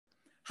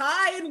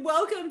Hi, and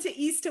welcome to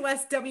East to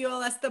West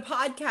WLS, the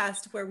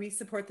podcast where we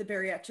support the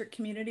bariatric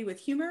community with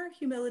humor,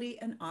 humility,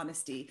 and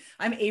honesty.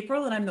 I'm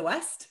April, and I'm the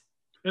West.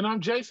 And I'm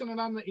Jason, and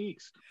I'm the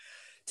East.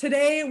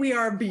 Today, we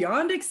are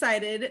beyond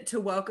excited to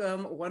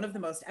welcome one of the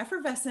most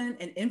effervescent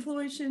and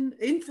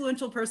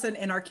influential person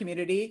in our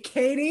community,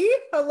 Katie.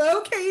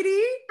 Hello,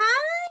 Katie.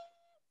 Hi,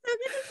 so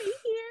good to be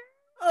here.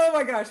 Oh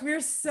my gosh,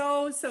 we're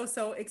so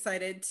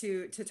excited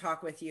to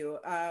talk with you.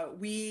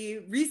 We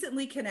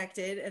recently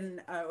connected,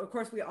 and of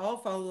course, we all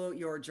follow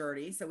your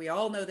journey. So we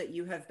all know that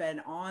you have been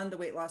on the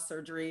weight loss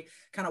surgery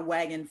kind of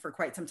wagon for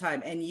quite some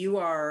time, and you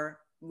are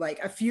like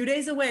a few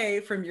days away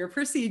from your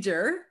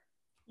procedure.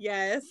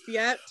 Yes,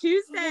 yep,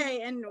 Tuesday,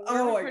 and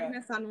we're recording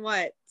this on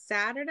what,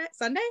 Saturday,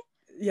 Sunday?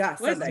 Yeah,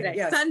 what Sunday. Today?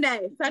 Yes.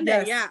 Sunday.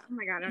 Yes. Yeah. Oh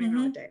my God, I don't even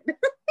know what day.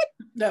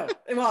 No,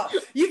 well,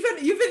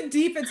 you've been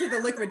deep into the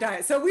liquid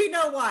diet, so we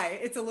know why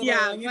it's a little.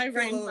 Yeah, my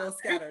brain's a little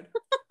scattered.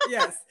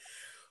 Yes.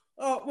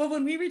 Oh, well,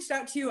 when we reached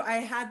out to you, I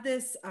had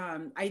this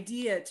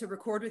idea to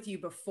record with you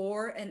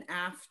before and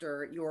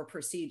after your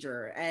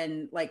procedure.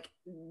 And like,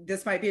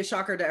 this might be a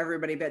shocker to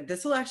everybody, but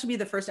this will actually be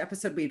the first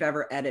episode we've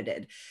ever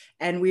edited.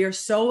 And we are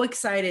so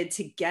excited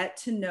to get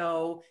to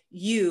know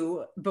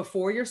you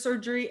before your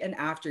surgery and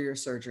after your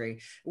surgery.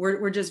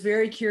 We're just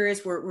very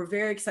curious. We're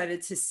very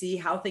excited to see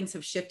how things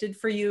have shifted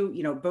for you,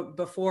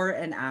 before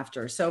and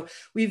after. So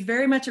we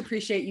very much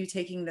appreciate you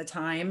taking the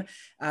time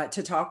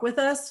to talk with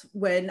us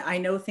when I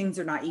know things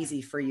are not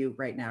easy for you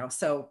right now.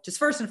 So just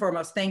first and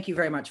foremost, thank you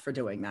very much for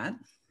doing that.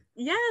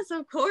 Yes,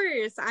 of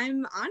course.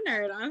 I'm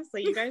honored.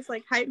 Honestly, you guys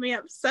like hype me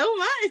up so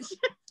much.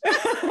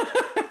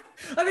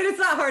 I mean, it's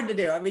not hard to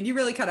do. I mean, you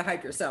really kind of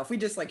hype yourself. We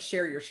just like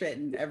share your shit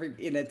and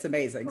it's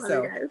amazing.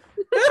 So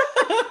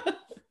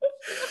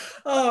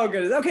oh,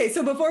 goodness. Okay.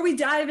 So before we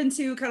dive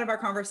into kind of our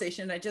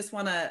conversation, I just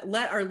want to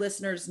let our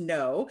listeners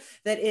know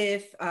that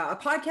if a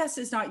podcast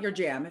is not your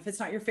jam, if it's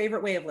not your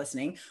favorite way of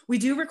listening, we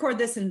do record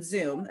this in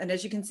Zoom. And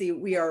as you can see,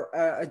 we are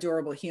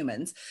adorable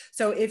humans.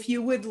 So if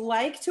you would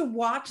like to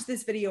watch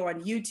this video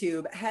on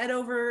YouTube, head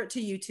over to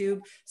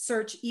YouTube,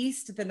 search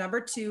East, the number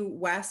 2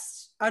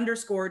 West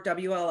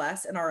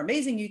 _WLS, and our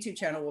amazing YouTube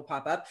channel will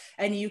pop up,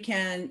 and you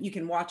can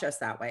watch us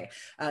that way.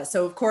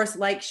 So of course,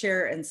 like,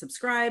 share, and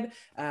subscribe,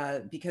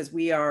 because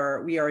we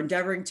are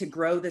endeavoring to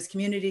grow this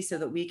community so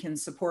that we can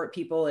support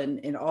people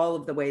in all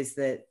of the ways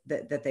that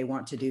they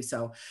want to do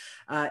so.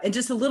 And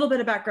just a little bit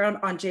of background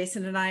on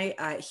Jason and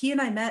I. He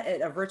and I met at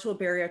a virtual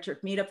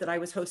bariatric meetup that I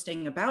was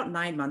hosting about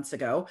 9 months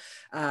ago,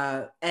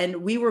 and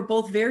we were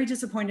both very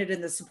disappointed in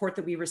the support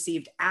that we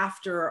received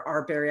after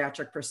our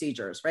bariatric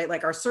procedures. Right,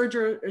 like our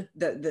surgery,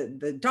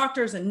 the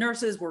doctors and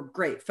nurses were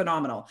great,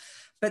 phenomenal.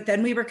 But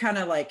then we were kind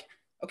of like,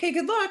 okay,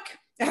 good luck,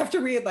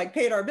 after we had like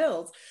paid our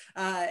bills.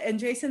 And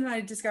Jason and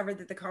I discovered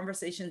that the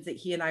conversations that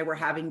he and I were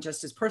having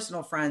just as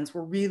personal friends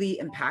were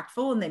really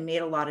impactful, and they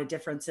made a lot of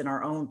difference in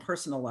our own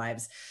personal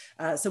lives.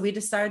 So we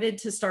decided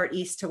to start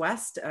East to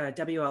West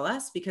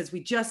WLS because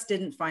we just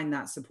didn't find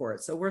that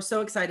support. So we're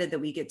so excited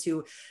that we get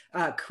to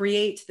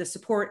create the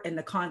support and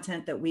the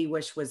content that we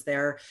wish was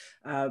there,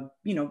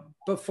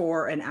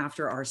 before and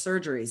after our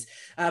surgeries.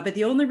 But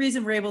the only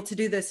reason we're able to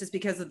do this is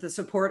because of the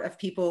support of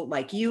people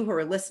like you who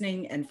are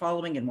listening and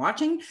following and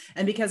watching,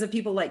 and because of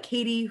people like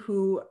Katie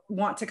who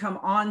want to come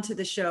on to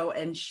the show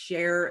and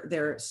share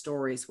their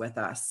stories with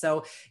us.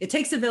 So it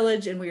takes a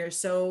village, and we are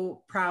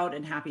so proud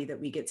and happy that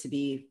we get to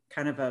be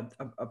kind of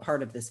a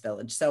part of this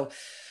village. So,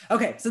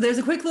 okay, so there's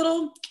a quick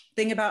little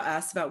thing about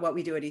us, about what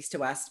we do at East to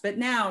West, but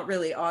now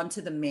really on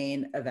to the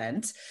main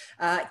event.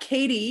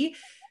 Katie,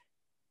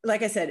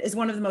 like I said, is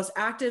one of the most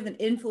active and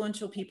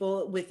influential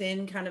people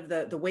within kind of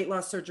the weight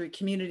loss surgery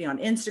community on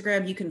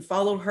Instagram. You can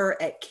follow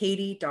her at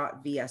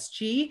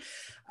katie.vsg.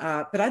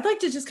 But I'd like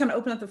to just kind of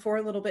open up the floor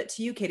a little bit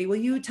to you, Katie. Will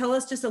you tell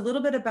us just a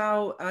little bit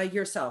about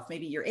yourself,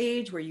 maybe your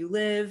age, where you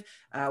live,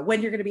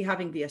 when you're going to be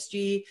having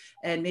VSG,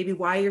 and maybe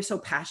why you're so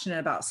passionate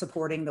about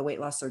supporting the weight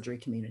loss surgery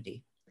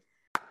community?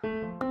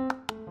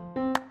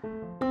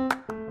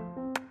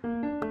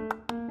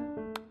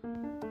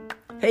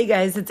 Hey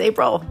guys, it's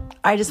April.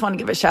 I just want to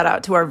give a shout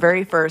out to our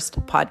very first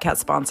podcast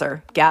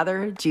sponsor,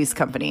 Gather Juice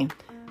Company.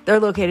 They're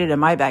located in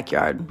my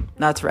backyard.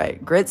 That's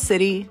right, Grit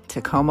City,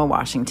 Tacoma,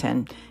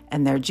 Washington.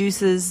 And their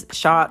juices,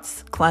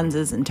 shots,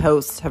 cleanses, and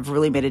toasts have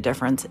really made a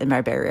difference in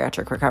my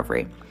bariatric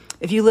recovery.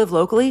 If you live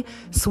locally,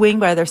 swing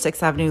by their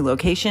 6th Avenue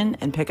location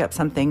and pick up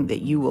something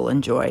that you will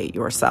enjoy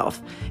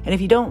yourself. And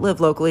if you don't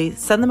live locally,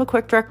 send them a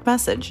quick direct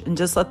message and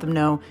just let them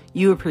know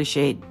you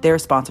appreciate their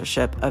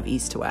sponsorship of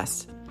East to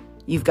West.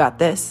 You've got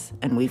this,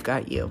 and we've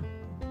got you.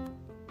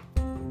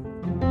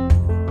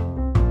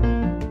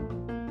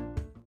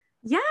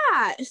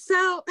 Yeah,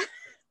 so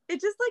it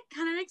just like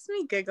kind of makes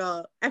me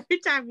giggle every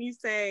time you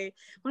say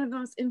one of the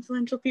most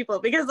influential people,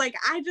 because like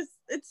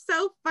it's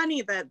so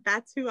funny that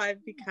that's who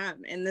I've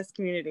become in this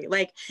community.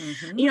 Like,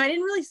 I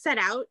didn't really set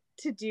out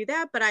to do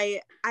that, but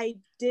I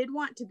did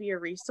want to be a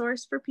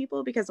resource for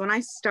people, because when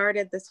I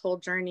started this whole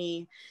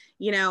journey,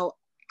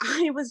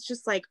 I was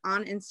just like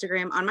on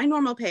Instagram on my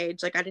normal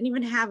page. Like I didn't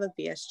even have a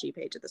VSG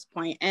page at this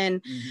point.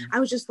 And I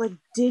was just like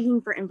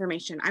digging for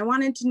information. I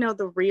wanted to know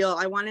the real,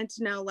 I wanted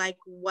to know like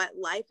what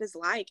life is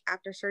like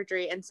after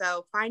surgery. And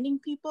so finding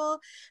people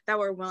that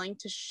were willing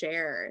to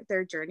share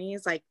their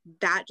journeys, like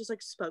that just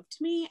like spoke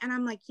to me. And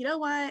I'm like, you know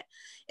what,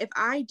 if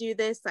I do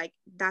this, like,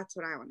 that's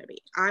what I want to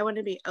be. I want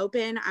to be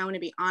open. I want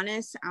to be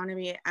honest. I want to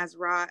be as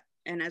raw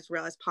and as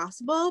real as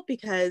possible,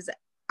 because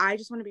I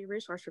just want to be a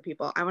resource for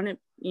people. I want to,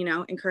 you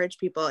know, encourage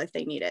people if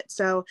they need it.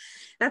 So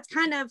that's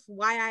kind of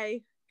why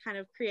I kind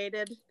of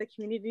created the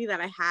community that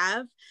I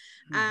have.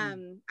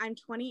 I'm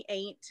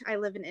 28. I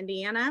live in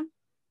Indiana.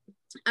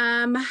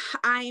 I am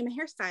a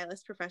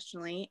hairstylist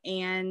professionally.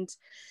 And,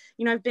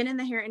 you know, I've been in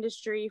the hair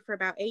industry for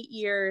about 8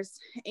 years.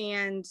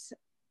 And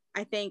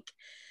I think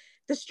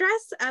the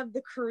stress of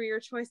the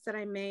career choice that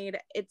I made,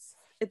 it's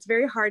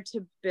very hard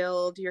to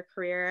build your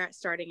career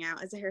starting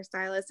out as a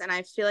hairstylist. And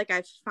I feel like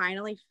I've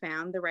finally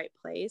found the right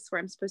place where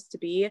I'm supposed to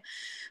be,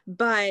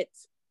 but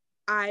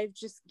I've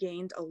just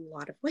gained a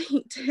lot of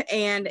weight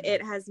and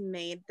it has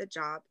made the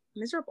job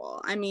miserable.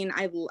 I mean,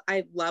 I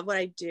love what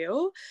I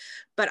do,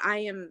 but I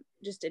am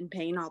just in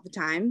pain all the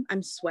time.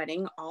 I'm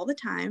sweating all the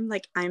time.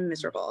 Like I'm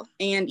miserable.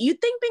 And you'd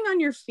think being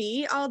on your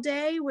feet all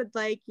day would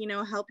like, you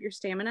know, help your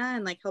stamina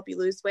and like help you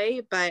lose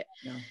weight, but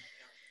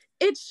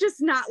it's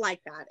just not like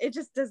that. It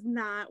just does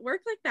not work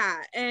like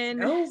that.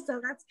 And so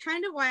that's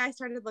kind of why I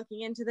started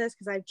looking into this,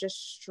 because I've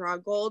just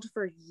struggled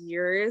for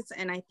years.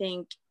 And I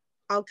think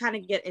I'll kind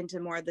of get into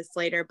more of this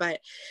later,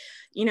 but,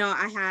 you know,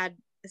 I had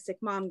a sick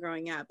mom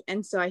growing up.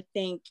 And so I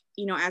think,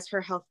 you know, as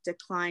her health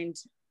declined,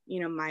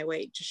 you know, my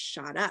weight just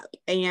shot up.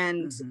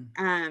 And,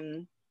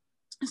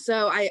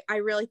 so I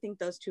really think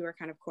those two are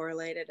kind of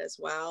correlated as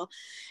well.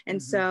 And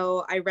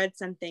so I read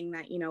something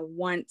that, you know,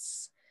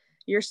 once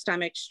your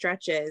stomach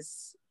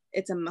stretches,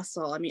 it's a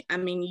muscle. I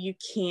mean, you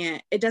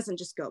can't, it doesn't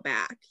just go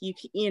back.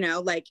 You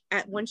know, like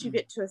once you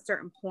get to a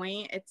certain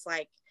point, it's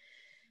like,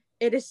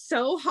 it is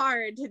so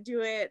hard to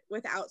do it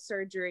without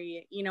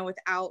surgery, you know,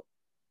 without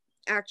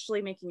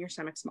actually making your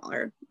stomach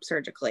smaller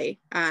surgically,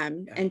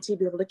 and to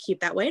be able to keep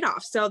that weight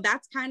off. So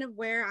that's kind of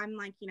where I'm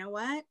like, you know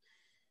what,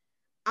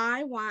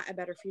 I want a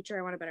better future.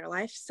 I want a better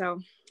life. So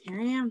here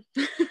I am.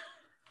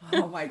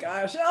 Oh my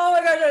gosh.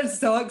 I'm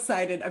so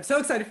excited. I'm so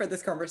excited for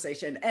this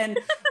conversation. And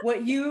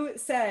what you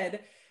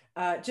said,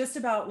 just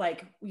about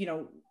like, you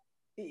know,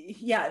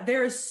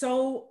 there is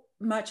so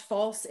much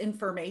false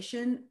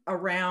information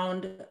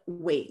around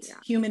weight,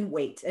 human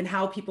weight, and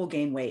how people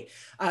gain weight.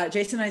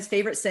 Jason and I's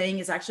favorite saying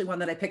is actually one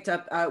that I picked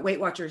up Weight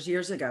Watchers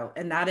years ago.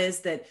 And that is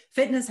that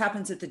fitness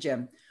happens at the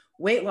gym.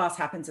 Weight loss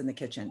happens in the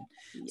kitchen.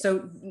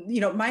 So, you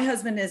know, my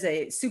husband is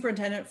a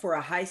superintendent for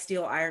a high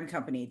steel iron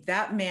company.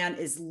 That man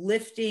is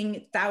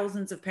lifting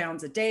thousands of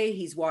pounds a day.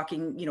 He's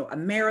walking, you know, a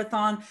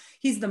marathon.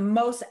 He's the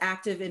most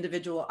active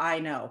individual I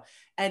know,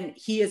 and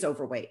he is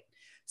overweight.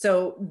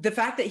 So the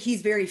fact that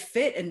he's very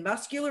fit and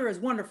muscular is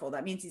wonderful.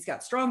 That means he's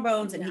got strong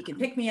bones and he can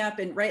pick me up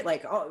and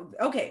like, oh,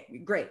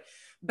 okay, great.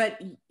 But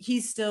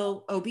he's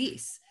still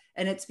obese.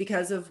 And it's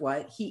because of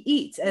what he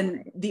eats.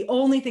 And the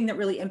only thing that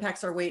really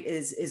impacts our weight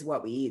is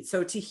what we eat.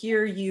 So to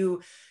hear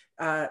you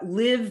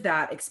live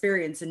that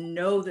experience and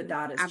know that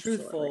that is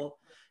truthful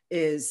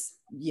is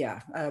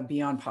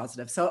beyond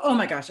positive. So, oh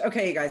my gosh.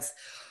 Okay, you guys.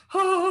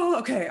 Oh,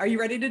 okay. Are you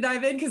ready to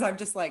dive in? Cause I'm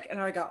just like, and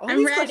I got all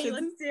these questions.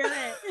 Let's do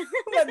it.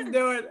 Let's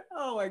do it.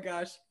 Oh my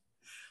gosh.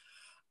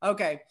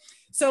 Okay.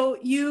 So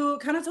you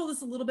kind of told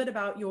us a little bit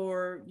about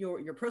your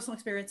personal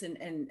experience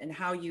and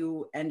how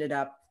you ended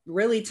up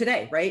really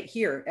today, right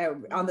here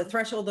on the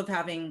threshold of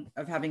having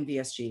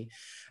VSG.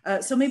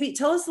 So maybe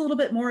tell us a little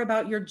bit more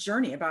about your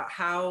journey, about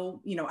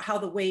how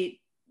the weight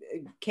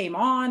came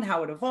on,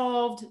 how it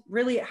evolved.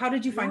 Really, how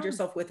did you find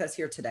yourself with us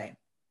here today?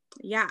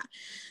 Yeah.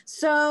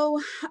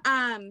 So,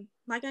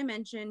 like I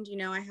mentioned, you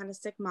know, I had a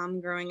sick mom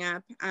growing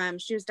up.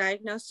 She was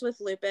diagnosed with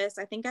lupus.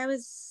 I think I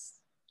was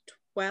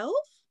 12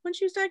 when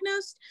she was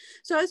diagnosed.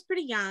 So I was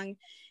pretty young,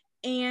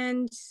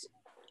 and,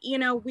 you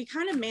know, we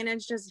kind of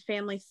managed as a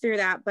family through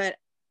that. But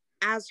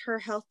as her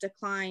health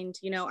declined,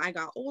 you know, I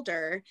got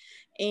older,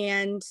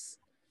 and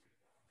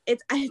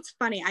it's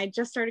funny. I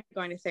just started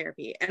going to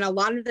therapy, and a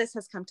lot of this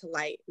has come to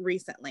light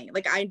recently.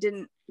 Like I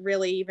didn't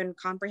really even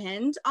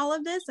comprehend all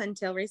of this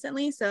until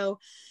recently. So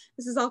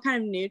this is all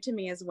kind of new to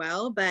me as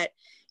well. But,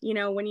 you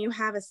know, when you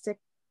have a sick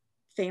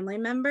family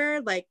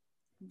member, like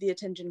the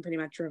attention pretty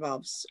much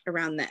revolves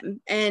around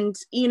them. And,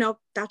 you know,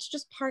 that's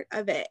just part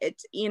of it.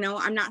 It's, you know,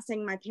 I'm not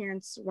saying my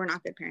parents were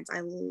not good parents.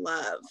 I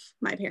love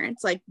my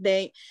parents. Like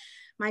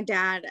my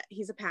dad,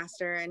 he's a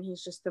pastor, and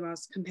he's just the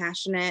most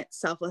compassionate,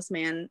 selfless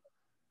man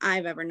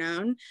I've ever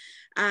known.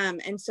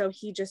 And so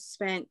he just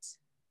spent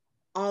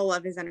all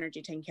of his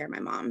energy taking care of my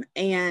mom.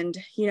 And,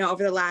 you know,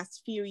 over the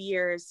last few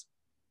years,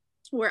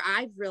 where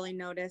I've really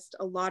noticed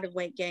a lot of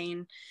weight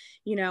gain,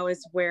 you know,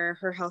 is where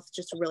her health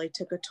just really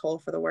took a toll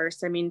for the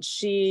worst. I mean,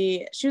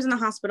 she was in the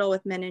hospital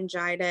with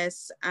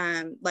meningitis,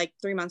 like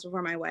 3 months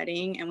before my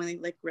wedding, and we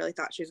like really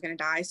thought she was going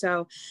to die.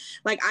 So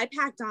like I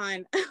packed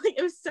on, like,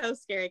 it was so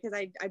scary because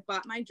I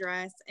bought my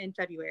dress in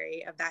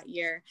February of that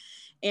year,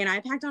 and I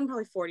packed on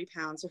probably 40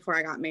 pounds before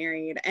I got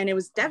married. And it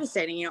was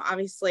devastating. You know,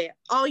 obviously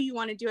all you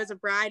want to do as a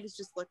bride is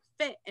just look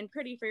fit and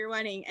pretty for your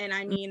wedding. And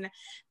I mean,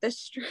 the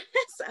stress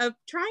of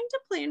trying to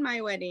plan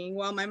my wedding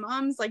while my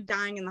mom's like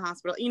dying in the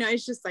hospital, you know,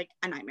 it's just like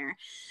a nightmare.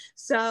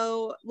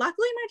 So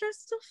luckily my dress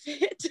still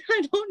fit.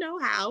 I don't know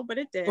how, but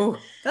it did. Oh,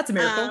 that's a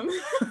miracle.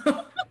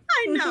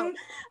 I know.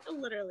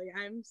 Literally,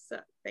 I'm so,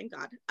 thank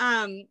God.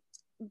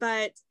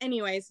 But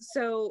anyways,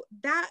 so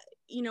that,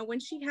 you know, when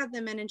she had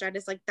the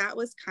meningitis, like that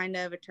was kind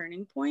of a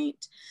turning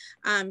point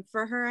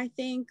for her. I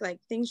think like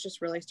things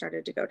just really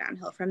started to go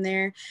downhill from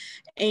there.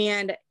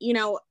 And, you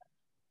know,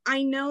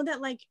 I know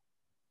that like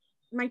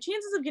my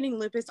chances of getting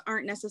lupus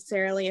aren't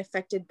necessarily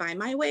affected by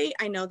my weight.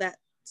 I know that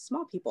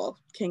small people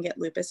can get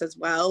lupus as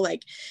well.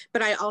 Like,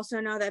 but I also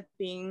know that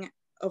being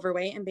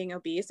overweight and being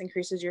obese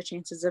increases your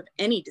chances of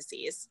any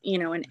disease, you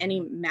know, in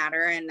any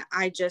matter. And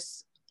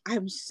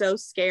I'm so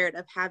scared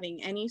of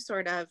having any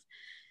sort of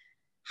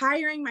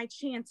hiring my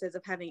chances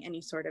of having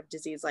any sort of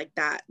disease like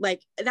that.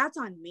 Like that's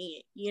on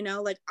me, you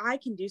know, like I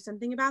can do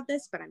something about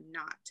this, but I'm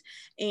not.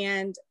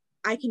 And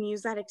I can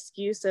use that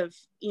excuse of,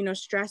 you know,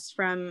 stress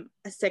from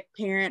a sick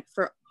parent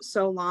for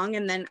so long.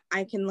 And then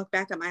I can look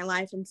back at my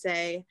life and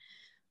say,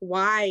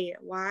 why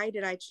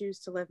did I choose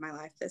to live my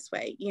life this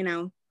way? You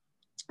know?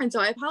 And so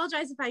I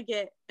apologize if I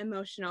get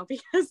emotional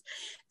because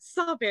it's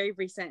all very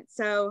recent.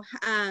 So,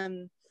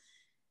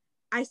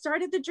 I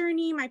started the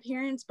journey.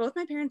 Both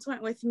my parents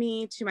went with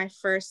me to my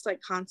first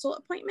like consult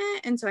appointment.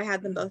 And so I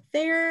had them both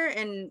there,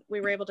 and we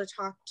were able to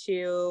talk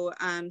to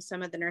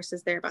some of the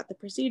nurses there about the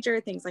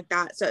procedure, things like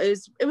that. So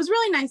it was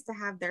really nice to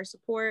have their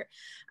support.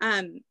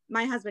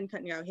 My husband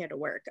couldn't go, he had to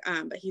work,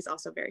 but he's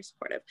also very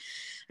supportive.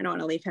 I don't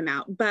want to leave him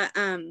out, but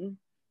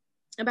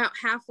about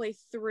halfway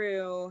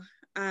through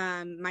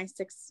my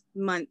 6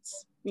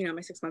 months, you know,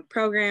 my 6-month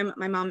program,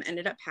 my mom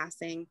ended up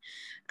passing.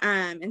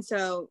 And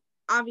so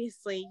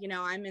obviously, you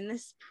know, I'm in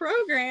this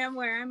program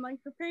where I'm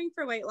like preparing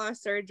for weight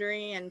loss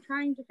surgery and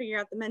trying to figure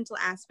out the mental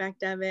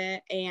aspect of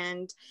it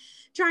and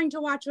trying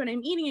to watch what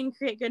I'm eating and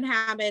create good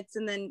habits.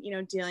 And then, you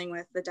know, dealing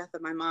with the death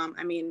of my mom.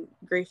 I mean,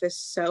 grief is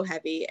so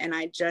heavy, and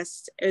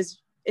it's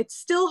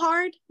still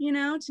hard, you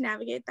know, to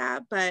navigate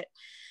that, but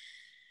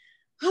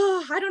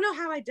I don't know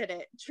how I did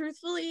it.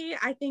 Truthfully,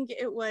 I think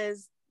it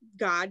was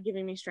God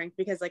giving me strength,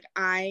 because like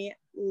I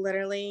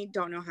literally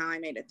don't know how I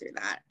made it through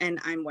that, and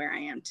I'm where I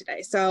am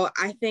today. So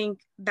I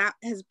think that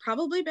has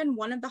probably been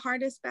one of the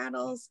hardest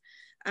battles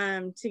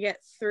to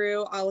get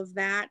through all of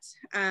that.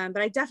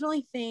 But I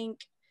definitely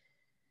think,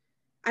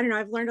 I don't know,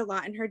 I've learned a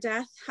lot in her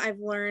death. I've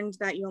learned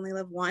that you only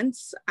live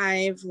once.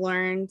 I've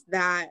learned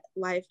that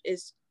life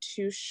is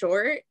too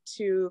short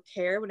to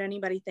care what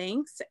anybody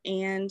thinks.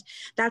 And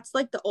that's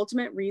like the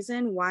ultimate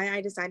reason why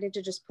I decided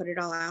to just put it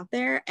all out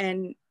there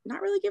and not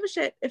really give a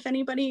shit if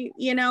anybody,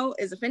 you know,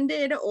 is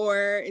offended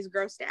or is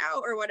grossed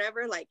out or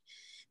whatever. Like,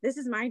 this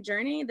is my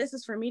journey. This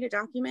is for me to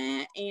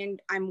document, and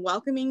I'm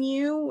welcoming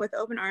you with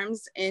open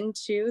arms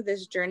into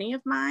this journey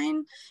of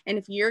mine. And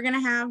if you're going to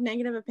have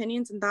negative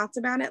opinions and thoughts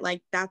about it,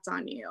 like, that's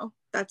on you.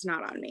 That's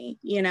not on me,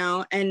 you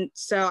know? And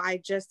so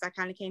I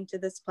kind of came to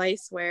this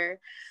place where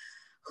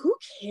who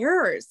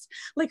cares?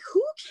 Like,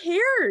 who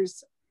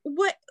cares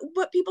what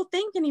people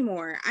think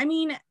anymore? I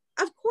mean,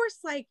 of course,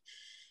 like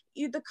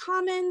the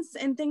comments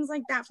and things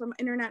like that from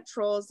internet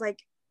trolls,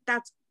 like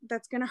that's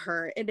gonna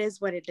hurt. It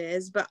is what it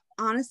is. But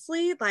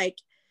honestly, like,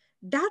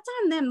 that's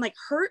on them. Like,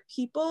 hurt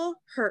people,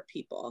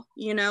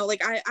 you know?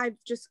 Like I've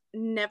just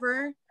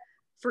never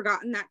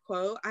forgotten that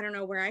quote. I don't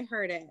know where I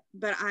heard it,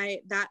 but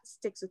that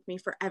sticks with me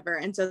forever.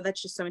 And so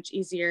that's just so much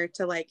easier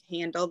to like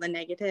handle the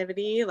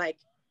negativity, like,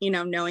 you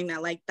know, knowing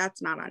that like,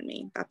 that's not on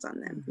me, that's on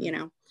them, you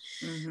know?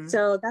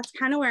 So that's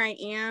kind of where I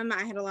am.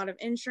 I had a lot of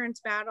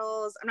insurance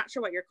battles. I'm not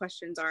sure what your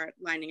questions are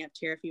lining up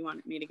here, if you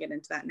want me to get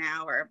into that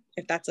now, or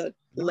if that's a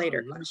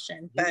later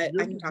question, but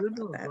I can talk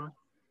about that.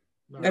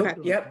 Okay.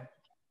 Yep.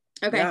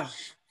 Okay. Yeah.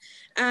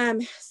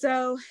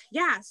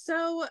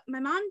 So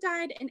my mom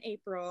died in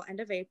end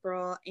of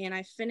April, and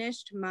I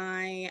finished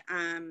my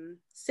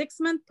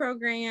 6-month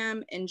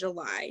program in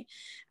July.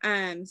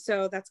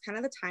 So that's kind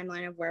of the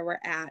timeline of where we're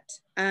at.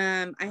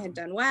 I had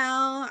done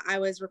well. I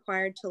was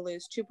required to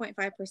lose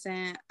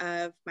 2.5%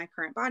 of my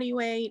current body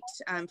weight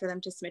for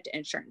them to submit to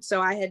insurance. So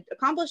I had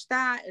accomplished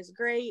that. It was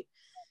great.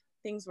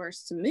 Things were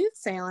smooth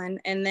sailing.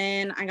 And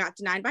then I got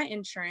denied by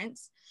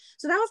insurance.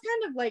 So that was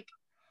kind of like,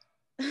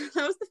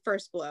 that was the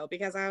first blow,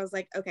 because I was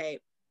like, okay,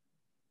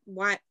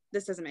 what?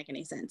 This doesn't make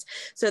any sense.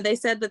 So they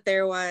said that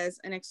there was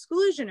an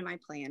exclusion in my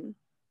plan.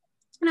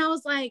 And I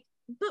was like,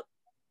 but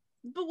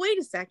wait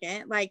a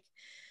second. Like,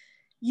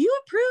 you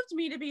approved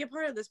me to be a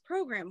part of this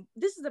program.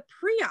 This is a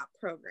pre-op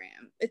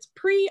program. It's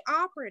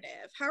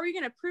pre-operative. How are you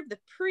going to approve the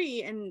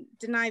pre and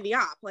deny the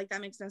op? Like,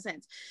 that makes no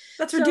sense.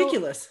 That's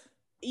ridiculous.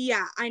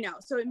 Yeah, I know.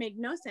 So it made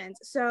no sense.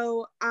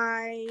 So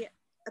I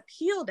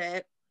appealed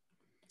it.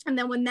 And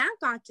then when that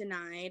got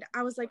denied,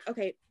 I was like,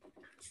 okay,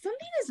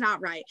 something is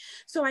not right.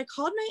 So I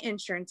called my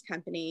insurance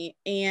company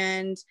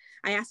and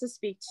I asked to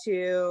speak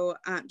to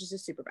just a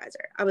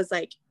supervisor. I was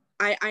like,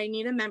 I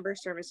need a member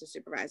services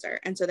supervisor.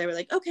 And so they were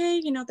like, okay,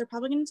 you know, they're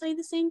probably going to tell you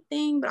the same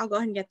thing, but I'll go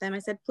ahead and get them. I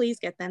said, please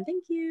get them.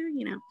 Thank you.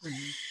 You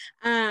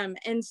know?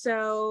 And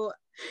so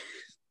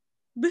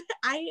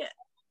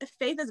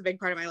faith is a big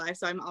part of my life.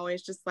 So I'm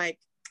always just like,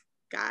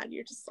 God,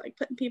 you're just like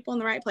putting people in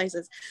the right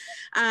places.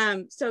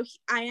 So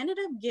I ended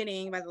up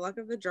getting, by the luck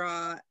of the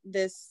draw,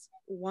 this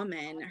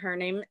woman. Her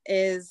name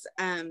is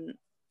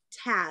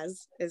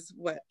Taz is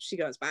what she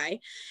goes by,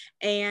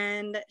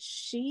 and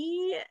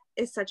she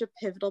is such a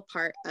pivotal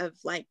part of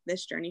like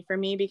this journey for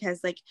me, because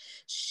like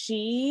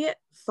she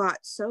fought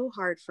so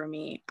hard for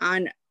me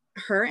on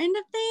her end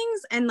of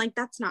things, and like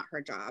that's not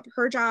her job.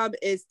 Her job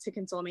is to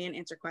console me and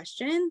answer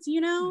questions,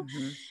 you know.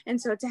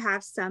 And so to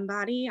have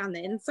somebody on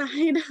the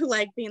inside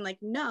like being like,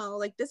 no,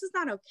 like this is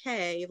not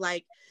okay,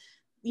 like,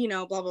 you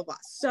know, blah blah blah.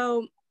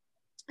 So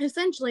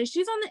essentially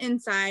she's on the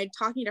inside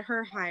talking to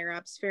her higher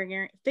ups,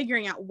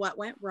 figuring out what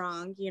went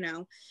wrong, you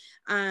know.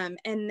 And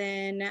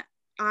then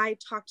I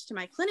talked to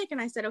my clinic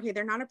and I said, okay,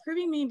 they're not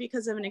approving me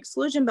because of an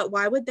exclusion, but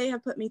why would they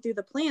have put me through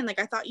the plan? Like,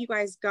 I thought you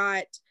guys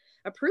got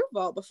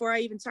approval before I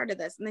even started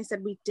this. And they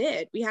said, we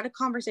did. We had a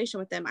conversation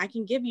with them. I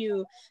can give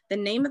you the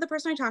name of the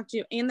person I talked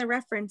to and the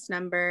reference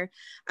number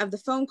of the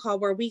phone call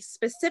where we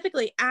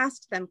specifically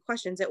asked them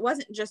questions. It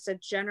wasn't just a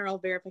general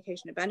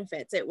verification of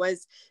benefits. It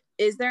was,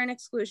 is there an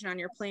exclusion on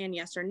your plan?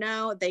 Yes or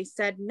no? They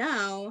said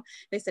no.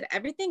 They said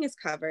everything is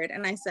covered.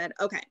 And I said,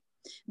 okay,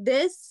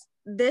 this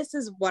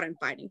is what I'm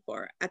fighting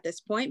for at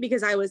this point,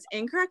 because I was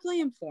incorrectly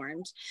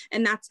informed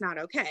and that's not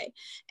okay.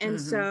 And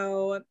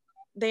so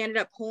they ended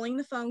up pulling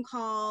the phone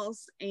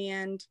calls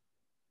and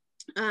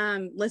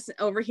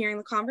overhearing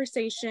the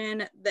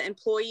conversation. The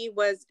employee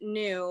was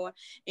new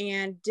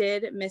and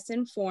did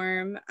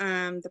misinform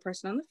the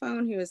person on the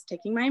phone who was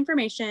taking my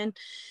information.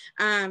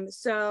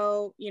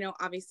 So, you know,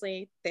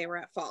 obviously they were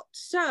at fault.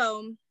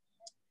 So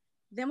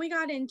then we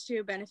got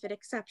into benefit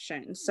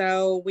exception.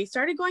 So we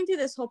started going through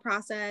this whole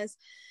process.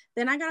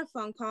 Then I got a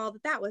phone call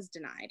that was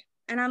denied.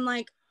 And I'm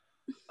like,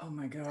 oh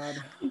my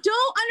God,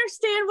 don't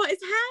understand what is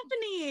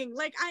happening.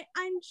 Like,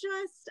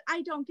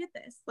 I don't get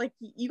this. Like,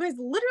 you guys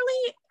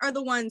literally are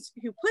the ones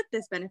who put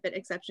this benefit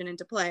exception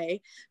into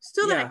play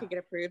so that I could get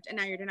approved. And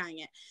now you're denying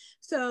it.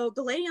 So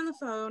the lady on the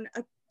phone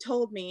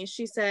told me,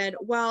 she said,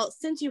 well,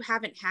 since you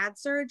haven't had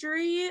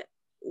surgery,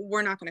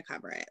 we're not going to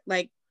cover it.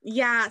 Like,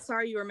 yeah,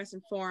 sorry you were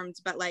misinformed,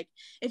 but like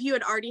if you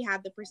had already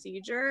had the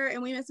procedure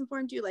and we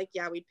misinformed you, like,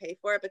 yeah, we'd pay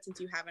for it, but since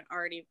you haven't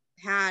already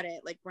had it,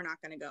 like we're not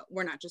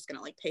just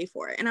gonna like pay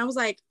for it. And I was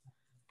like,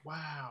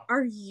 wow,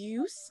 are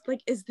you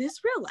like, is this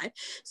real life?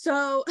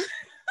 So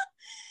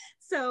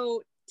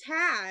so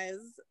Taz,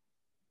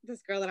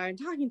 this girl that I'm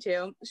talking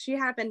to, she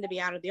happened to be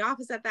out of the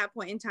office at that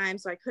point in time,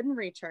 so I couldn't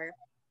reach her.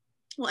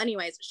 Well,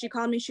 anyways, she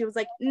called me. She was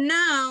like,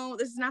 no,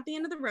 this is not the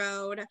end of the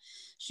road.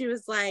 She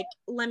was like,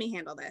 let me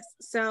handle this.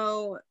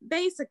 So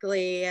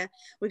basically,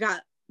 we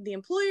got the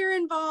employer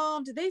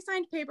involved. They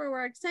signed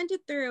paperwork, sent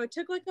it through. It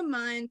took like a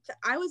month.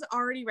 I was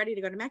already ready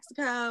to go to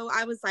Mexico.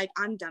 I was like,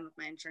 I'm done with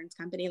my insurance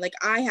company. Like,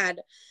 I had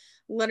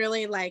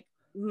literally like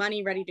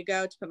money ready to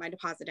go to put my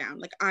deposit down.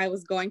 Like, I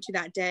was going to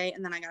that day,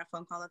 and then I got a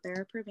phone call that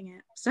they're approving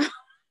it. So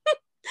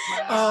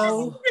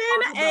oh,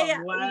 it's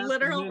been a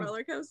literal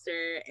roller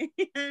coaster.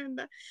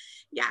 And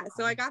yeah,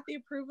 so I got the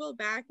approval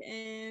back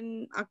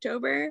in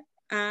October.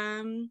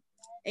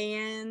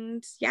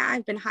 And yeah,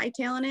 I've been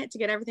hightailing it to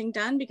get everything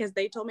done because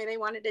they told me they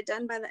wanted it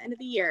done by the end of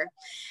the year.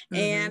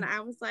 And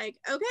I was like,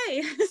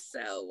 okay,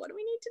 so what do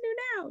we need to do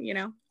now? You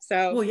know,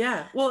 so. Well,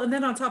 yeah. Well, and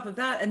then on top of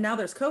that, and now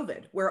there's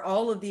COVID, where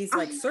all of these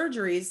like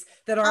surgeries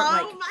that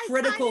aren't like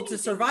critical to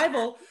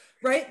survival,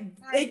 right?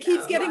 It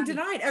keeps getting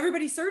denied.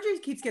 Everybody's surgery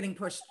keeps getting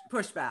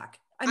pushed back.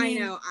 I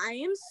know. I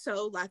am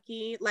so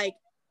lucky. Like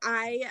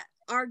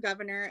our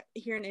governor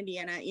here in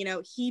Indiana, you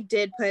know, he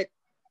did put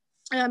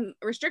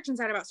restrictions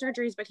out about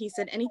surgeries, but he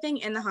said anything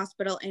in the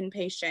hospital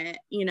inpatient,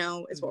 you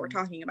know, is what we're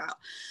talking about.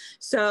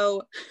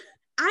 So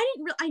I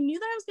knew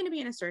that I was going to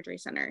be in a surgery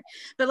center,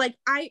 but like,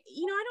 I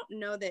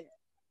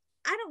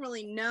don't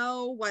really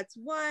know what's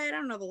what. I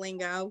don't know the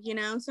lingo, you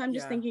know? So I'm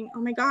just thinking,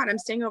 oh my God, I'm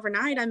staying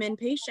overnight. I'm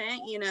inpatient,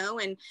 you know?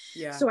 And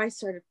so I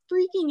started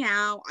freaking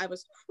out. I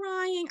was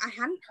crying. I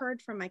hadn't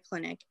heard from my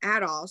clinic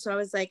at all. So I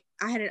was like,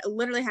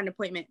 literally had an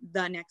appointment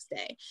the next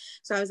day.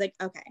 So I was like,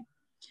 okay,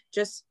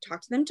 just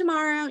talk to them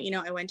tomorrow. You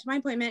know, I went to my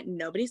appointment.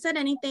 Nobody said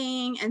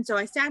anything. And so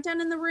I sat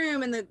down in the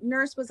room and the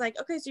nurse was like,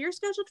 okay, so you're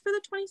scheduled for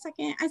the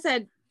 22nd. I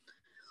said,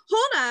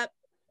 hold up,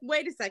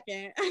 wait a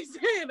second. I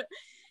said,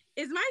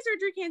 is my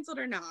surgery canceled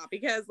or not?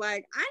 Because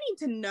like, I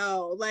need to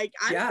know, like,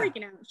 I'm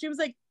freaking out. She was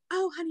like,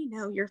 oh, honey,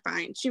 no, you're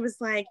fine. She was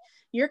like,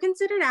 you're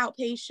considered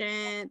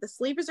outpatient. The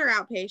sleepers are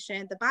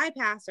outpatient. The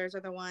bypassers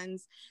are the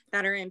ones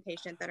that are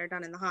inpatient that are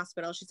done in the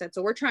hospital. She said,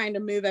 so we're trying to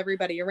move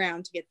everybody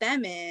around to get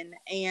them in.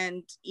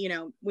 And, you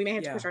know, we may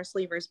have to push our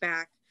sleepers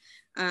back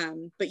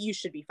but you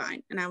should be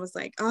fine. And I was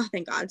like, oh,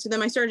 thank God. So then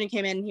my surgeon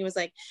came in and he was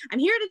like, I'm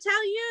here to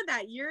tell you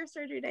that your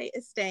surgery date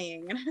is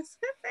staying. And I said,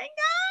 thank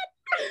God.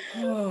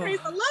 Praise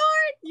the Lord.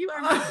 You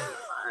are my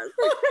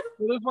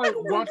It's like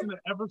watching an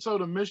episode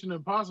of Mission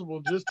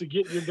Impossible just to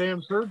get your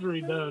damn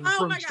surgery done. Oh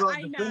from my God, start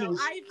I to know. finish.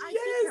 I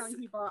keep telling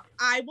people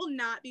I will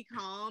not be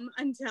calm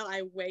until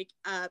I wake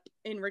up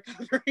in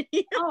recovery.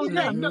 Oh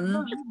yeah,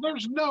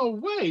 there's no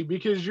way,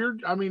 because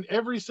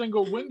every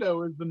single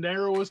window is the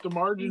narrowest of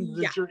margins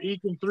that you're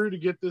eking through to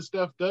get this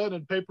stuff done,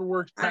 and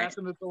paperwork's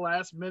passing at the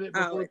last minute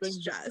before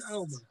things.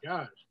 Oh my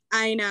gosh.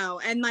 I know.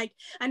 And like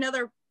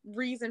another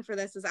reason for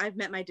this is I've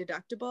met my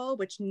deductible,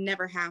 which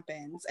never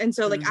happens. And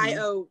so like I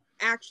owe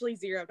actually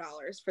 $0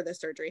 for this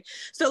surgery.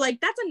 So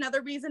like that's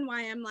another reason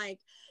why I'm like,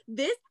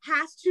 this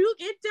has to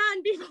get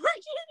done before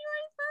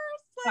January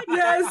 1st. Like,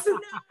 yes.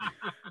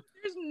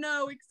 There's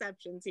no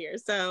exceptions here.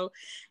 So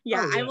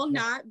yeah, I will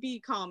not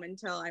be calm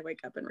until I wake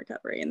up in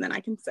recovery, and then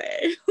I can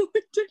say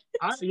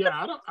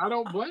I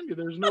don't blame you.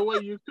 There's no way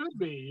you could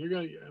be.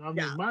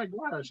 My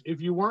gosh,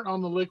 if you weren't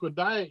on the liquid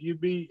diet, you'd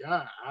be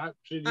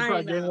you'd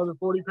probably gain another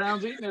 40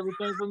 pounds eating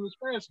everything from the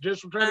scratch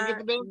just from trying to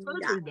get the damn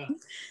surgery done.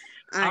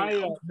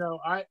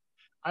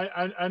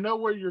 I know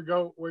where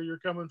you're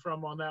coming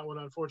from on that one.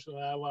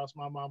 Unfortunately, I lost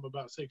my mom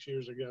about 6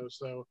 years ago,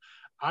 so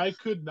I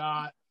could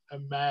not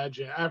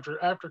imagine after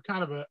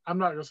kind of I'm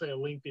not gonna say a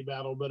lengthy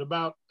battle, but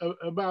about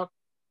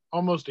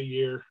almost a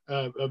year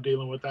of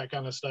dealing with that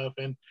kind of stuff,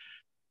 and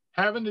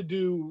having to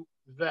do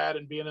that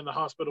and being in the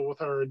hospital with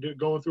her and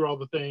going through all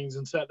the things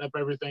and setting up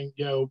everything,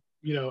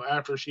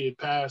 after she had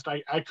passed,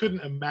 I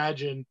couldn't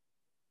imagine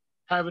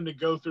having to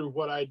go through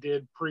what I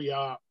did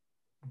pre-op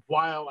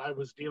while I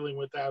was dealing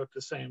with that at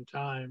the same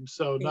time.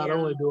 So not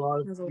only do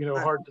our,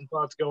 hearts and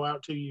thoughts go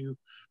out to you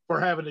for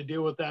having to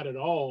deal with that at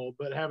all,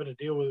 but having to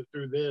deal with it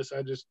through this,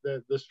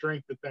 the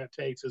strength that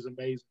takes is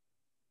amazing.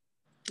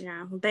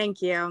 Yeah. Well,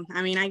 thank you.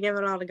 I mean, I give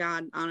it all to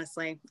God,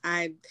 honestly.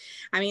 I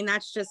mean,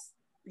 that's just,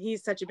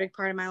 he's such a big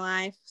part of my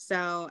life.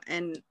 So,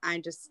 and I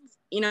just,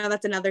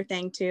 that's another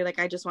thing too. Like,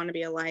 I just want to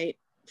be a light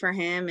for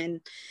him.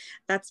 And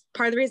that's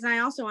part of the reason I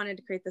also wanted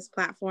to create this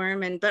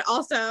platform. But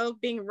also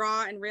being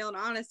raw and real and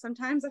honest,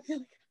 sometimes I feel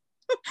like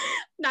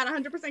not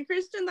 100%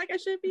 Christian like I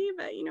should be,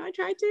 but I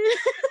try to.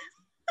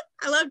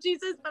 I love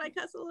Jesus, but I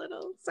cuss a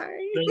little.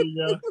 Sorry.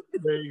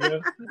 There you go.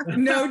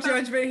 No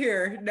judgment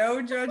here.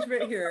 No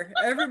judgment here.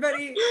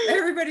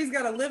 Everybody's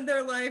got to live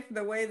their life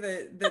the way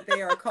that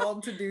they are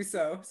called to do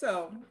so.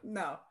 So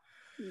no.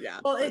 Yeah.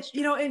 Well,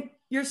 and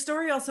your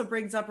story also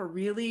brings up a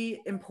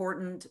really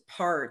important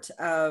part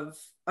of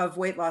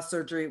weight loss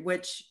surgery,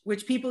 which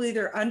people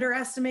either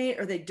underestimate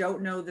or they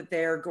don't know that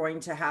they're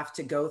going to have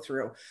to go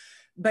through.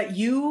 But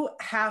you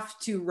have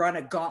to run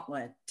a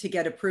gauntlet to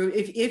get approved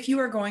if you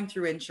are going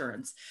through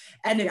insurance.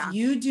 And if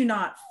you do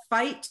not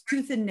fight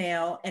tooth and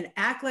nail and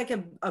act like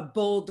a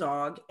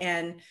bulldog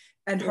and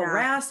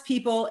harass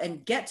people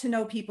and get to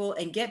know people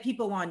and get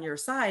people on your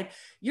side,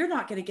 you're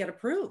not going to get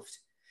approved.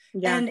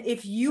 Yeah, and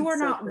if you are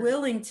not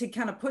willing to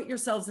kind of put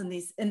yourselves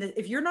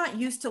if you're not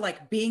used to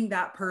like being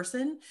that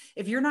person,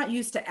 if you're not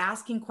used to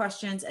asking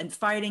questions and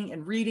fighting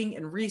and reading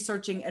and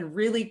researching and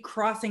really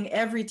crossing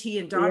every T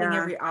and dotting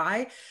every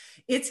I,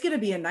 it's going to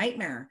be a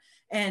nightmare.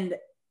 And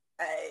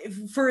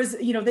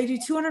they do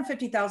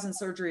 250,000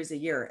 surgeries a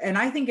year. And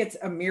I think it's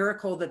a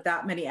miracle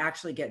that many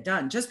actually get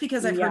done. Just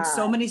because I've heard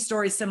so many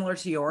stories similar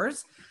to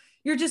yours,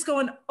 you're just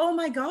going, oh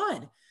my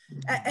God.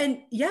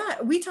 And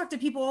we talk to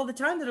people all the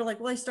time that are like,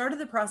 well, I started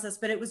the process,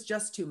 but it was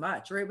just too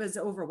much, or it was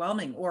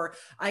overwhelming, or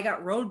I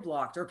got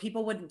roadblocked, or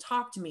people wouldn't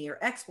talk to me, or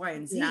X, Y,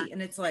 and Z. Yeah.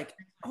 And it's like,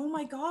 oh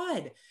my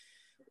God,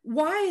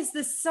 why is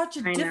this such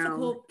a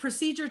difficult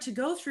procedure to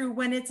go through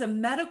when it's a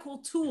medical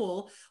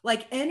tool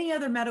like any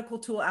other medical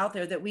tool out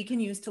there that we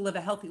can use to live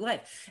a healthy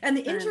life? And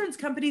the insurance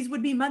companies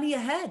would be money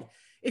ahead.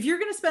 If you're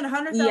going to spend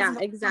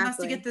 $100,000 on us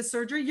to get this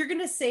surgery, you're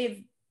going to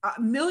save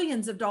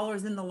millions of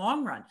dollars in the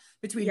long run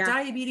between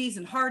diabetes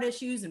and heart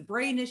issues and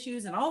brain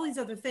issues and all these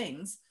other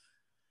things.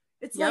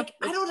 It's like,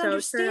 I don't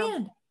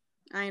understand.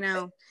 True. I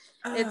know.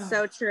 It's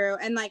so true.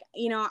 And like,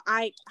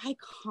 I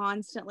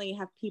constantly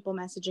have people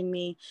messaging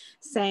me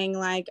saying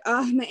like,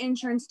 oh, my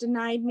insurance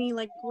denied me.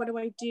 Like, what do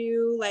I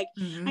do? Like,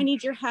 I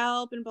need your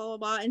help and blah, blah,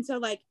 blah. And so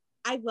like,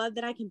 I love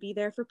that I can be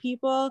there for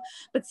people,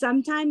 but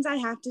sometimes I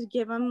have to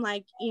give them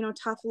like,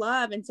 tough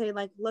love and say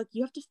like, look,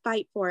 you have to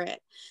fight for it.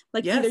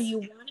 Like either you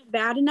want it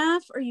bad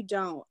enough or you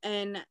don't.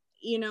 And,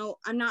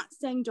 I'm not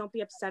saying don't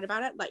be upset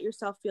about it. Let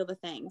yourself feel the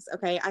things.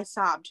 Okay. I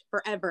sobbed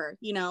forever,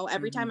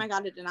 every time I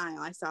got a denial,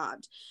 I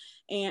sobbed.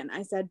 And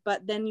I said,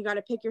 but then you got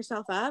to pick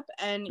yourself up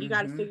and you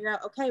got to figure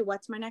out, okay,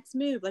 what's my next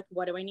move? Like,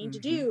 what do I need to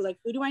do? Like,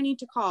 who do I need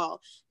to call?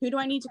 Who do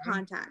I need to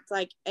contact?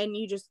 Like, and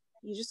you just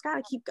got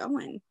to keep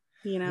going.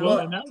 Well,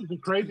 and that was the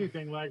crazy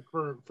thing. Like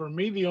for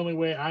me, the only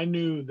way I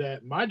knew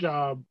that my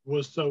job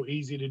was so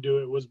easy to do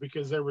it was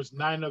because there was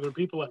 9 other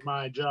people at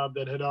my job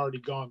that had already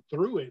gone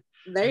through it.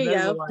 There you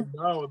go. Were like,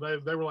 no,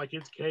 they were like,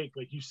 it's cake.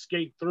 Like you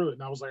skate through it.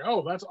 And I was like,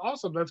 oh, that's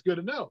awesome. That's good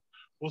to know.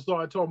 Well, so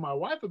I told my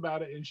wife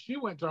about it, and she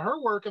went to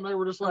her work, and they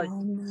were just like,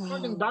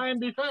 fucking die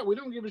and be fat. We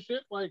don't give a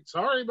shit. Like,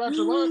 sorry about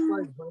your luck.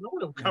 Like, I know we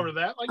don't cover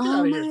that. Like, get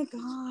out of here. my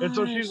gosh. And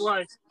so she's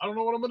like, I don't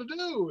know what I'm going to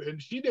do.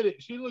 And she did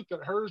it. She looked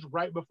at hers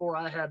right before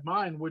I had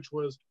mine, which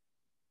was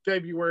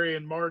February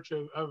and March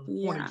of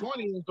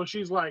 2020. And so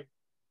she's like,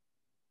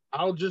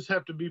 I'll just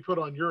have to be put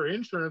on your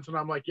insurance. And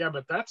I'm like, yeah,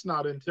 but that's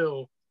not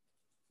until,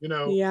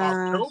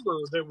 October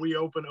that we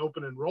open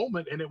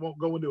enrollment, and it won't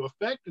go into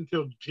effect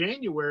until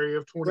January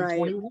of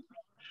 2021. Right.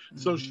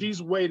 So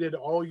she's waited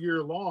all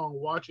year long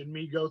watching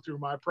me go through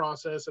my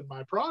process and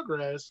my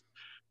progress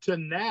to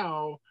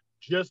now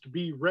just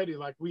be ready.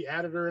 Like, we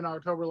added her in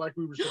October like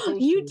we were supposed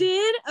to. You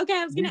did? Okay,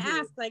 I was going to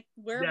ask, like,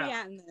 where are we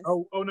at in this?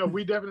 Oh, no,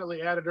 we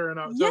definitely added her in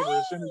October. Yay!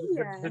 As soon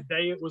as the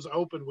day it was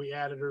open, we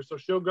added her. So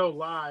she'll go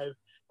live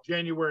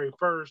January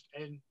 1st,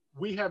 and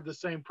we have the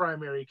same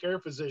primary care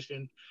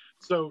physician.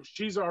 So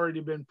she's already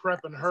been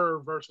prepping her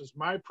versus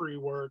my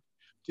pre-work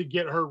to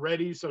get her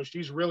ready. So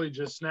she's really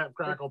just snap,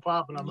 crackle,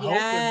 pop. And I'm hoping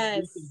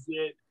that we can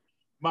get,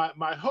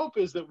 my hope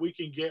is that we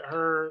can get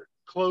her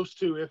close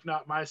to, if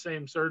not my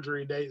same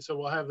surgery date. So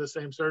we'll have the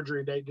same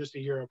surgery date just a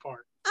year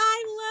apart.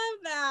 I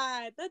love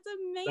that. That's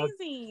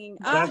amazing.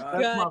 That's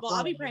good. Well,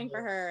 I'll be praying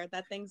for her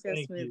that things go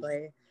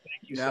smoothly.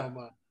 Thank you so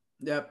much.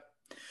 Yep.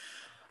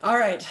 All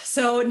right.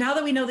 So now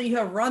that we know that you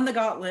have run the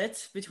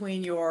gauntlet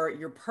between your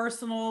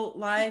personal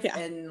life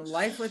and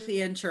life with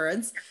the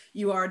insurance,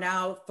 you are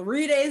now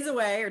 3 days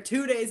away or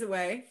 2 days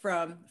away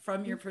from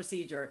your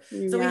procedure.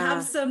 So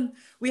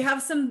we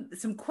have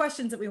some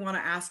questions that we want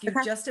to ask you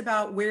just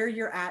about where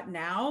you're at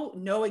now,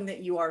 knowing that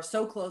you are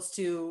so close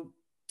to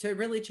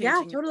really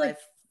changing your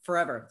life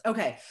forever.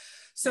 Okay.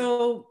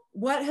 So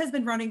what has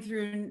been running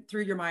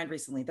through your mind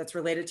recently that's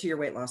related to your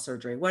weight loss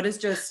surgery? What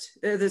is is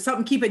there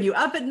something keeping you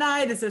up at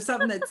night? Is there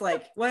something that's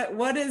like,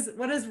 what is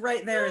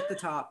right there at the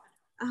top?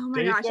 Oh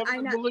my gosh. I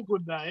know. The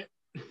liquid diet.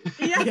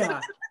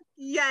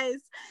 Yes.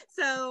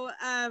 So,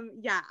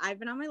 I've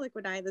been on my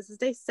liquid diet. This is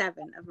day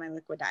 7 of my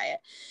liquid diet.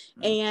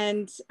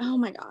 And oh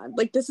my God,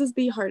 like, this is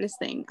the hardest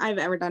thing I've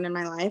ever done in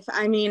my life.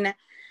 I mean,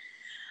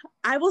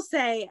 I will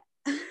say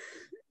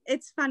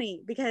it's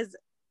funny because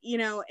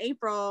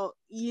April,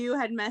 you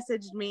had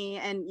messaged me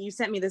and you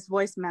sent me this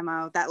voice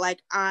memo that,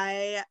 like,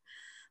 I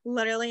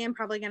literally am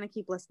probably going to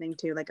keep listening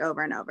to, like,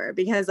 over and over,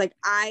 because, like,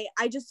 I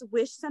just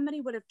wish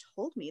somebody would have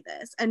told me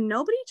this, and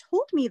nobody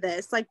told me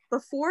this, like,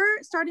 before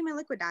starting my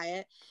liquid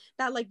diet,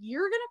 that, like,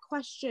 you're going to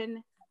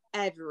question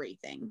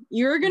everything.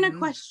 You're going to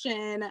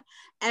question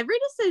every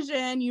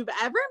decision you've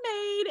ever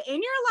made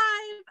in your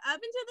life up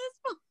until this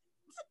point.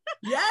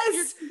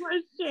 Yes. Your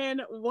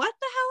question, what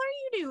the hell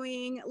are you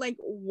doing? Like,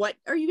 what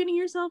are you getting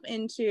yourself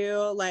into?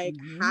 Like,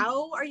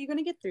 how are you going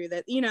to get through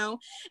that?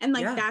 And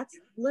like, that's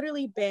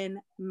literally been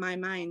my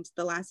mind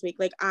the last week.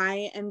 Like,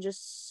 I am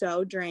just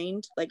so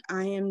drained. Like,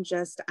 I'm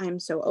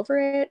so over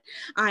it.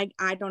 I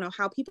don't know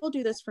how people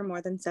do this for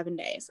more than 7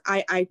 days.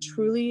 I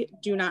truly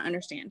do not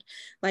understand.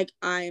 Like,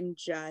 I'm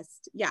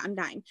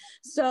dying.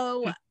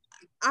 So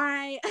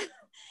I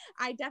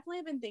definitely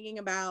have been thinking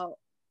about,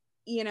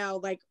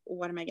 like,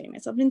 what am I getting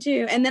myself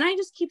into? And then I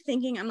just keep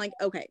thinking, I'm like,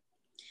 okay,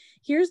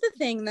 here's the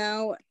thing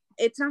though.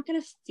 It's not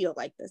going to feel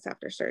like this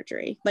after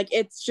surgery. Like,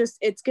 it's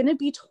going to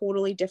be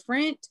totally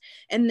different.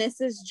 And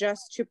this is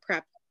just to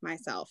prep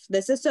myself.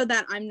 This is so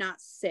that I'm not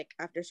sick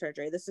after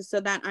surgery. This is so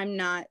that I'm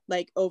not,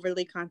 like,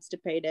 overly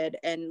constipated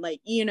and,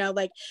 like,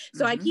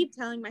 so I keep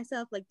telling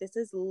myself, like, this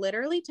is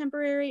literally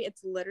temporary.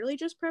 It's literally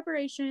just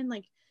preparation.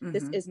 Like,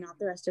 this is not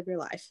the rest of your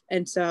life.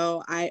 And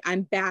so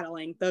I'm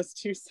battling those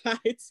two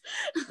sides.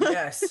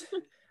 Yes.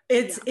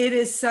 It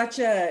is such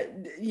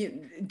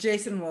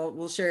Jason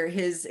will share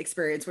his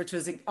experience, which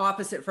was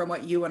opposite from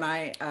what you and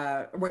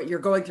I, what you're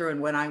going through and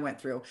when I went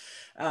through.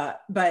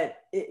 But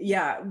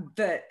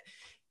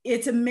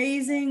it's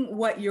amazing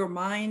what your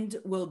mind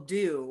will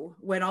do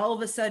when all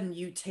of a sudden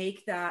you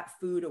take that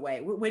food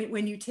away.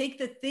 When you take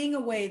the thing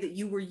away that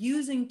you were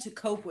using to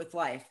cope with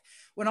life,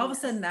 when all of a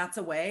sudden that's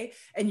away,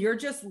 and you're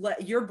just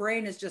your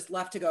brain is just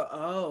left to go,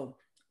 oh,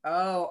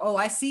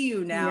 I see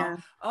you now. Yeah.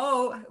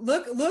 Oh,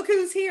 look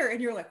who's here.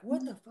 And you're like, what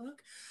the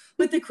fuck?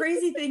 But the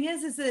crazy thing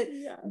is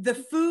that the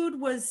food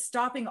was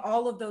stopping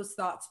all of those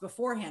thoughts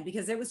beforehand,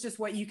 because it was just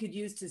what you could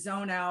use to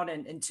zone out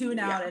and tune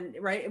out. And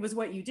right. It was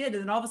what you did.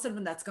 And then all of a sudden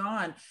when that's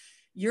gone,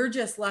 you're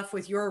just left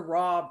with your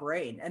raw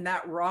brain and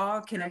that raw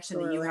connection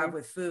that you have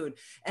with food.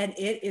 And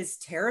it is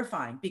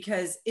terrifying,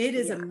 because it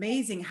is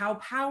amazing how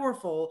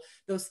powerful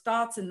those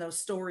thoughts and those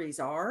stories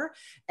are.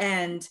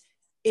 And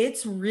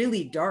it's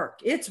really dark.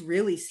 It's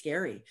really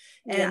scary.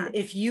 And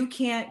if you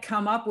can't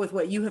come up with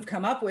what you have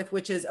come up with,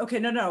 which is, okay,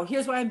 no,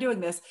 here's why I'm doing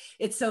this.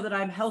 It's so that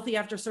I'm healthy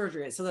after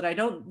surgery. It's so that I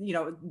don't,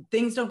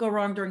 things don't go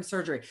wrong during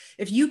surgery.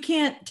 If you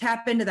can't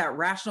tap into that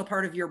rational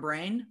part of your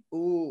brain,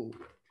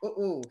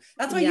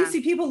 that's why you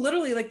see people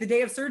literally, like, the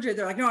day of surgery,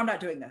 they're like, no, I'm not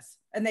doing this.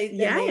 And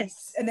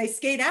they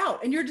skate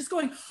out, and you're just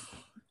going,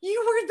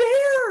 You were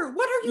there.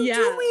 What are you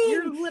doing?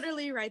 You're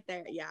literally right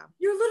there. Yeah.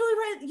 You're literally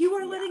right. You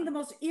are letting the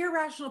most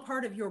irrational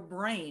part of your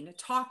brain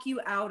talk you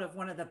out of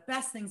one of the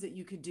best things that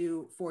you could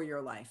do for your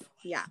life.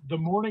 Yeah. The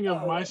morning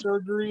of my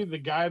surgery, the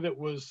guy that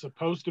was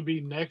supposed to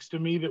be next to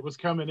me that was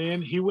coming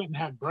in, he went and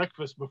had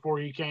breakfast before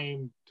he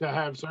came to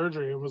have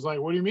surgery. It was like,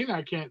 what do you mean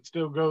I can't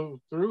still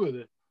go through with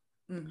it?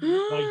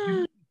 Mm-hmm.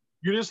 Like,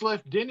 you just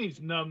left Denny's,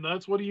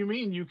 numbnuts. What do you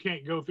mean you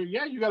can't go through?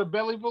 Yeah, you got a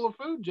belly full of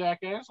food,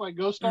 jackass. Like,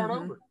 go start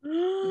over.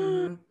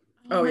 Mm-hmm.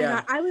 Oh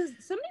yeah. God.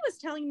 Somebody was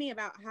telling me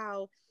about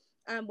how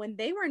when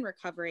they were in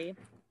recovery,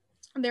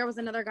 there was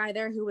another guy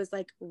there who was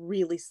like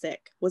really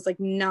sick, was like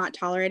not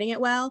tolerating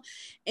it well.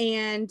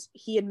 And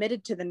he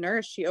admitted to the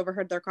nurse, she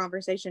overheard their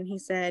conversation. He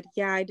said,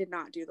 yeah, I did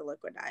not do the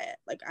liquid diet.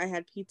 Like I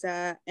had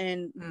pizza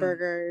and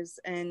burgers,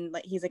 and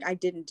like, he's like, I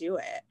didn't do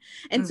it.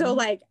 And so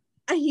like,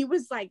 he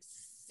was like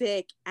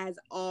sick as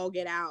all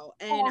get out.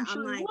 And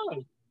I'm like,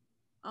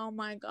 oh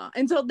my God.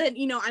 And so then,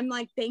 I'm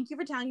like, thank you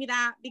for telling me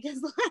that, because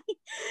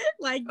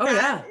like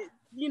that,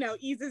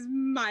 eases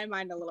my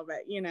mind a little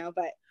bit,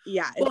 but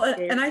yeah. Well,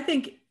 and I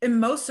think in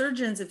most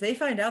surgeons, if they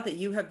find out that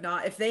you have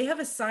not, if they have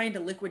assigned a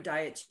liquid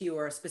diet to you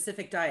or a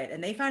specific diet,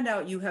 and they find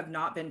out you have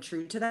not been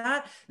true to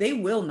that, they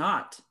will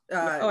not.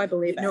 I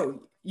believe it.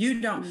 No,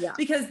 you don't,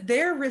 because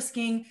they're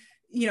risking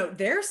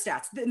their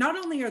stats. Not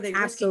only are they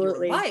risking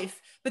your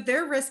life, but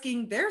they're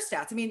risking their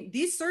stats. I mean,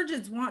 these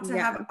surgeons want to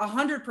have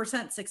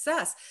 100%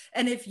 success.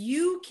 And if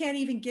you can't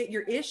even get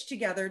your ish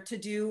together to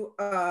do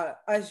a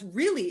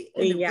really,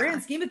 in the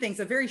grand scheme of things,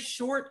 a very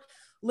short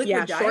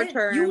liquid diet, short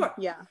term,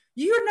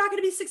 you're not going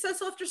to be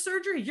successful after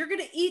surgery. You're going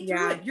to eat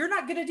through it. You're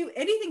not going to do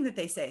anything that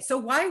they say. So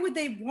why would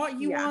they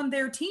want you on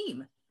their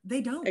team?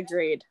 They don't.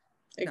 Agreed.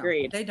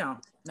 No, they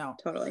don't. No,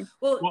 totally.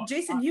 Well,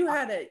 Jason, you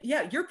had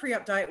your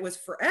pre-op diet was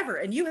forever,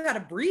 and you had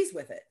a breeze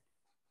with it.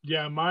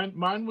 Yeah,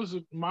 mine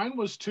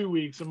was 2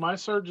 weeks, and my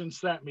surgeon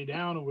sat me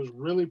down and was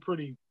really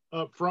pretty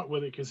upfront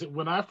with it, because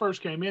when I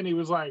first came in, he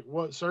was like,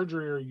 "What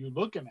surgery are you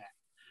looking at?"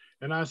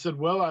 And I said,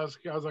 "Well, I was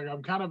like,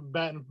 I'm kind of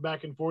batting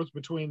back and forth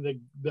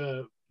between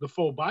the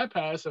full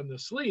bypass and the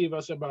sleeve." I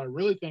said, "But I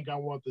really think I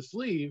want the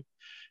sleeve."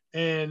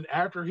 And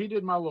after he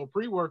did my little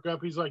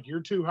pre-workup, he's like,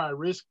 "You're too high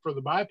risk for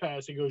the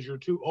bypass." He goes, "You're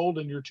too old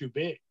and you're too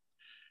big."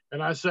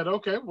 And I said,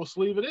 "Okay, well,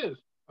 sleeve it is."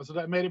 I said,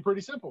 that made it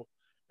pretty simple.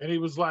 And he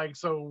was like,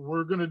 "So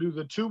we're going to do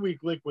the 2-week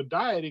liquid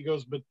diet." He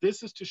goes, "But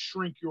this is to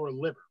shrink your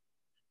liver."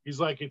 He's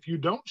like, "If you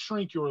don't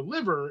shrink your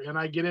liver and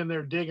I get in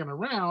there digging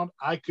around,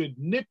 I could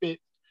nip it.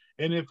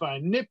 And if I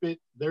nip it,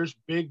 there's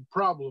big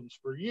problems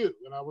for you."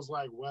 And I was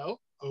like, "Well,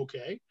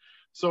 okay.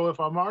 So if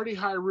I'm already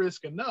high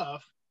risk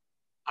enough,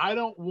 I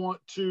don't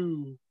want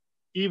to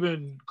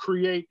even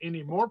create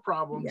any more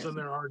problems than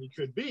there already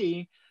could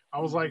be." I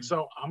was like,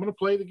 so I'm going to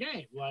play the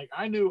game. Like,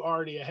 I knew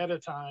already ahead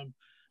of time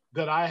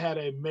that I had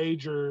a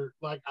major,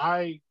 like,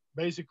 I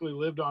basically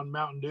lived on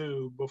Mountain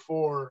Dew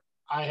before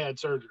I had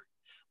surgery.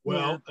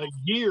 Well, a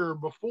year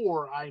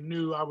before I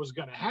knew I was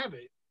going to have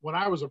it, when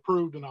I was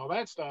approved and all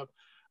that stuff,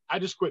 I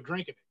just quit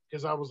drinking it,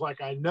 because I was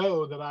like, I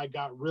know that I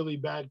got really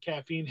bad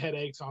caffeine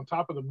headaches on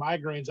top of the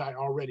migraines I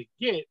already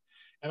get.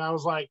 And I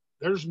was like,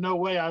 there's no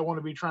way I want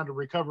to be trying to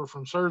recover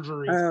from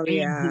surgery and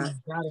doing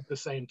that at the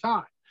same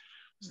time.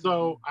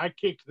 So I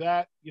kicked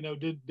that,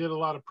 did a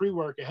lot of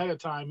pre-work ahead of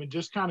time, and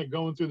just kind of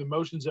going through the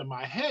motions in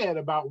my head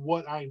about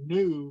what I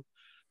knew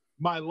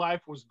my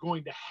life was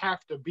going to have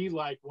to be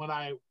like when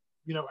I,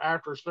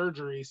 after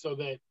surgery, so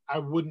that I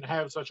wouldn't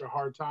have such a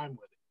hard time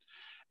with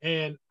it.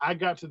 And I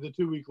got to the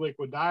 2-week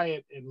liquid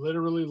diet and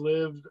literally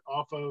lived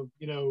off of,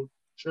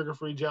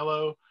 sugar-free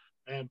Jell-O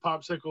and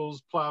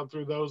popsicles, plowed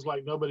through those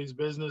like nobody's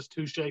business,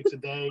 2 shakes a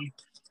day,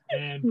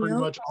 and pretty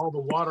much all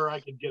the water I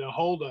could get a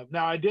hold of.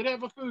 Now, I did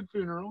have a food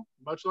funeral,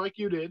 much like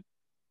you did.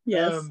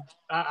 Yes.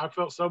 I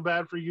felt so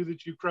bad for you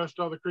that you crushed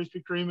all the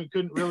Krispy Kreme and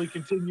couldn't really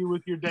continue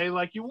with your day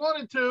like you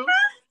wanted to.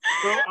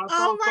 So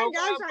oh my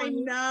gosh, I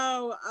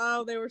know.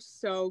 Oh, they were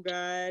so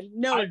good.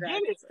 No, I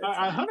get it.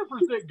 I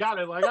 100% got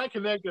it. Like, I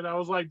connected. I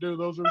was like, dude,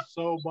 those are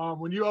so bomb.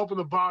 When you open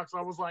the box,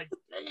 I was like,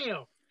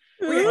 damn.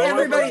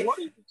 Everybody.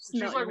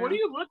 She's like, "What are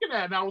you looking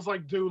at?" And I was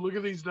like, "Dude, look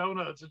at these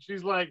donuts." And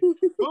she's like,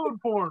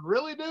 "Food porn,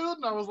 really, dude?"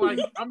 And I was like,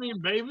 "I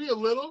mean, maybe a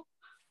little."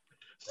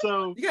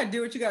 So you gotta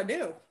do what you gotta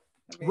do.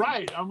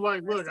 Right. I'm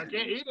like, look, I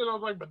can't eat it. I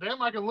was like, but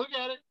damn, I can look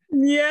at it.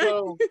 Yeah.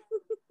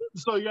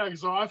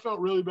 So I felt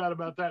really bad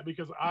about that,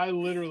 because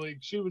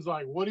she was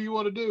like, "What do you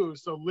want to do?"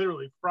 So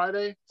literally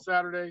Friday,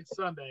 Saturday,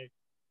 Sunday,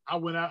 I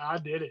went out. I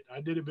did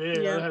it big.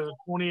 I had a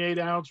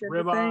 28-ounce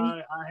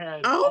ribeye. I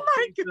had. Oh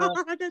my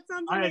God, that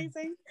sounds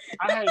amazing.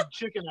 I had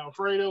chicken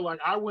Alfredo. Like,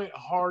 I went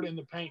hard in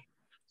the paint.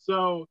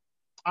 So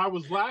I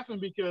was laughing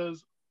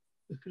because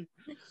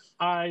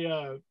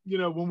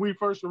when we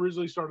first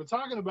originally started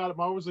talking about it,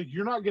 Mom was like,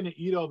 "You're not going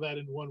to eat all that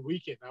in one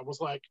weekend." I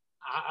was like,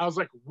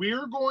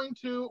 "We're going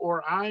to,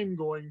 or I'm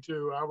going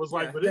to." I was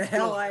like, "But it's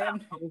hell I am."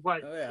 I was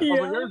like,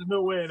 "There's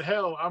no way in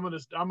hell I'm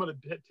gonna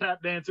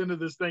tap dance into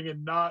this thing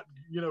and not,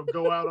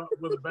 go out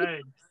with a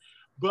bang."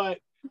 But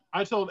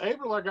I told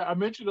April, like I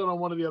mentioned it on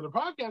one of the other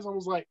podcasts, I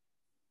was like,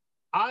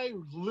 I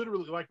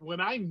literally, like, when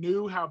I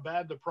knew how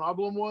bad the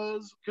problem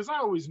was, because I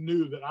always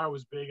knew that I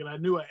was big and I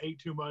knew I ate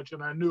too much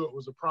and I knew it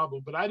was a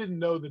problem, but I didn't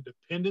know the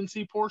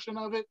dependency portion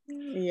of it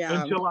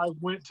until I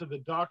went to the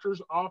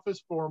doctor's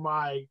office for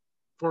my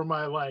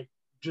like,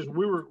 just,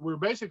 we were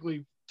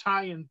basically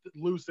tying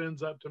loose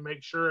ends up to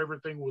make sure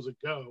everything was a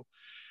go.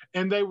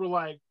 And they were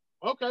like,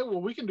 okay,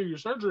 well, we can do your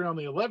surgery on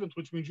the 11th,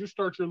 which means you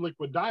start your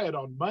liquid diet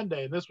on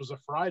Monday. And this was a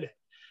Friday.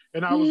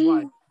 And I was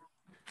like,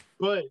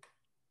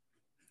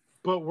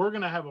 but we're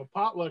going to have a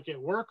potluck at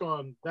work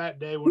on that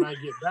day when I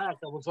get back.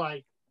 I was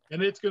like,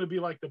 and it's going to be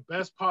like the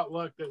best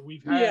potluck that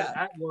we've had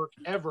at work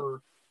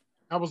ever.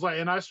 I was like,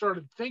 and I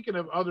started thinking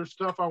of other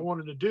stuff I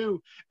wanted to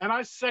do. And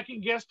I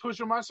second guessed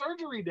pushing my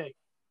surgery date.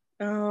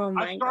 Oh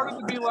my I started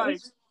to be like,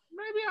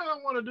 maybe I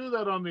don't want to do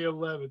that on the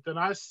 11th. And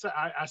I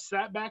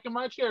sat back in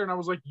my chair and I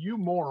was like, you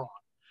moron.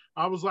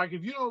 I was like,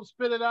 if you don't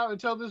spit it out and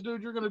tell this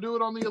dude you're going to do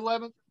it on the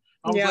 11th,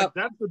 I was like,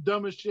 that's the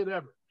dumbest shit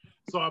ever.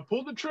 So I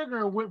pulled the trigger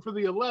and went for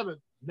the 11th.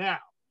 Now,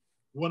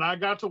 when I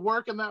got to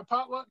work and that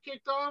potluck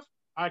kicked off,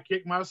 I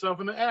kicked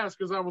myself in the ass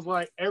because I was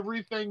like,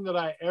 everything that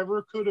I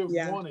ever could have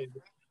wanted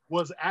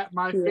was at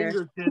my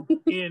fingertips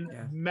in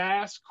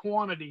mass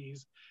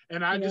quantities.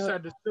 And I just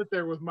had to sit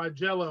there with my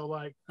Jell-O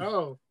like,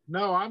 oh,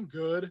 no, I'm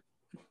good.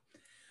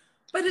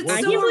 But it's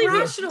so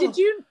irrational. Did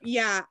you?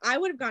 Yeah, I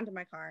would have gone to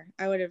my car.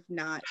 I would have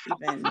not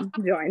even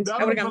joined. No,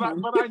 I would have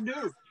gone home. But I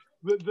knew.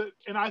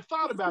 And I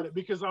thought about it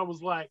because I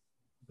was like,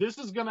 this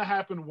is going to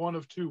happen one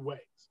of two ways.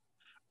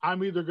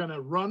 I'm either going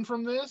to run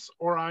from this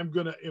or I'm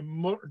going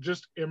to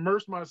just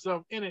immerse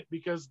myself in it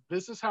because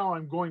this is how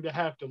I'm going to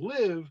have to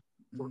live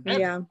forever.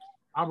 Yeah.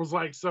 I was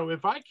like, so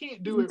if I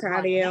can't do it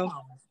right now,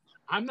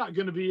 I'm not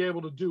going to be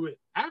able to do it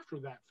after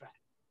that fact.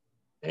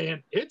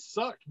 And it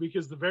sucked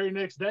because the very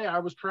next day I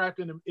was trapped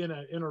in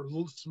a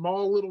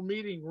small little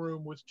meeting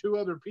room with two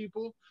other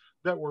people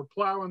that were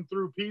plowing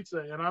through pizza.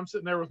 And I'm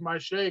sitting there with my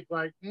shake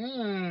like,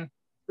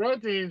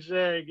 protein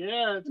shake.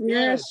 Yeah, it's You're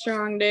good. a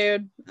strong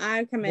dude.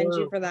 I commend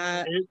you for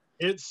that.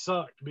 It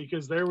sucked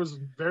because there was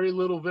very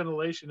little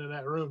ventilation in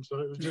that room. So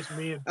it was just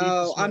me and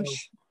pizza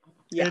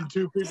and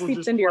two people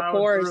just into your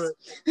pores. Through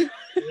it.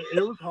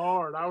 It was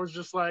hard. I was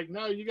just like,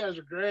 no, you guys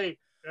are great.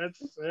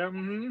 That's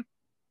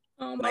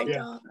Oh my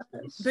God.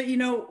 But you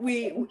know,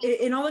 we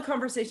in all the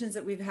conversations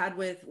that we've had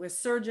with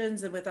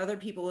surgeons and with other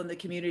people in the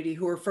community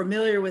who are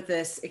familiar with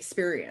this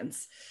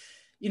experience,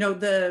 you know,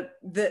 the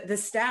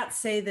stats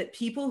say that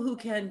people who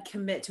can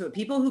commit to it,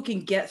 people who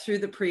can get through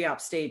the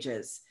pre-op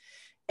stages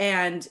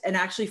and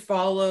actually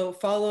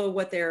follow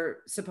what they're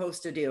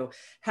supposed to do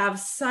have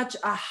such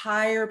a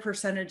higher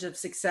percentage of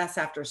success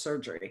after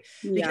surgery.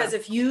 Because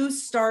if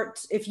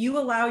you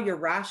allow your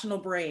rational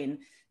brain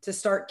to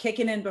start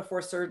kicking in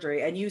before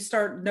surgery and you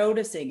start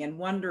noticing and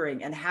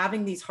wondering and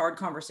having these hard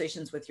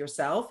conversations with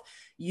yourself,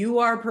 you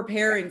are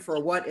preparing for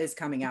what is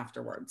coming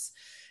afterwards.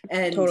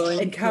 And,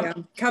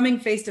 coming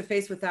face to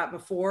face with that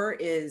before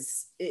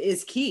is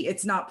key.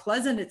 It's not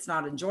pleasant. It's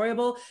not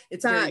enjoyable.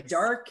 It's very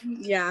dark.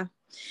 Yeah.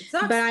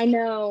 But I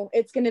know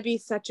it's going to be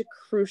such a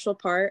crucial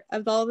part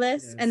of all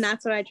this. Yes. And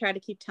that's what I try to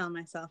keep telling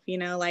myself, you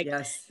know, like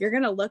you're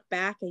going to look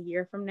back a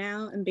year from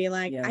now and be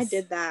like, I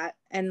did that.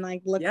 And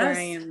like, look where I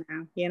am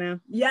now, you know?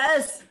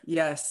 Yes.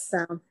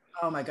 So,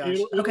 oh my gosh.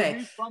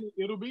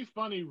 It'll be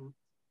funny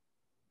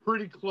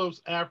pretty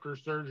close after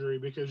surgery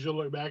because you'll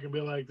look back and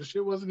be like, the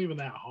shit wasn't even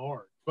that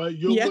hard. But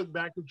you'll look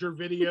back at your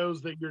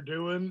videos that you're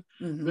doing,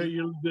 that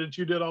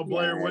you did all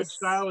Blair Witch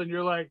style, and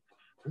you're like,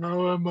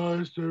 how am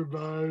I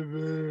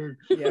surviving?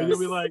 Yes. And you'll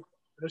be like,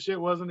 the shit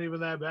wasn't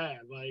even that bad.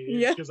 Like,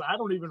 because I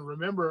don't even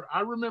remember. I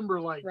remember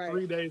like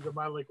 3 days of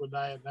my liquid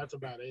diet, and that's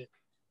about it.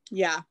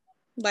 Yeah.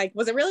 Like,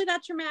 was it really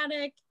that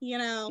traumatic? You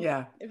know?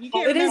 Yeah. If you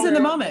can't it is in the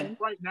moment.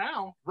 Right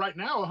now,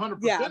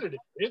 100% it is.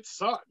 It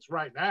sucks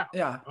right now.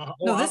 Yeah.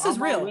 No, this is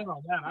real.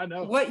 On that. I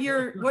know. What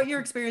you're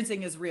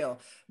experiencing is real,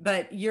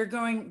 but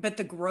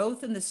the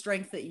growth and the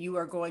strength that you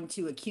are going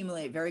to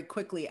accumulate very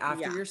quickly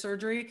after your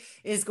surgery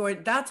is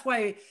that's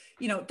why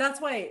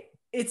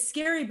it's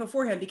scary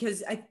beforehand,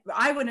 because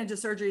I went into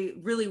surgery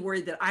really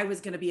worried that I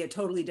was going to be a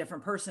totally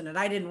different person, and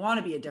I didn't want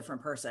to be a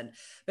different person.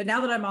 But now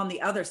that I'm on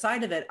the other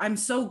side of it, I'm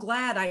so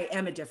glad I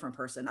am a different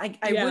person. I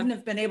wouldn't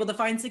have been able to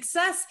find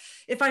success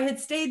if I had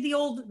stayed the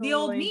old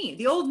me.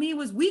 The old me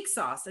was weak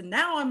sauce, and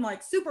now I'm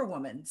like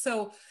Superwoman.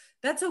 So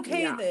that's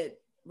okay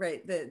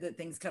that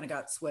things kind of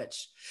got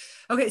switched.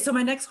 Okay, so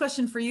my next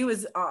question for you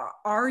is,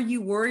 are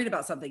you worried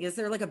about something? Is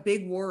there like a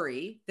big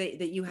worry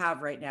that you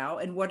have right now?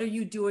 And what are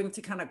you doing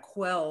to kind of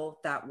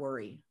quell that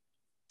worry?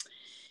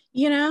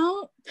 You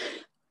know,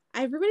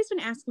 everybody's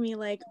been asking me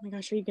like, oh my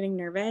gosh, are you getting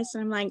nervous?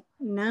 And I'm like,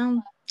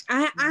 no,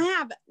 I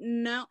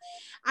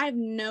have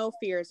no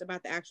fears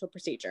about the actual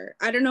procedure.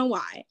 I don't know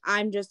why.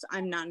 I'm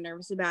not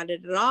nervous about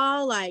it at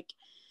all. Like,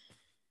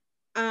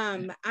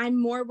 I'm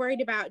more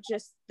worried about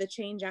just the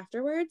change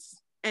afterwards.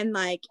 And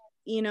like,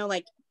 you know,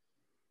 like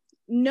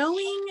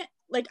knowing,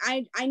 like,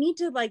 I need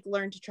to like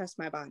learn to trust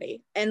my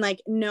body, and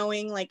like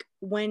knowing like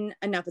when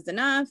enough is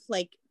enough,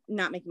 like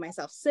not making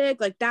myself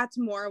sick. Like that's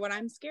more what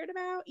I'm scared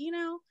about, you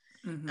know?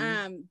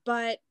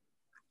 But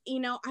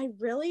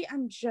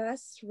I'm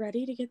just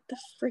ready to get the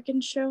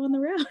freaking show on the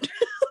road.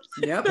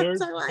 Yep.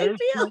 That's how I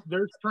feel.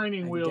 There's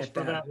training I wheels get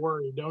for that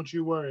worry. Don't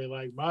you worry.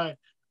 Like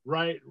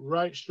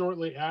right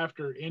shortly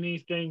after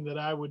anything that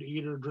I would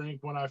eat or drink,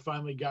 when I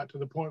finally got to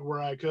the point where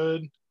I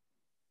could,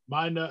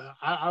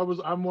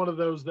 I'm one of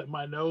those that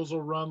my nose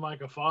will run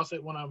like a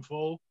faucet when I'm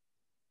full.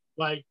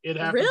 Like it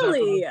happens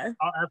Really?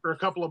 after a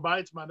couple of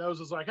bites, my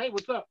nose is like, "Hey,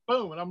 what's up?"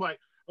 Boom, and I'm like,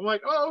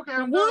 "Oh, okay,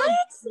 I'm What? done."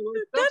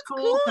 That's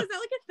cool. Is that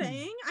like a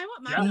thing? I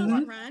want my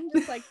nose to run.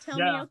 Just like tell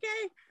me, okay,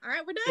 all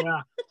right, we're done.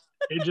 Yeah.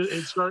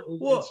 It starts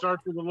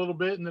with a little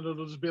bit, and then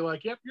it'll just be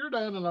like, "Yep, you're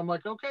done," and I'm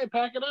like, "Okay,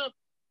 pack it up."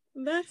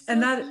 That's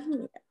and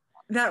funny.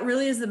 that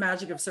really is the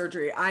magic of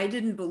surgery. I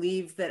didn't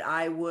believe that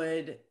I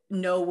would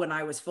know when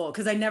I was full,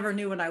 because I never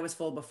knew when I was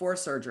full before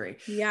surgery.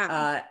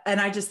 Yeah. And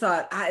I just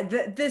thought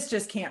this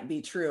just can't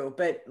be true.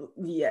 But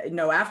yeah,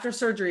 no, after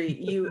surgery,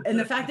 and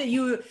the fact that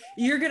you're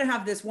going to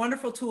have this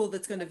wonderful tool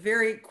that's going to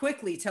very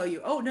quickly tell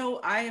you, oh no,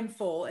 I am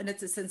full. And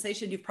it's a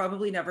sensation you've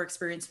probably never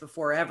experienced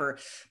before ever.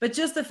 But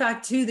just the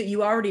fact too, that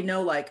you already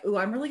know, like, oh,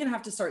 I'm really going to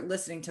have to start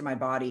listening to my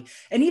body.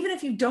 And even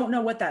if you don't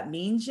know what that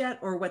means yet,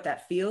 or what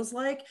that feels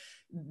like,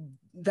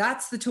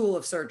 that's the tool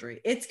of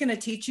surgery. It's going to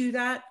teach you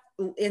that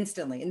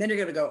instantly. And then you're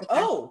going to go,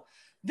 oh,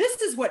 this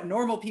is what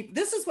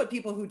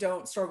people who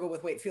don't struggle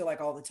with weight feel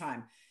like all the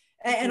time.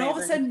 And all of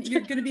a sudden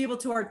you're going to be able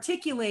to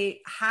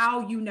articulate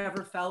how you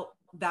never felt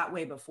that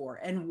way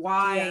before, and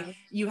why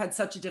you had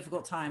such a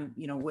difficult time,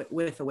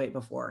 with the weight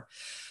before.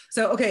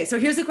 So, okay. So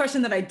here's a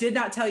question that I did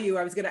not tell you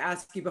I was going to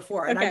ask you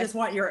before. And I just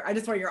want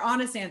your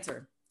honest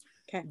answer.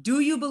 Okay. Do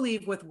you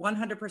believe with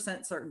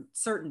 100%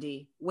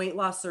 certainty weight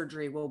loss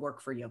surgery will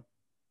work for you?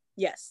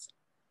 Yes.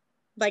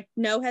 Like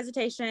no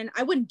hesitation.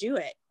 I wouldn't do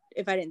it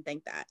if I didn't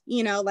think that,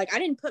 like I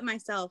didn't put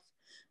myself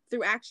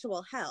through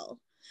actual hell,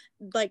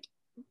 like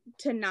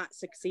to not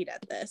succeed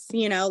at this,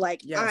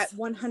 like yes.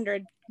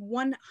 1,000%.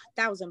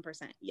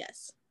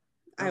 Yes,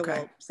 I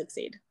will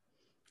succeed.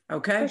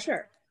 Okay. For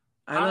sure.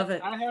 I love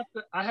it.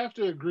 I have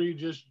to agree,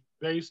 just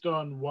based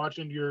on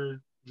watching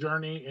your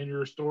journey and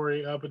your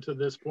story up until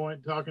this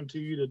point. Talking to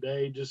you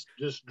today just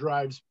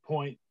drives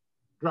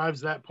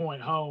that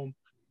point home,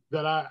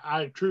 that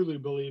I truly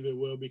believe it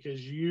will,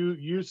 because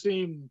you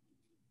seem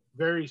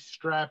very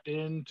strapped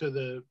into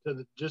the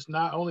just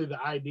not only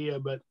the idea,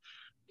 but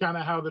kind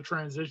of how the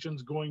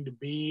transition's going to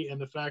be, and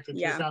the fact that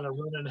you're kind of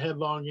running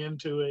headlong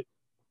into it.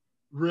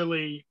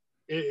 Really,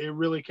 it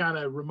really kind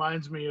of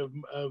reminds me of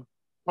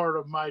part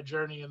of my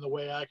journey, and the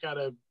way I kind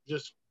of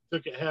just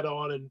took it head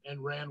on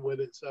and ran with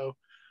it. So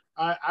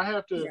I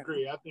have to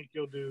agree. I think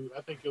you'll do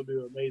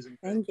amazing.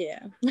 Thank you.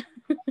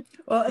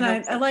 Well, and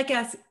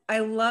I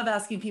love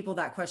asking people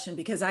that question,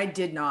 because I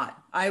did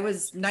not. I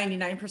was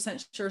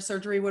 99% sure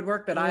surgery would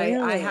work, but really?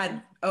 I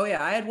had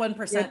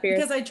 1%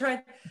 because I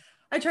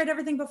tried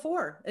everything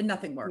before and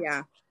nothing worked.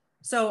 Yeah.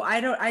 So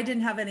I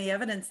didn't have any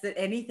evidence that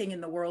anything in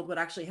the world would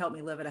actually help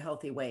me live at a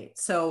healthy weight.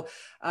 So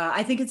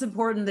I think it's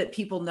important that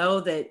people know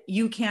that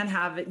you can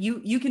have it.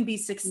 You can be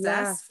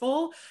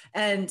successful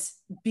and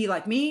be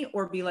like me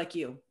or be like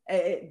you.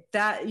 It's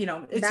that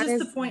just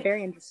the point.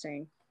 Very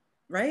interesting.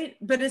 Right.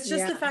 But it's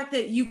just the fact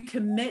that you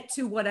commit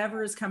to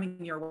whatever is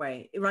coming your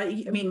way.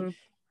 Right. I mean,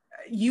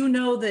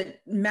 that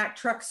Mack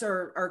trucks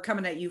are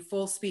coming at you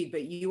full speed,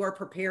 but you are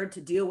prepared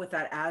to deal with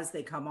that as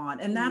they come on.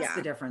 And that's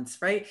the difference,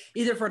 right?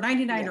 Either for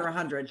 99 or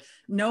 100,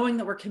 knowing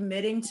that we're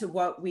committing to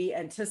what we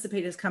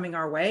anticipate is coming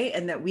our way,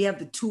 and that we have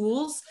the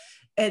tools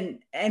and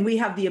we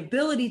have the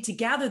ability to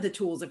gather the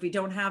tools if we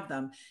don't have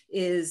them,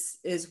 is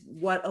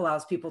what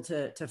allows people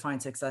to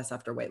find success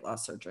after weight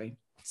loss surgery.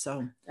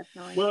 So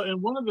definitely. Well,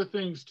 and one of the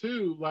things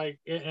too, like,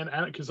 and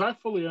because I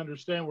fully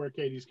understand where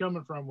Katie's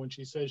coming from when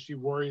she says she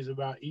worries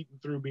about eating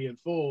through being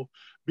full,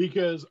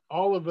 because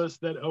all of us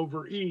that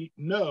overeat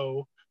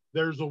know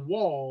there's a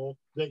wall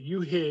that you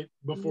hit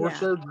before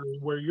surgery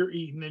where you're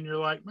eating and you're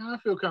like, man, I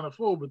feel kind of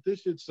full, but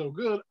this shit's so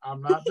good,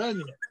 I'm not done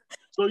yet.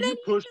 So you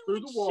push through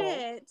the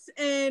wall,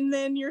 and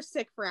then you're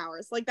sick for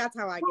hours. Like that's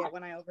how I get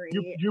when I overeat.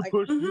 You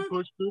push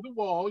through the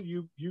wall.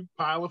 You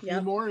pile a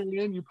few more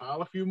in, you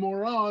pile a few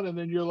more on, and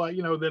then you're like,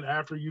 then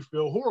after you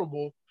feel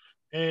horrible,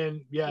 and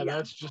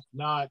that's just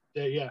not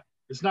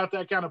it's not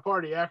that kind of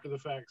party after the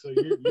fact. So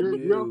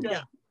you're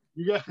okay.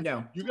 You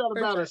got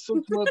about a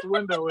 6-month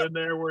window in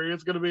there where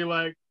it's going to be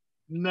like,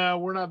 no,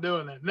 we're not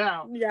doing that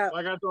now.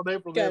 Like I told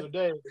April the other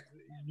day,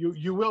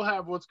 you will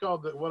have what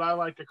I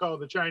like to call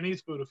the Chinese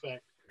food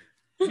effect.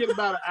 You get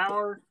about an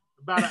hour,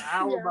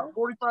 about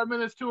 45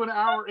 minutes to an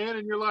hour in,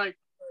 and you're like,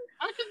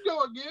 I can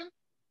go again.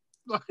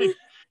 Like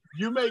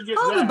you may get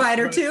a bite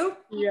or two.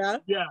 You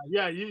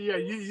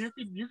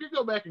could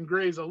go back and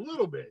graze a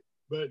little bit,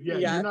 but you're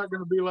not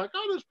going to be like,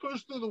 I'll just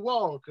push through the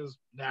wall, because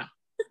no,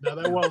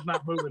 that wall's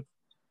not moving.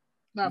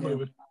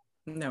 Moving.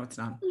 No, it's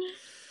not.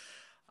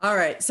 All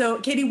right. So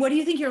Katie, what do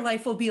you think your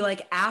life will be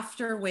like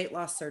after weight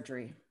loss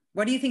surgery?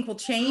 What do you think will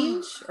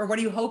change, or what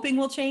are you hoping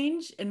will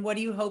change? And what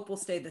do you hope will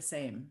stay the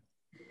same?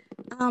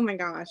 Oh my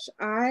gosh.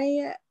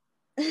 I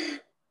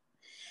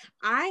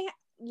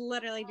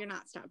literally do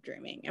not stop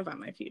dreaming about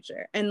my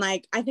future. And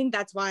like, I think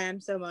that's why I'm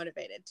so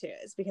motivated too,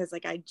 is because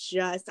like, I'm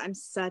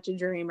such a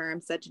dreamer.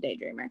 I'm such a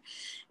daydreamer.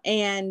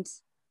 And,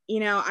 you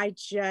know, I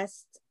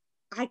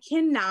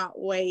cannot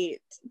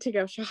wait to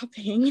go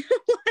shopping.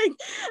 Like,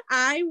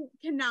 I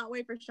cannot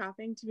wait for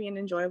shopping to be an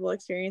enjoyable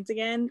experience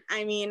again.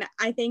 I mean,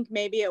 I think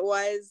maybe it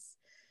was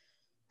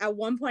at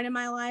one point in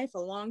my life a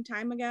long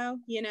time ago,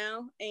 you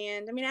know,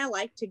 and I mean, I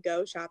like to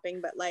go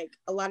shopping, but like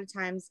a lot of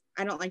times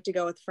I don't like to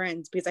go with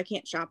friends because I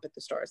can't shop at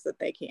the stores that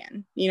they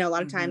can, you know. A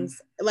lot of times,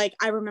 like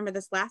I remember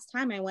this last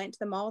time I went to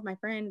the mall with my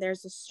friend,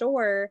 there's a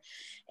store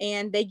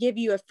and they give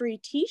you a free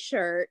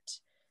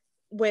t-shirt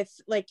with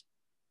like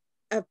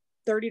a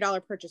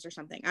 $30 purchase or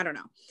something. I don't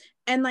know.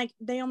 And like,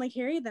 they only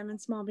carry them in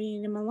small,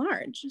 medium, and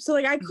large. So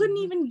like, I couldn't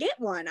even get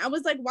one. I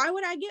was like, why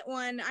would I get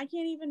one? I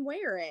can't even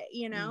wear it,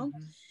 you know?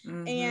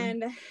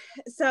 And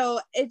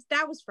so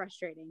that was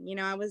frustrating. You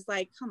know, I was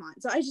like, come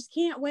on. So I just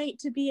can't wait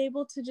to be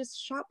able to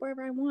just shop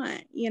wherever I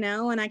want, you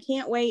know? And I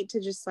can't wait to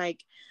just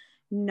like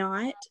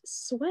not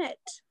sweat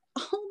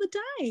all the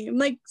time,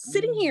 like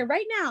sitting here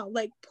right now,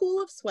 like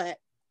pool of sweat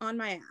on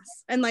my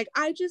ass. And like,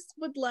 I just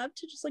would love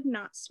to just like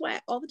not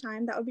sweat all the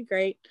time. That would be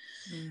great.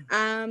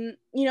 You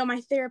know,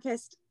 my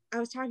therapist, I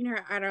was talking to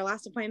her at our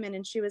last appointment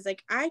and she was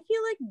like, I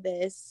feel like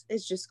this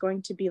is just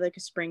going to be like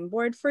a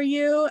springboard for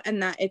you,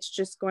 and that it's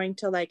just going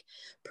to like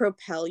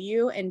propel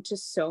you into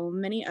so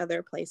many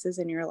other places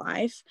in your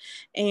life.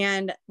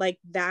 And like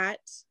that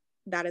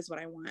is what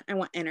I want. I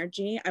want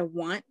energy. I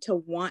want to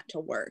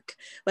work.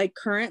 Like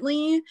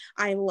currently,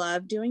 I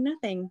love doing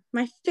nothing.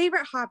 My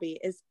favorite hobby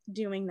is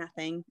doing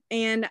nothing.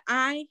 And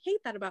I hate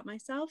that about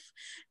myself.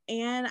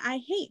 And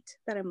I hate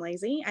that I'm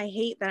lazy. I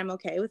hate that I'm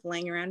okay with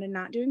laying around and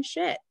not doing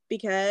shit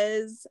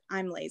because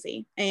I'm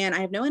lazy and I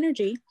have no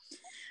energy.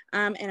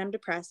 And I'm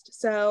depressed.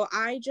 So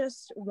I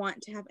just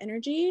want to have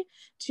energy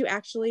to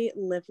actually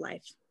live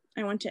life.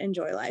 I want to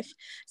enjoy life.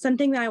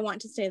 Something that I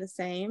want to stay the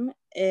same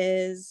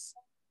is,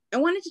 I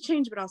want it to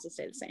change, but also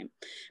stay the same.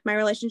 My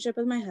relationship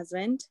with my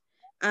husband,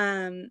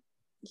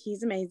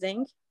 he's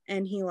amazing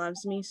and he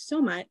loves me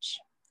so much.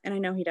 And I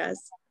know he does.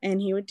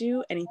 And he would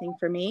do anything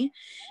for me.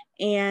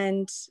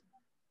 And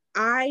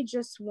I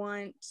just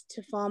want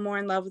to fall more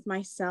in love with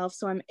myself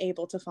so I'm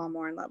able to fall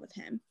more in love with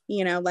him.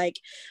 You know, like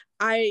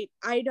I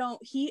know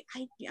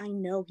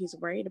he's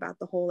worried about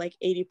the whole like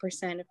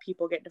 80% of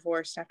people get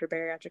divorced after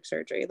bariatric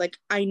surgery. Like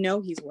I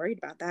know he's worried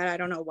about that. I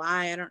don't know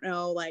why. I don't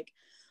know like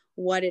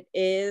what it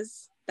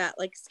is that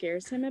like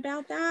scares him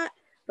about that,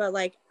 but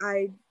like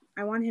I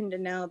want him to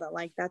know that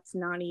like that's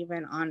not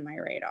even on my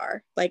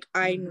radar. Like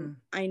I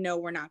know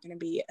we're not going to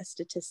be a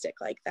statistic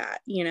like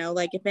that, you know.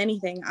 Like if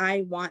anything,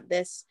 I want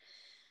this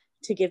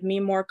to give me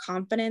more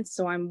confidence,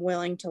 so I'm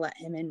willing to let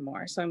him in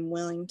more, so I'm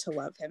willing to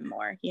love him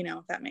more, you know,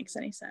 if that makes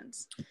any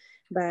sense.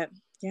 But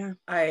yeah,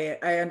 I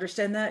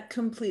understand that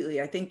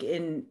completely. I think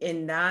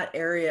in that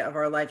area of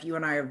our life, you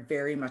and I are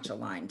very much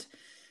aligned.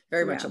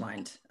 Very much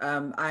aligned.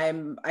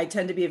 I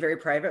tend to be a very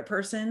private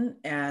person,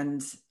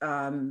 and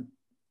and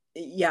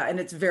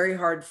it's very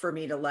hard for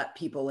me to let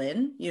people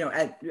in, you know,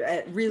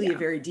 at really a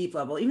very deep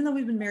level, even though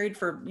we've been married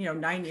for, you know,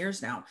 9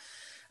 years now.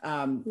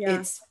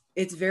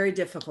 It's very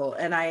difficult.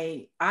 And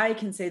I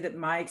can say that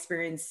my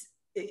experience,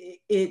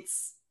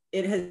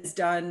 it has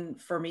done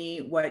for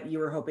me what you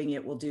were hoping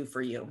it will do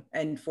for you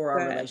and for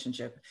our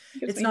relationship.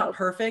 It's not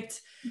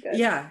perfect. Good.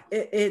 Yeah,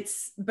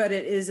 but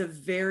it is a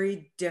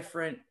very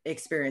different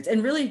experience.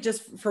 And really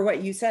just for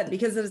what you said,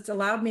 because it's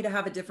allowed me to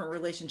have a different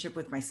relationship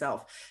with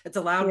myself. It's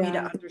allowed me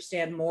to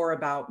understand more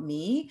about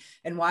me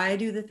and why I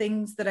do the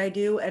things that I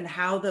do and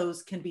how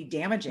those can be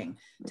damaging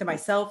to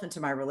myself and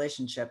to my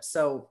relationship.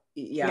 So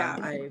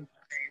I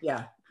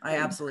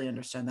absolutely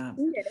understand that.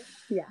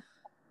 Yeah.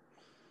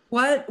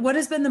 What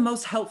has been the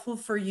most helpful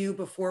for you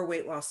before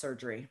weight loss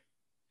surgery?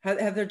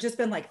 Have there just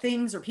been like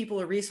things or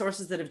people or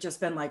resources that have just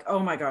been like, oh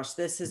my gosh,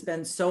 this has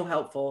been so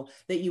helpful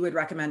that you would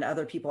recommend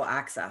other people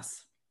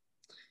access?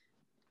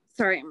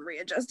 Sorry, I'm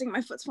readjusting.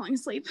 My foot's falling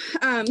asleep.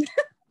 Cannot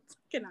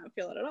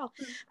feel it at all.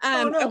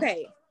 No.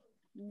 Okay.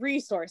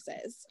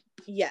 Resources.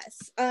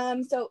 Yes.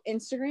 So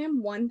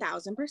Instagram,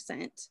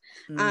 1000%.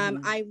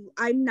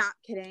 I'm not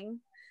kidding.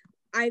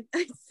 I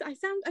feel like I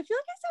sound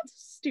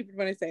stupid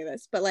when I say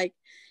this, but like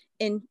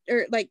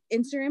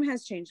Instagram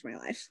has changed my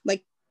life.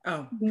 Like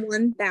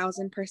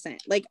 1000%.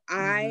 Like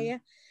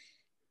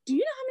do you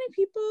know how many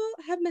people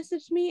have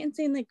messaged me and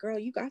saying like, girl,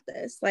 you got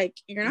this. Like,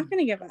 you're not going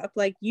to give up.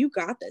 Like, you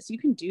got this. You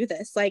can do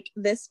this. Like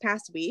this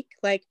past week,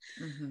 like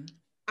you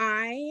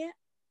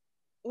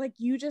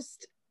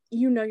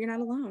know, you're not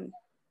alone,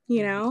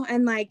 you know?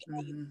 And like,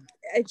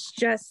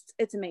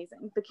 it's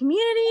amazing. The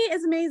community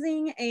is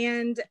amazing.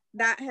 And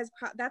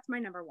that's my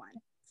number one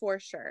for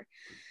sure.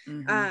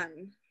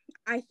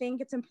 I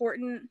think it's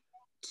important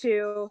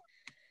to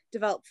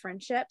develop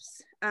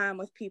friendships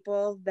with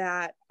people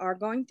that are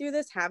going through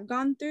this, have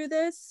gone through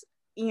this,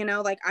 you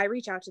know, like I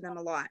reach out to them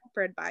a lot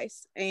for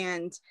advice.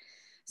 And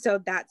So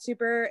that's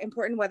super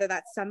important, whether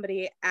that's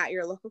somebody at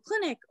your local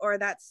clinic or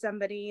that's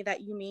somebody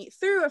that you meet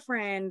through a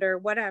friend or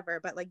whatever,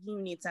 but like you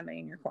need somebody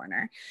in your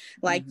corner.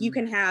 Like you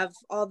can have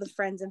all the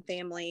friends and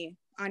family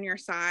on your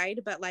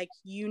side, but like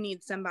you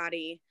need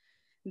somebody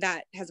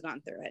that has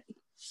gone through it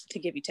to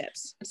give you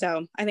tips.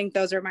 So I think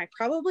those are my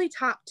probably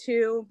top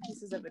 2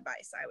 pieces of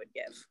advice I would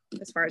give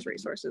as far as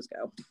resources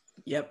go.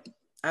 Yep,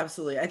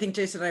 absolutely. I think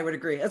Jason and I would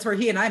agree. That's where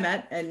he and I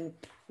met, and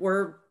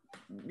we're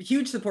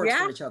huge supports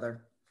for each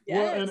other.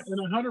 Well, and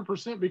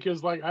 100%,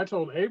 because like I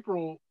told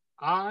April,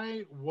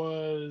 part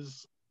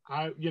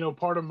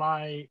of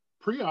my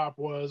pre-op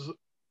was,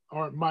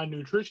 or my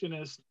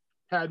nutritionist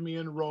had me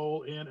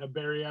enroll in a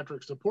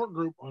bariatric support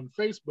group on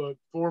Facebook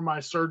for my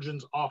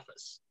surgeon's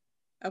office.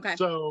 Okay.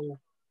 So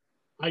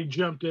I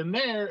jumped in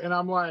there and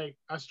I'm like,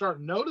 I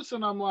start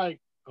noticing, I'm like,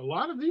 a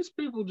lot of these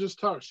people just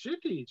talk shit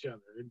to each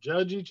other and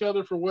judge each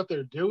other for what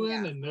they're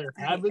doing and their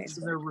habits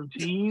and their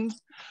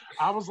routines.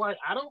 I was like,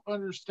 I don't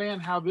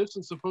understand how this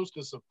is supposed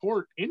to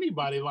support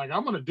anybody. Like,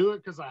 I'm going to do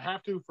it because I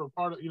have to for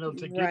part of,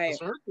 to get the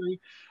surgery.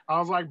 I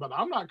was like, but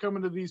I'm not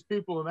coming to these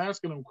people and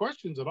asking them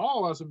questions at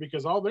all. I said,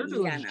 because all they're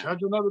doing is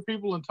judging other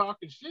people and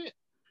talking shit.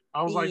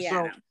 I was like,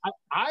 so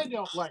I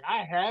don't like,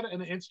 I had an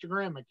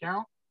Instagram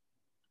account,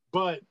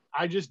 but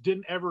I just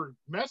didn't ever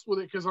mess with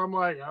it because I'm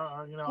like,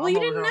 well, you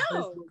didn't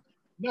know.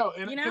 No,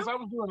 and because I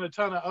was doing a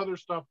ton of other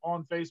stuff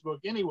on Facebook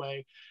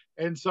anyway,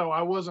 and so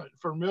I wasn't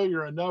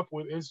familiar enough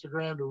with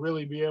Instagram to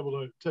really be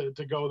able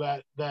to go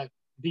that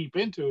deep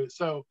into it.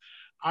 So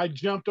I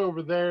jumped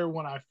over there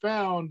when I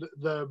found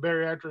the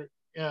bariatric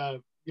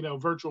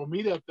virtual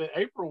meetup that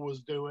April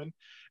was doing,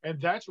 and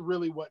that's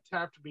really what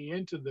tapped me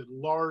into the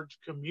large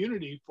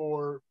community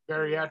for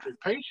bariatric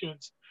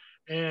patients.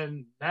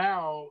 And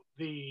now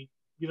the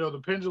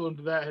pendulum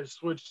to that has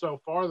switched so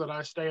far that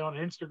I stay on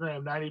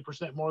Instagram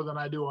 90% more than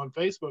I do on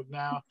Facebook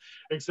now,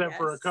 except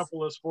for a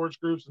couple of sports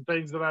groups and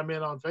things that I'm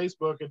in on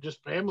Facebook and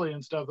just family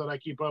and stuff that I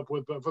keep up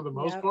with. But for the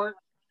most part,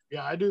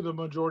 I do the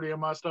majority of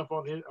my stuff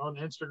on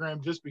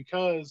Instagram just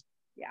because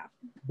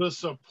the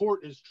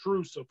support is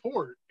true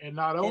support. And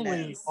not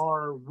only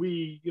are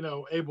we,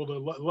 able to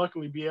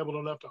luckily be able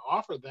enough to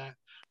offer that,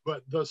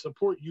 but the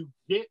support you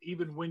get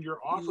even when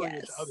you're offering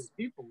it to other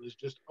people is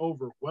just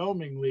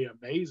overwhelmingly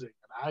amazing.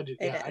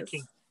 And I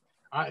just,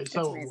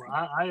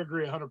 I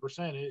agree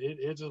 100%.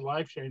 It's a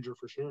life changer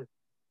for sure.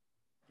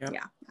 Yep.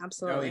 Yeah,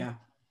 absolutely. Oh, yeah.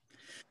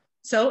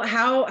 So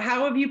how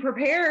have you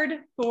prepared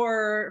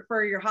for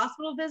your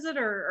hospital visit,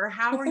 or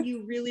how are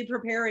you really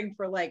preparing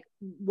for like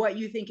what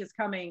you think is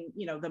coming,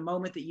 the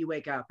moment that you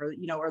wake up, or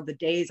or the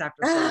days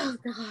after surgery?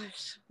 Oh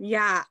gosh.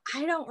 Yeah,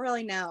 I don't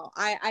really know.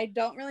 I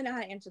don't really know how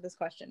to answer this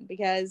question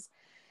because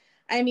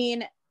I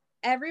mean,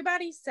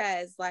 everybody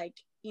says like,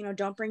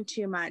 don't bring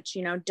too much,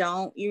 I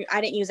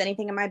didn't use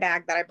anything in my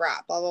bag that I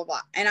brought, blah, blah,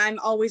 blah. And I'm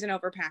always an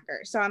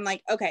overpacker. So I'm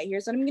like, okay,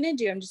 here's what I'm going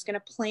to do. I'm just going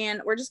to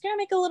plan. We're just going to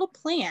make a little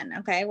plan.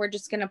 Okay. We're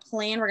just going to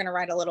plan. We're going to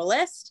write a little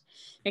list,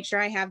 make sure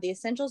I have the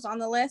essentials on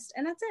the list.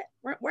 And that's it.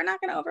 We're not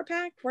going to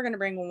overpack. We're going to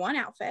bring one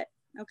outfit.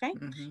 Okay.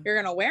 Mm-hmm. You're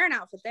going to wear an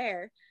outfit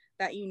there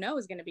that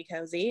is going to be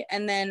cozy,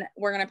 and then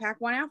we're going to pack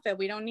one outfit.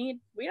 We don't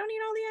need all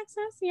the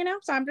excess,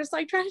 so I'm just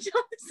like trying to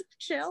tell this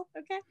chill.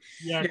 Okay.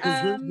 Yeah,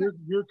 because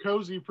your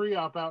cozy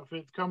pre-op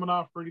outfit's coming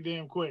off pretty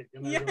damn quick,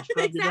 and they're going to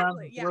scrub you down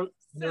and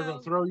they're going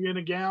to throw you in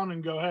a gown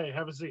and go, hey,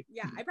 have a seat.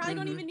 Yeah, I probably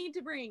don't even need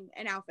to bring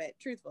an outfit,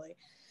 truthfully.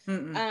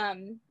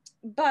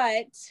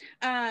 But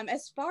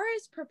as far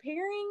as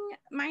preparing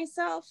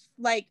myself,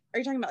 like, are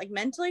you talking about like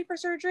mentally for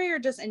surgery or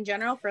just in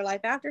general for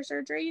life after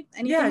surgery?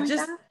 Anything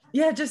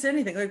just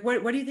anything. Like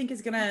what do you think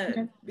is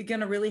gonna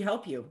really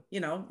help you,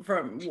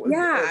 from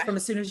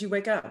as soon as you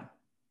wake up?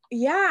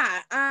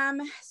 Yeah.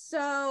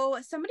 So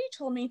somebody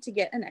told me to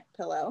get a neck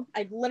pillow.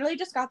 I literally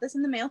just got this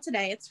in the mail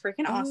today. It's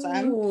freaking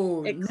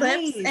awesome. It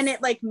clips and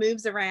it like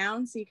moves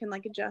around so you can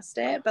like adjust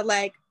it, but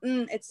like,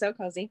 it's so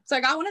cozy. So I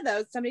got one of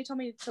those. Somebody told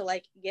me to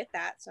like get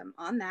that. So I'm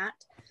on that.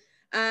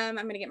 I'm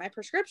going to get my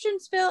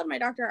prescriptions filled. My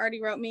doctor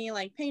already wrote me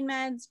like pain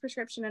meds,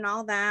 prescription and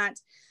all that.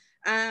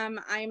 I'm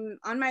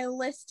on my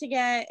list to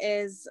get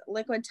is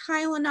liquid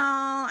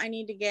Tylenol. I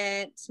need to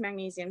get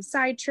magnesium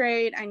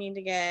citrate. I need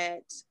to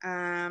get,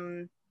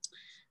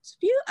 a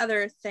few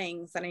other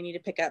things that I need to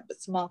pick up, but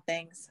small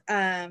things.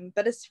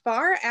 But as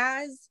far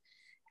as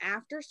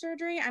after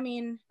surgery, I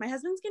mean, my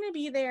husband's going to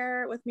be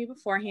there with me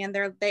beforehand.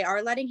 They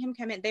are letting him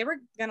come in. They were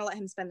going to let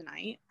him spend the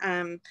night.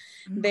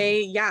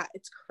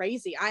 It's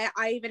crazy.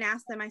 I even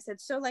asked them, I said,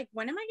 so like,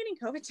 when am I getting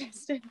COVID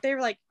tested? They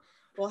were like,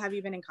 well, have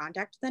you been in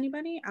contact with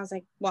anybody? I was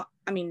like, well,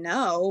 I mean,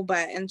 no,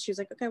 and she was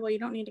like, okay, well, you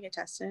don't need to get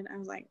tested. I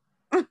was like,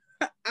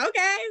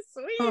 okay,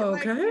 sweet.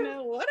 Okay.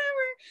 Like, whatever.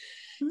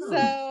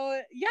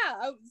 So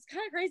yeah, it's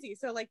kind of crazy.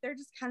 So like, they're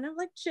just kind of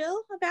like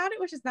chill about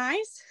it, which is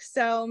nice.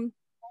 So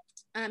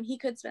he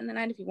could spend the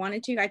night if he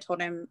wanted to. I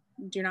told him,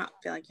 do not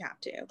feel like you have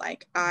to.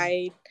 Like,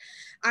 I'd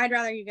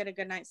rather you get a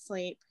good night's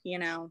sleep,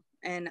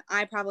 and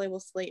I probably will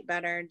sleep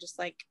better just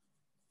like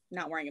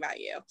not worrying about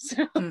you.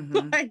 So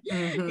like,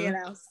 you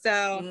know,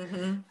 so,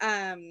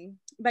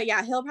 but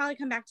yeah, he'll probably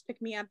come back to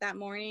pick me up that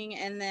morning.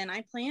 And then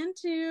I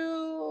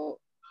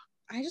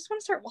just want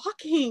to start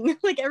walking.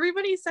 Like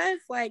everybody says,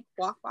 like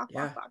walk.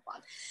 Yes.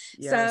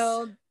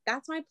 So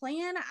that's my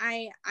plan.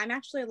 I'm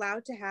actually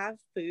allowed to have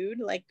food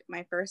like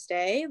my first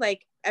day.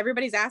 Like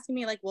everybody's asking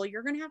me like, well,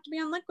 you're going to have to be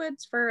on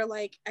liquids for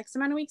like X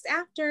amount of weeks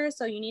after.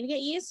 So you need to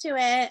get used to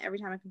it every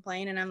time I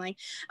complain. And I'm like,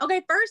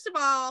 okay, first of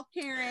all,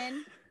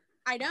 Karen,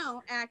 I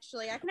don't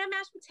actually. I can have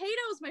mashed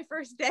potatoes my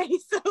first day,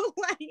 so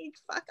like,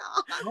 fuck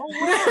off.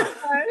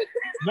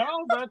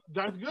 No,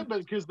 that's good, but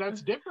because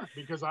that's different.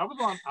 Because I was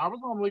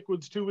on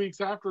liquids 2 weeks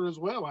after as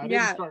well. I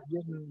didn't start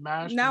getting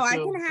mashed. No, I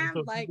can have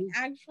like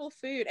actual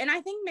food, and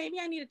I think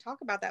maybe I need to talk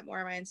about that more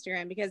on my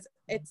Instagram because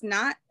that's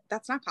not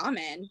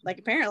common. Like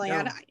apparently, no.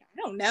 I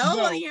don't know.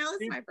 No, you know,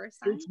 this is my first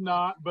time. It's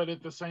not, but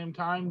at the same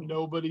time,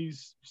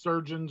 nobody's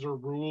surgeons or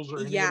rules or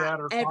any of that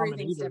are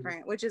everything's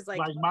different, which is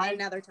like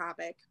another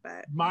topic.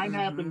 But mine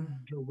happened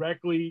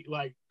directly.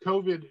 Like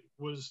COVID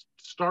was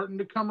starting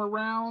to come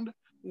around.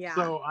 Yeah.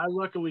 So I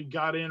luckily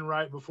got in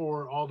right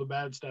before all the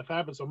bad stuff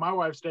happened. So my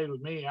wife stayed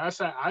with me. I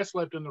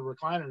slept in the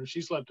recliner and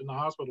she slept in the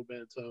hospital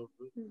bed. So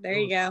there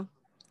you go.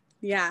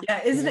 Yeah.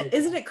 Yeah.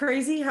 Isn't it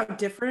crazy how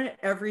different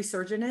every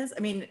surgeon is?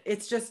 I mean,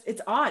 it's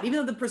odd, even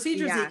though the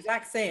procedure is the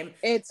exact same.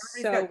 It's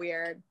so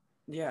weird.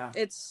 Yeah.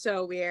 It's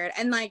so weird.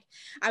 And like,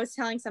 I was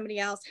telling somebody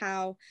else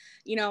how,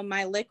 you know,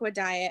 my liquid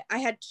diet, I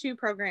had 2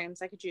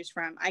 programs I could choose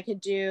from. I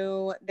could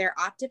do their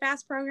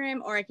OptiFast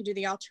program or I could do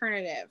the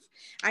alternative.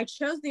 I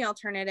chose the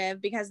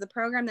alternative because the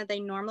program that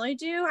they normally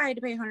do, I had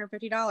to pay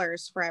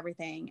 $150 for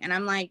everything. And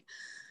I'm like,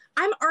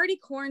 I'm already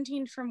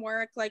quarantined from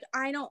work. Like,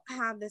 I don't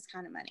have this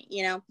kind of money,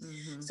 you know?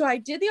 So I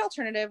did the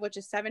alternative, which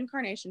is 7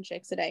 carnation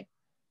shakes a day.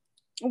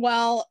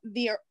 Well,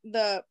 the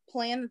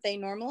plan that they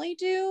normally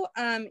do,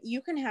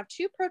 you can have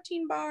 2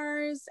 protein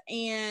bars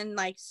and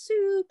like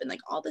soup and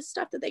like all this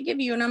stuff that they give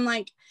you. And I'm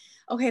like,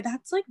 okay,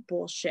 that's like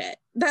bullshit.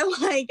 That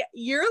like,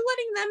 you're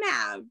letting them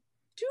have 2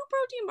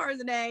 protein bars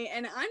a day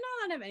and I'm not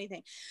allowed to have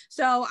anything.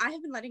 So I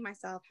have been letting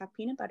myself have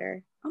peanut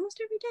butter almost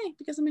every day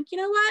because I'm like, you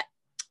know what?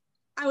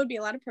 I would be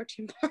allowed a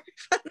protein bar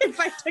if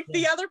I took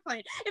the other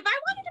plan. If I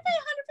wanted to pay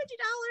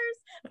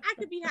 $150, I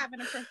could be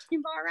having a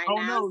protein bar right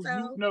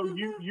now.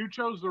 You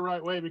chose the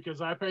right way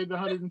because I paid the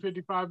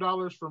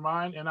 $155 for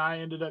mine and I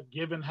ended up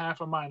giving half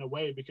of mine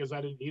away because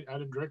I didn't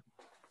drink.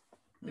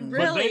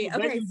 Really?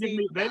 They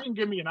didn't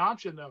give me an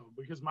option though,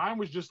 because mine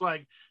was just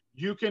like,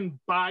 you can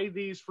buy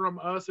these from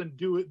us and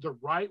do it the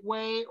right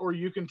way, or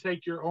you can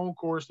take your own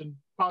course and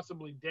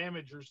possibly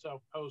damage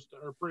yourself post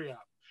or pre-op.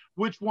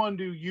 Which one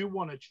do you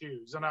want to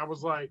choose? And I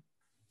was like,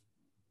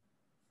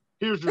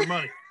 here's your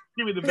money.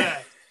 Give me the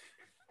bag.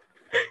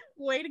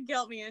 Way to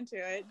guilt me into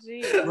it.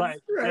 Jeez.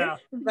 Right. Yeah.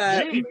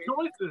 But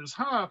choices,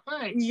 huh?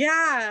 Thanks.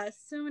 Yeah,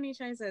 so many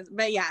choices.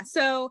 But yeah,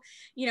 so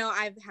you know,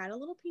 I've had a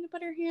little peanut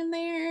butter here and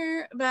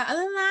there, but other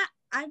than that,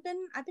 I've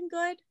been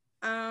good.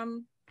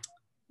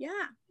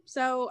 Yeah.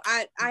 So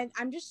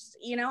I'm just,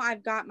 you know,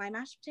 I've got my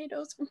mashed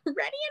potatoes ready and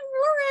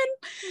roaring.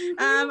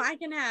 I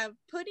can have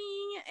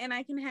pudding and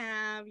I can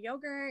have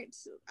yogurt.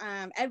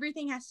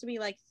 Everything has to be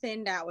like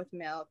thinned out with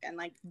milk and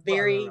like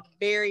very,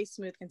 very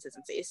smooth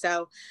consistency.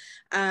 So,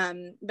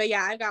 but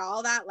yeah, I've got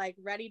all that like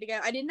ready to go.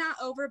 I did not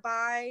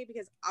overbuy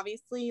because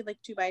obviously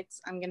like 2 bites,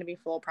 I'm going to be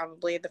full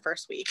probably the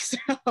first week.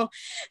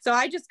 So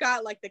I just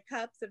got like the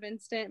cups of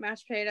instant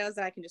mashed potatoes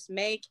that I can just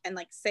make and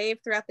like save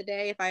throughout the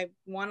day if I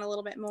want a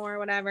little bit more or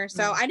whatever.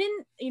 So I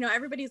didn't, you know,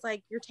 everybody's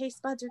like, your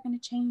taste buds are going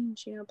to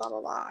change, you know, blah,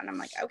 blah, blah. And I'm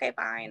like, okay,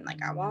 fine.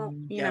 Like I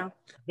won't, you know.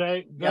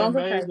 They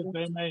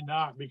may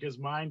not because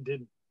mine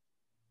didn't.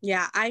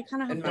 Yeah, I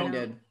kind of hope mine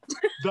did.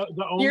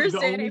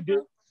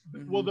 The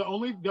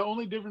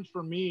only difference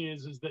for me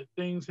is that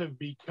things have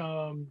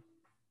become,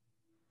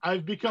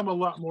 I've become a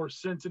lot more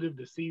sensitive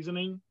to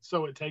seasoning,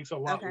 so it takes a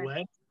lot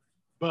less.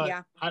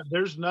 But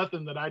there's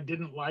nothing that I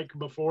didn't like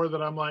before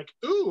that I'm like,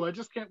 ooh, I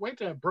just can't wait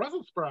to have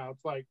Brussels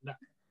sprouts. Like, no.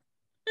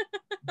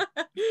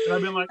 And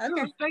I've been like,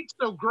 ooh, steak's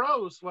so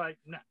gross. Like,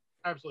 no,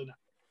 absolutely not.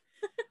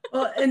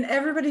 Well, and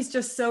everybody's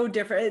just so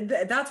different.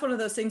 That's one of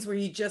those things where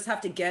you just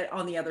have to get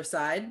on the other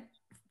side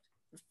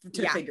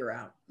to figure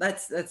out.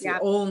 That's the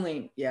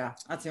only,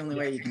 that's the only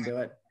way you can do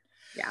it.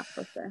 Yeah,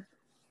 for sure.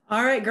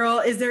 All right, girl.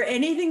 Is there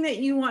anything that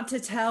you want to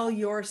tell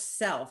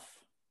yourself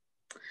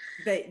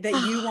that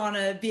you want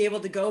to be able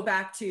to go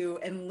back to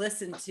and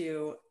listen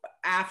to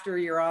after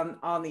you're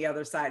on the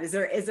other side? Is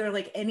there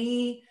like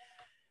any,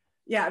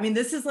 I mean,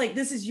 this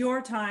is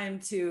your time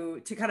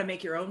to kind of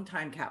make your own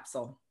time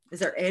capsule. Is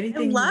there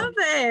anything? I love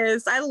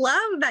this. I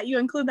love that you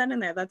include that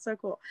in there. That's so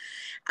cool.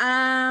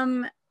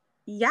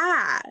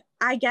 Yeah,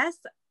 I guess,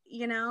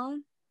 you know,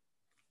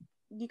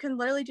 you can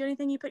literally do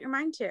anything you put your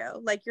mind to.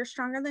 Like, you're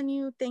stronger than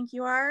you think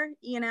you are,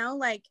 you know,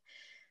 like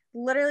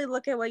literally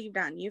look at what you've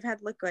done. You've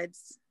had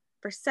liquids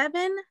for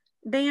 7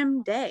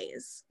 damn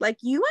days. Like,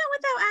 you went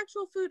without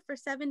actual food for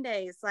 7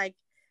 days. Like,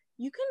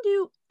 you can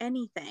do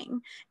anything,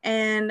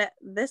 and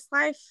this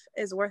life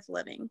is worth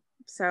living.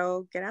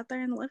 So get out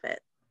there and live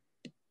it.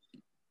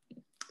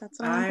 That's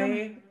what I'm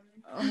doing.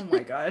 Oh my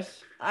gosh.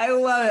 I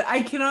love it.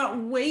 I cannot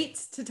wait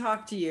to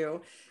talk to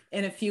you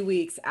in a few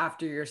weeks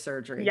after your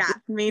surgery. Yeah,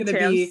 me too.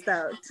 I'm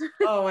stoked.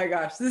 Oh my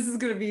gosh. This is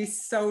going to be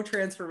so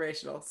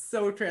transformational.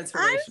 So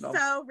transformational. I'm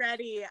so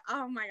ready.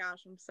 Oh my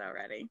gosh. I'm so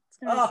ready. It's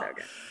going to be so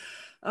good.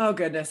 Oh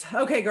goodness.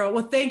 Okay, girl.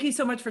 Well, thank you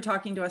so much for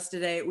talking to us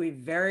today. We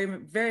very,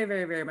 very,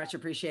 very, very much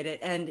appreciate it.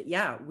 And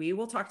yeah, we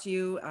will talk to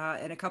you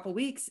in a couple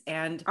weeks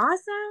and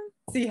awesome.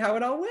 See how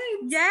it all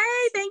went. Yay.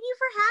 Thank you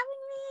for having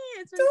me.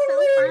 It's been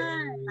so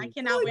fun. I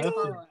cannot wait to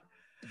follow up.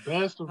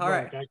 Best of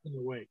luck. I can't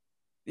wait.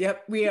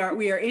 Yep. We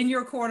are in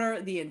your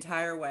corner the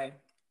entire way.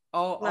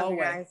 All Love you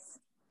way. guys.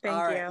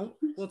 Thank you.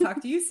 We'll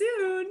talk to you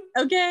soon.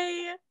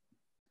 Okay.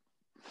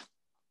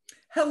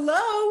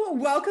 Hello,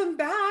 welcome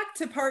back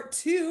to part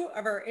 2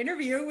 of our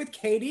interview with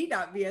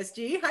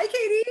Katie.VSG. Hi,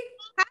 Katie.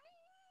 Hi.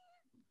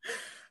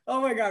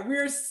 Oh my God, we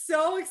are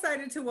so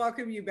excited to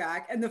welcome you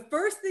back. And the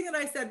first thing that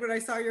I said when I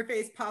saw your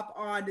face pop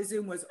on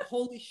Zoom was,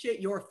 holy shit,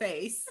 your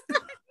face.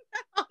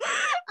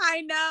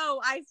 I know.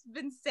 I've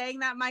been saying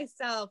that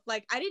myself.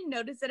 Like, I didn't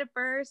notice it at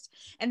first.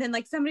 And then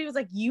like somebody was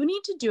like, you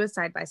need to do a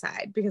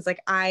side-by-side because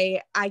like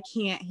I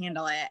can't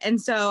handle it.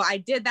 And so I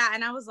did that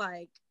and I was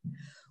like,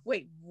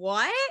 wait,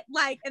 what?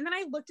 Like, and then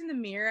I looked in the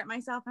mirror at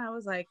myself and I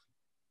was like,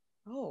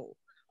 oh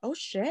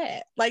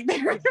shit. Like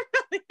there really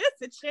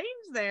is a change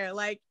there.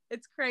 Like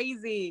it's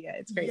crazy.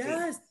 It's crazy.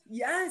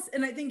 Yes.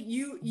 And I think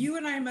you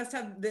and I must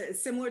have the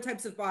similar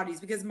types of bodies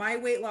because my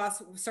weight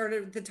loss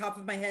started at the top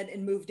of my head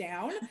and moved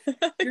down.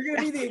 You're going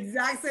to be the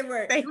exact same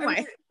way. Same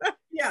way.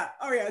 Yeah.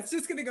 Oh yeah. It's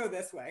just going to go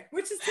this way,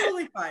 which is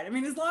totally fine. I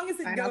mean, as long as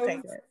it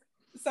goes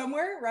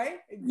somewhere, right?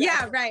 Exactly.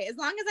 Yeah, right. As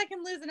long as I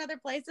can lose in other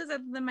places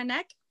other than my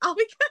neck, I'll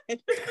be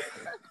good.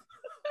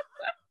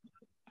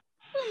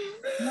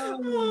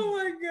 Oh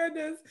my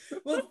goodness.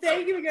 Well,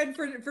 thank you again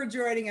for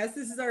joining us.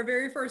 This is our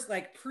very first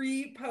like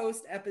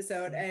pre-post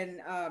episode. And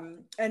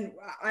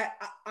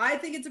I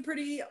think it's a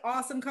pretty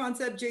awesome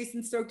concept.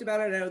 Jason's stoked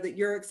about it. I know that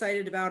you're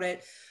excited about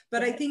it,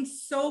 but I think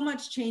so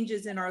much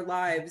changes in our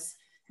lives,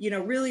 you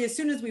know, really as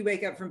soon as we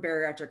wake up from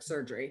bariatric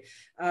surgery.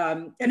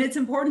 And it's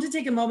important to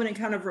take a moment and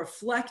kind of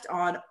reflect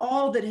on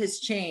all that has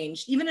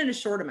changed, even in a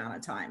short amount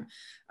of time.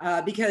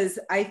 Because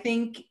I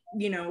think,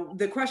 you know,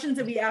 the questions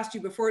that we asked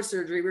you before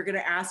surgery, we're going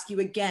to ask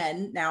you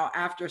again now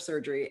after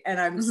surgery.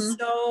 And I'm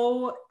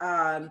so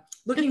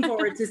looking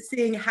forward to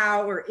seeing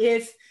how or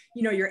if,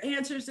 you know, your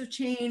answers have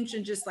changed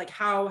and just like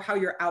how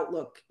your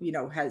outlook, you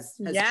know, has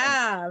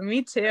yeah, changed.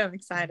 Me too. I'm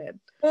excited.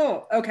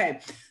 Oh,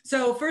 okay.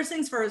 So first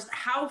things first,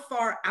 how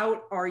far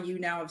out are you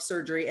now of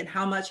surgery and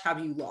how much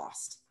have you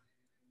lost?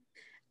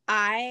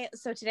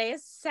 So today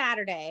is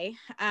Saturday.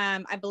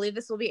 I believe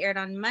this will be aired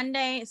on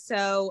Monday.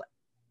 So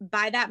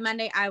by that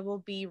Monday, I will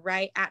be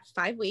right at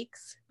 5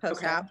 weeks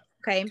post-op.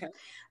 Okay.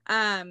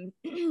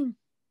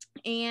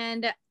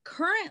 And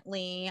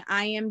currently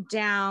I am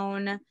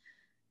down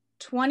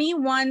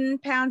 21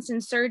 pounds in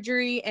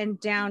surgery and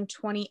down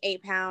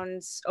 28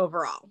 pounds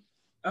overall.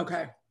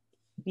 Okay.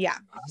 Yeah.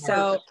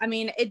 So, I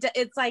mean,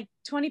 it's like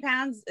 20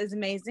 pounds is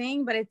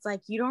amazing, but it's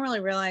like, you don't really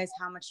realize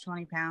how much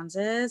 20 pounds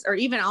is, or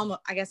even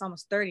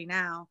almost 30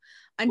 now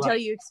until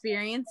you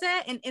experience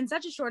it. And in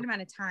such a short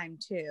amount of time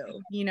too,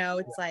 you know,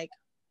 it's like,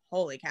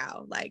 holy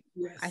cow. Like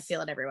I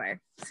feel it everywhere.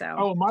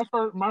 So,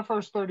 my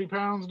first 30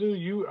 pounds,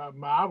 dude,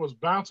 I was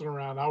bouncing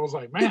around. I was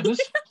like, man,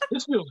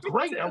 this feels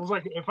great. I was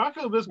like, if I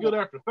feel this good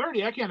after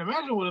 30, I can't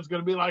imagine what it's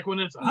going to be like when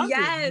it's 100.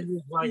 Yes.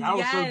 Like I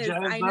was so jazzed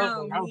I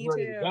know, up. Like, I was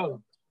ready to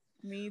go.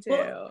 Me too.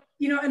 Well,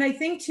 you know, and I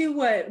think too,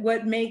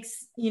 what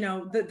makes, you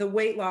know, the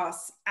weight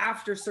loss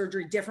after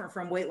surgery different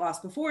from weight loss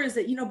before is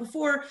that, you know,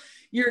 before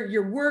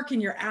you're working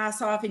your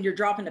ass off and you're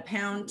dropping a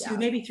pound to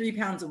maybe 3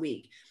 pounds a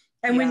week.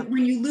 And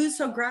when you lose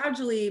so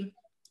gradually,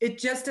 it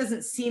just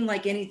doesn't seem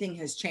like anything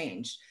has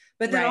changed.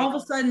 But then all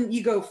of a sudden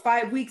you go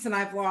 5 weeks and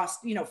I've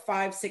lost, you know,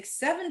 5, 6,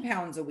 7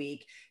 pounds a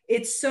week.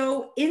 It's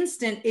so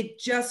instant. It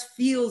just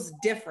feels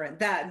different.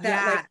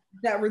 That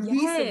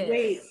release of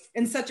weight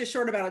in such a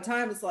short amount of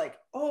time. It's like,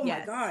 oh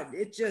my God,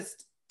 it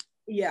just,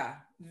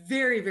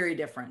 very, very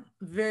different.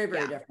 Very,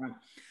 very different.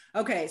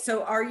 Okay.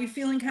 So are you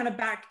feeling kind of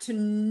back to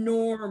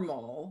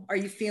normal? Are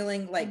you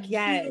feeling like,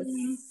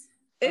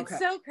 it's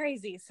so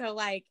crazy. So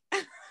like,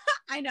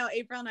 I know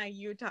April and I,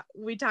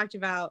 we talked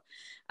about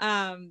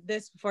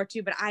this before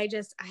too, but I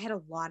had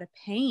a lot of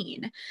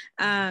pain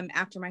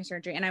after my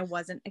surgery and I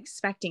wasn't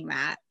expecting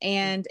that.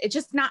 And it's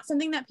just not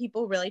something that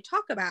people really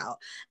talk about.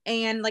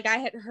 And like I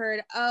had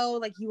heard, oh,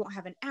 like you won't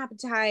have an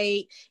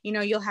appetite, you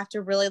know, you'll have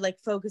to really like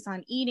focus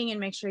on eating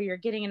and make sure you're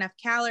getting enough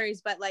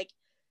calories. But like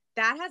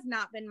that has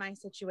not been my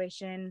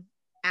situation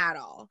at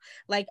all.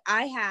 Like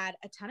I had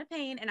a ton of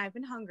pain and I've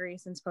been hungry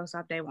since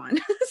post-op day 1.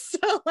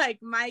 So like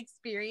my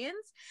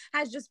experience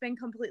has just been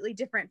completely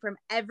different from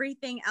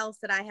everything else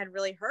that I had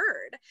really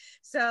heard.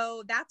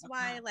 So that's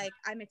why like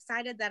I'm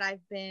excited that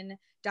I've been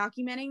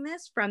documenting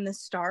this from the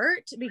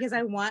start because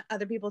I want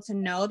other people to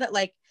know that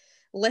like,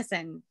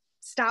 listen,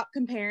 stop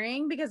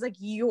comparing because like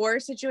your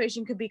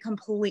situation could be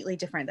completely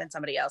different than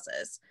somebody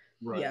else's.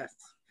 Right. Yes.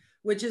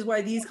 which is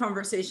why these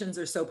conversations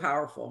are so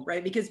powerful,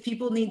 right? Because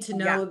people need to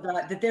know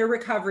that their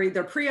recovery,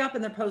 their pre-op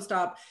and their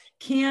post-op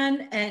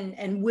can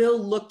and will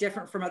look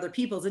different from other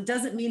people's. It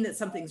doesn't mean that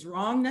something's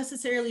wrong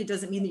necessarily. It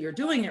doesn't mean that you're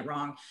doing it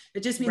wrong.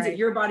 It just means that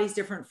your body's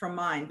different from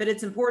mine. But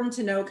it's important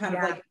to know kind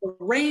of like the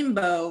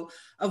rainbow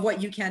of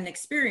what you can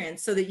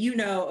experience so that you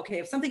know, okay,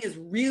 if something is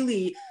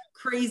really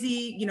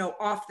crazy, you know,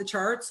 off the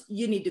charts,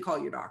 you need to call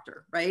your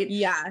doctor, right?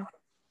 Yeah.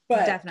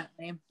 But,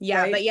 definitely.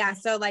 Yeah. Right? But yeah.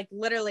 So like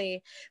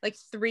literally like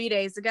 3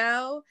 days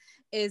ago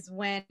is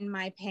when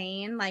my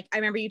pain, like, I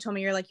remember you told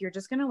me, you're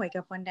just going to wake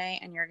up one day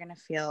and you're going to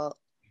feel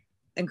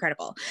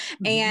incredible.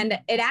 And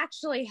it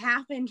actually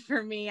happened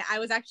for me. I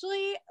was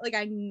actually like,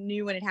 I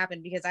knew when it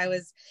happened because I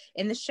was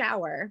in the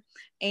shower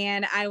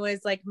and I was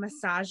like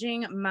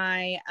massaging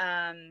my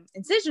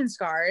incision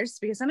scars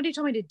because somebody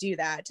told me to do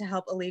that to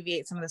help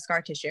alleviate some of the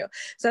scar tissue.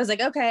 So I was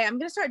like, okay, I'm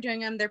going to start doing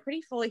them. They're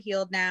pretty fully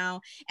healed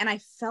now. And I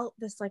felt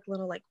this like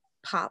little like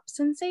pop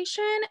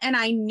sensation. And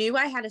I knew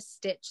I had a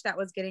stitch that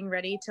was getting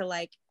ready to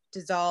like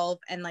dissolve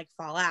and like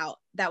fall out.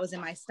 That was in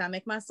my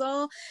stomach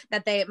muscle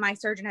that my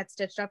surgeon had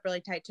stitched up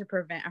really tight to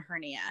prevent a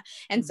hernia.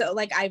 And so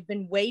like I've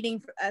been waiting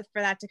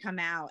for that to come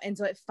out, and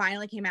so it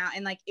finally came out,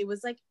 and like it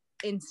was like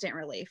instant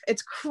relief.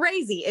 It's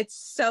crazy. It's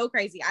so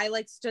crazy. I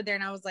like stood there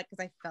and I was like,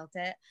 because I felt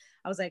it,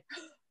 I was like,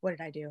 what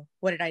did I do?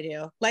 Like I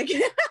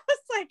was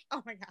like,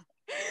 oh my god.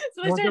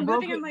 So I started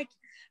moving. I'm like,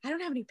 I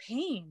don't have any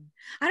pain.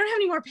 I don't have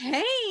any more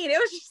pain. It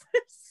was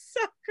just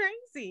so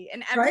crazy.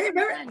 And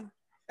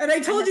and I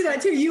told you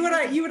that too. You and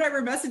I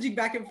were messaging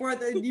back and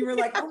forth, and you were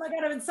like, oh my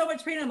God, I'm in so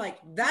much pain. I'm like,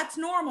 that's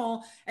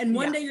normal. And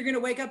one day you're going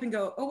to wake up and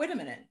go, oh, wait a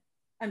minute.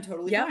 I'm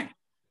totally fine.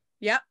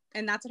 Yep.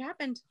 And that's what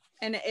happened.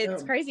 And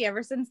it's crazy.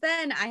 Ever since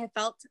then, I have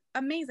felt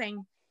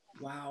amazing.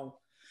 Wow.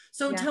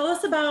 So tell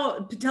us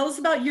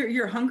about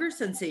your hunger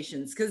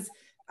sensations. Cause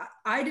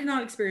I did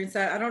not experience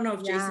that. I don't know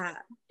if Jason,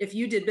 if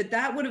you did, but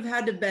that would have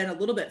had to have been a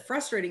little bit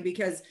frustrating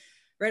because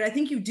right, I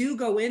think you do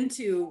go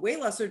into weight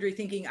loss surgery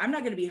thinking I'm not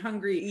going to be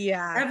hungry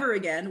ever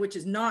again, which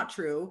is not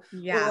true.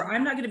 Or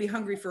I'm not going to be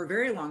hungry for a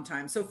very long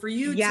time. So for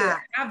you to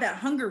have that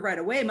hunger right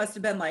away must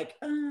have been like,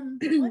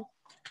 what?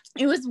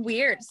 It was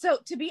weird. So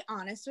to be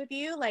honest with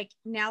you, like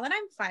now that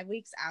I'm 5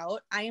 weeks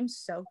out, I am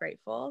so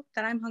grateful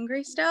that I'm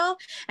hungry still.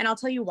 And I'll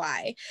tell you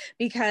why,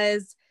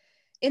 because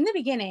in the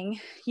beginning,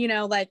 you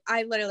know, like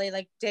I literally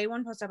like day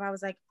one post-op, I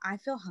was like, I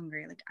feel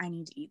hungry. Like I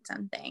need to eat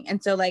something.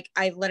 And so like,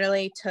 I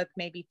literally took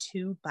maybe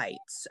 2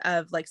 bites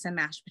of like some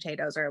mashed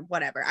potatoes or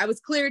whatever. I was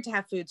cleared to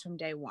have foods from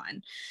day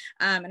one.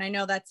 And I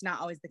know that's not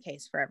always the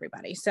case for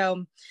everybody.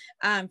 So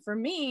for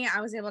me,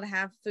 I was able to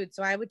have food.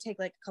 So I would take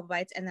like a couple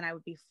bites and then I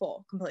would be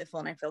full, completely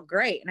full. And I feel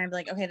great. And I'd be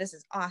like, okay, this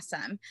is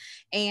awesome.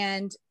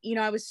 And, you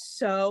know, I was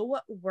so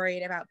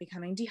worried about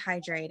becoming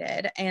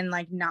dehydrated and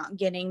like not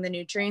getting the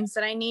nutrients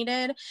that I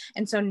needed.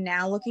 And so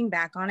now looking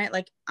back on it,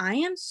 like I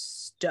am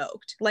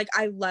stoked. Like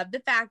I love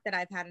the fact that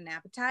I've had an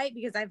appetite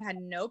because I've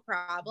had no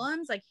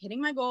problems like hitting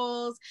my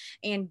goals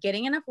and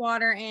getting enough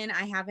water in.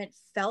 I haven't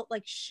felt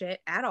like shit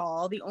at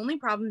all. The only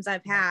problems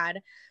I've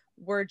had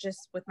were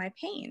just with my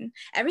pain.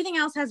 Everything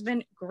else has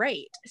been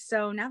great.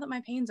 So now that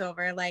my pain's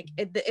over, like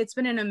it's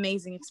been an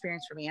amazing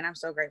experience for me and I'm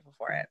so grateful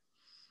for it.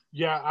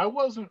 Yeah, I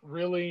was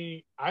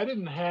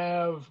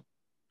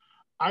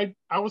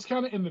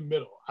kind of in the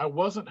middle. I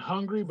wasn't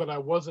hungry, but I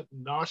wasn't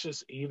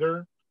nauseous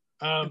either.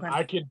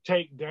 I could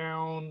take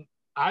down,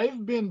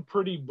 I've been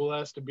pretty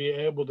blessed to be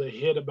able to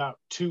hit about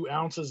 2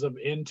 ounces of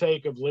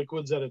intake of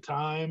liquids at a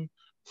time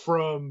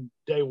from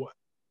day one.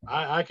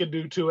 I could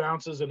do 2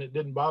 ounces and it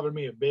didn't bother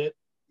me a bit.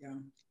 Yeah.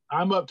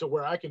 I'm up to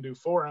where I can do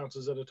 4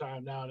 ounces at a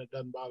time now and it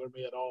doesn't bother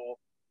me at all.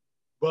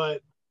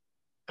 But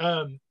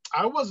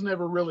I was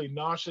never really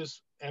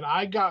nauseous, and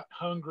I got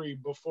hungry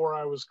before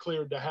I was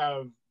cleared to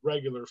have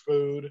regular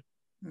food.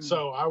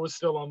 So I was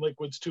still on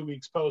liquids 2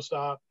 weeks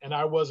post-op, and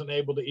I wasn't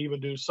able to even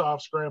do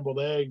soft scrambled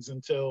eggs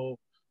until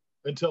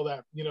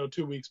that,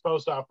 2 weeks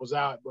post-op was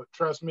out. But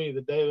trust me,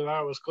 the day that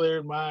I was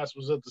cleared, my ass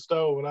was at the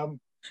stove, and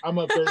I'm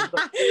up there.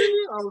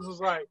 I was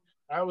just like,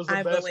 that was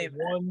the best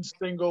one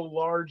single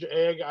large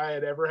egg I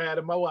had ever had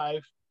in my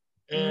life.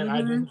 And I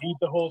didn't eat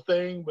the whole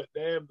thing, but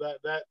damn,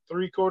 that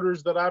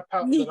 3/4 that I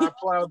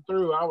plowed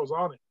through, I was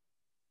on it.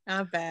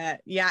 I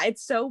bet. Yeah,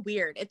 it's so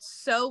weird. It's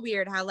so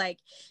weird how like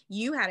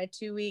you had a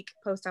 2-week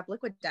post-op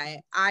liquid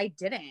diet. I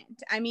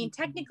didn't. I mean,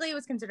 technically it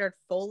was considered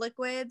full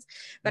liquids,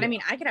 but I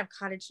mean, I could have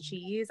cottage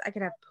cheese, I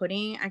could have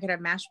pudding, I could have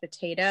mashed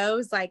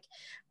potatoes, like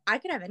I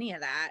could have any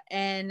of that.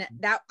 And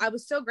that I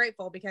was so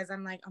grateful because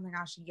I'm like, oh my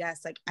gosh,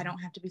 yes, like I don't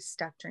have to be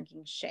stuck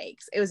drinking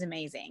shakes. It was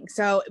amazing.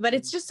 So, but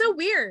it's just so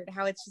weird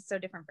how it's just so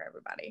different for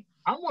everybody.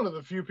 I'm one of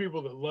the few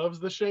people that loves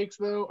the shakes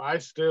though. I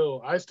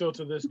still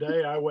to this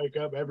day, I wake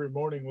up every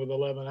morning with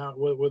 11 out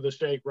with a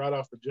shake right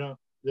off the jump,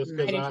 just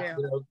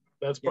because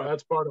that's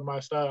part of my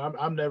style.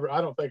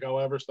 I don't think I'll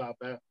ever stop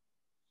that.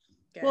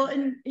 Good. Well,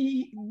 and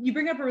you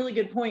bring up a really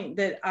good point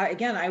that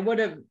I would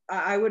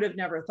have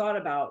never thought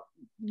about.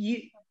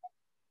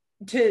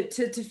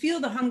 to feel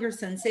the hunger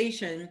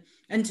sensation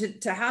and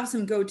to have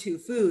some go-to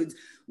foods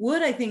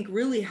would, I think,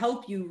 really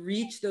help you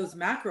reach those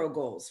macro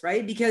goals,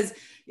 right? Because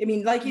I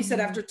mean, like you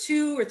said, after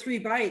 2 or 3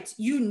 bites,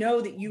 you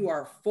know that you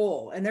are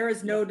full and there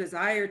is no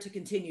desire to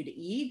continue to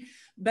eat,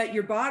 but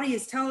your body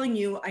is telling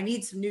you, I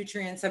need some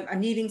nutrients, I'm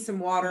needing some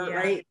water,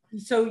 right?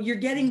 So you're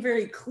getting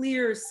very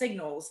clear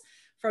signals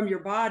from your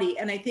body.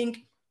 And I think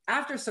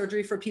after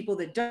surgery, for people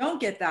that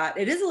don't get that,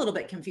 it is a little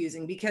bit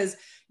confusing because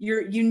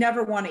you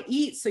never want to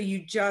eat. So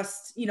you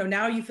just,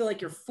 now you feel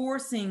like you're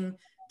forcing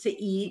to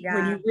eat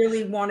when you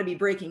really want to be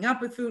breaking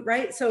up with food.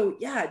 Right. So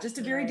yeah, just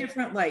a very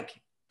different,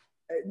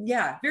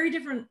 very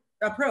different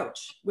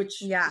approach,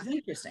 which is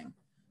interesting.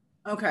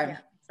 Okay.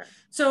 Yeah.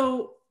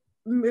 So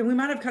we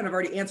might have kind of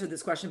already answered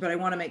this question, but I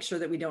want to make sure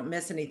that we don't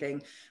miss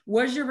anything.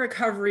 Was your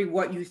recovery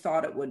what you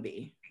thought it would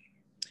be?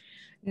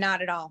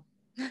 Not at all.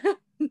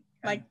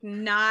 Like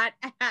not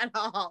at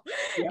all.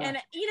 Yeah. And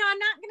I'm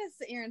not going to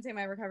sit here and say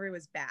my recovery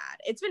was bad.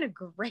 It's been a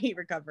great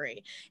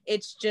recovery.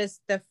 It's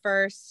just the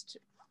first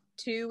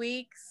 2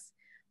 weeks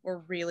were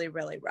really,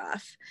 really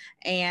rough.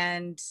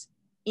 And,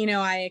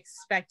 I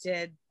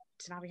expected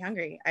to not be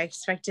hungry. I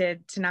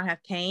expected to not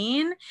have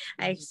pain.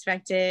 I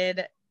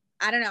expected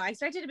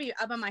to be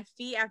up on my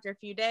feet after a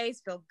few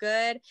days, feel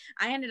good.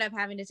 I ended up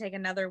having to take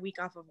another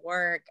week off of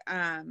work,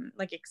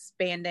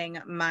 expanding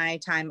my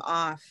time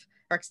off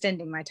or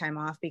extending my time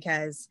off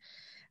because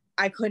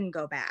I couldn't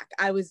go back.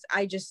 I was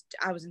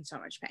in so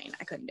much pain.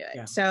 I couldn't do it.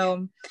 Yeah.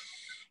 So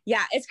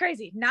yeah, it's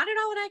crazy. Not at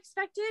all what I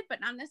expected, but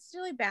not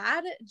necessarily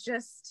bad.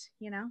 Just,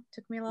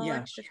 took me a little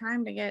extra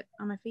time to get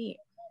on my feet.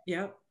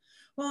 Yep.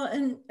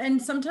 Well,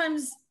 and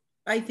sometimes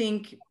I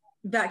think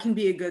that can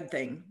be a good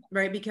thing,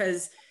 right?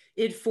 Because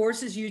it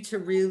forces you to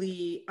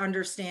really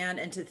understand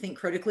and to think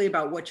critically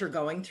about what you're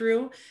going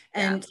through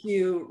and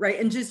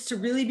and just to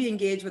really be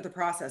engaged with the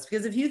process.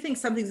 Because if you think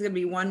something's going to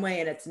be one way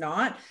and it's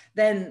not,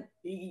 then,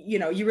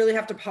 you really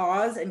have to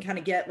pause and kind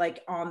of get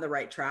on the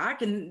right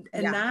track. And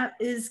that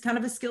is kind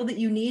of a skill that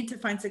you need to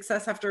find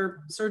success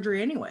after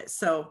surgery anyways.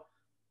 So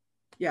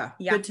yeah.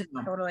 Good to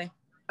know. Totally.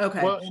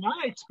 Okay. Well, and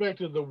I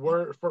expected the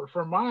worst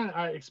for mine.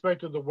 I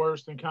expected the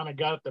worst and kind of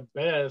got the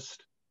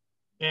best.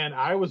 And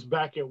I was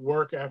back at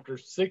work after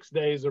 6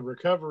 days of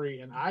recovery,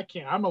 and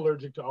I'm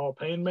allergic to all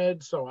pain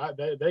meds. So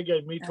they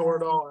gave me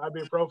Toradol,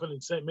 ibuprofen,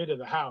 and sent me to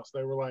the house.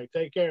 They were like,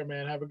 take care,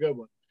 man. Have a good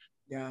one.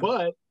 Yeah.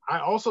 But I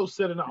also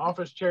sit in the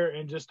office chair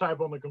and just type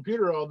on the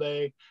computer all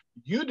day.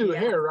 You do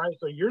hair, right?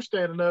 So you're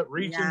standing up,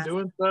 reaching,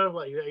 doing stuff.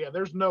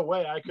 There's no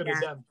way I could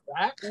have done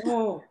that.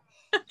 Oh,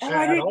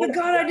 I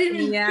didn't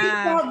even think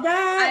about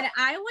that. And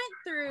I went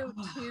through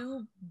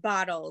 2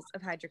 bottles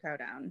of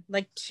hydrocodone,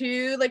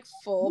 2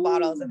 full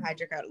bottles of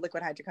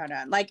liquid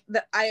hydrocodone.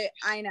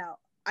 I know.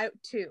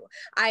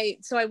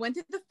 So I went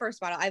through the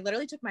first bottle. I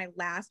literally took my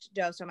last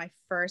dose on my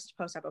first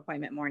post-op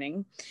appointment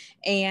morning,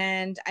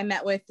 and I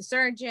met with the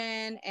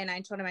surgeon and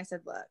I told him, I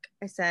said, look,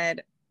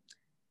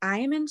 I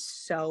am in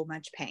so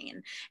much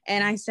pain.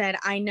 And I said,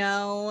 I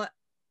know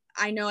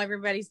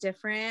everybody's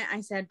different.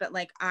 I said, but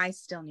I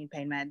still need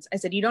pain meds. I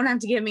said, you don't have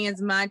to give me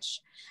as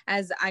much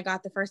as I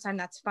got the first time.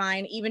 That's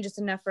fine. Even just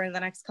enough for the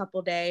next couple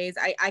of days.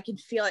 I can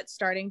feel it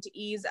starting to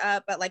ease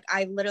up, but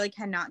I literally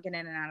cannot get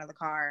in and out of the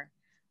car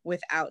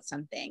without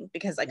something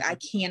because I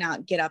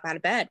cannot get up out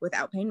of bed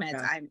without pain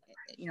meds.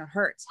 It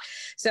hurts.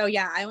 So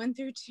yeah, I went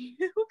through 2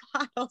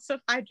 bottles of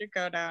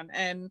hydrocodone,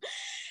 and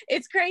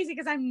it's crazy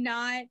because I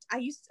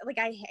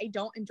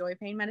don't enjoy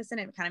pain medicine.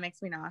 It kind of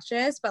makes me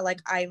nauseous, but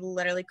I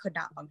literally could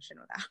not function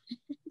without it.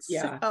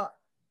 Yeah. So,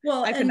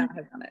 well, I could not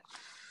have done it.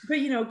 But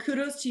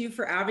kudos to you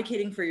for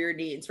advocating for your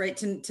needs, right?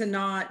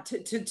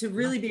 To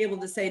really be able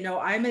to say, no,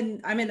 I'm in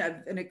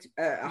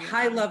a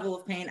high level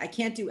of pain. I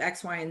can't do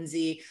X, Y, and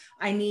Z.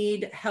 I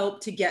need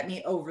help to get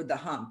me over the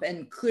hump.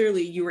 And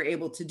clearly you were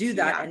able to do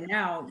that. Yeah. And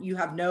now you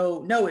have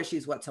no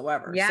issues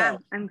whatsoever. Yeah, so.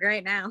 I'm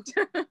great now.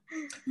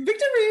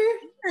 Victory.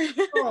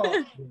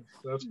 Oh,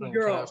 that's fantastic.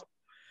 Girl.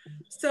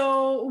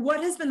 So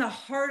what has been the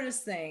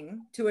hardest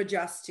thing to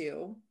adjust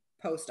to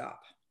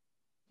post-op?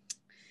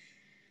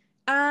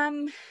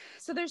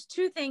 So there's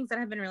 2 things that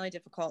have been really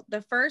difficult.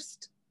 The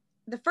first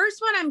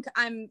one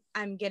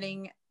I'm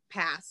getting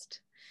past.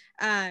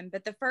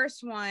 But the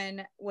first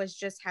one was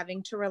just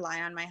having to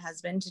rely on my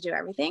husband to do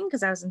everything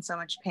because I was in so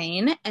much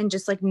pain and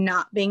just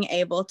not being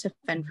able to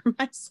fend for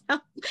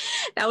myself.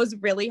 That was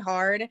really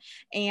hard.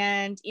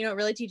 And, it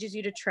really teaches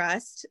you to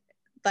trust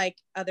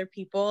other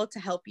people to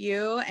help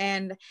you.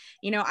 And,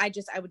 I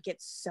would get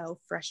so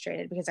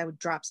frustrated because I would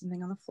drop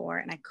something on the floor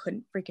and I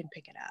couldn't freaking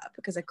pick it up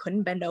because I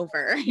couldn't bend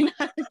over. I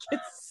would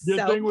get so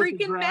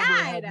freaking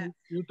mad.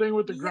 Your thing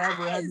with the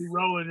grabber had me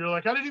rolling. You're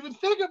like, I didn't even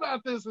think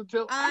about this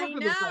until I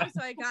know.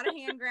 So I got a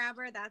hand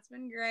grabber. That's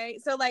been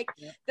great. So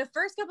the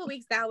first couple of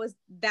weeks, that was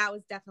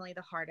definitely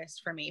the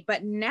hardest for me.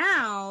 But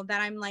now that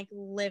I'm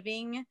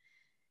living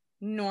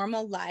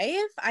normal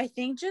life, I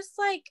think just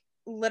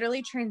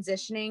literally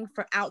transitioning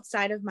from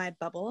outside of my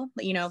bubble,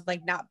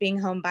 not being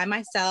home by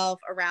myself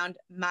around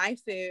my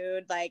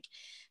food,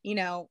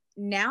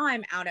 now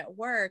I'm out at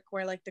work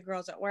where the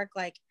girls at work,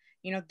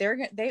 you know,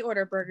 they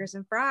order burgers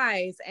and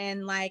fries,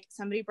 and like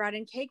somebody brought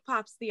in cake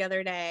pops the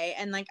other day,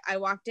 and like I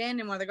walked in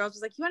and one of the girls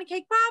was like, "You want a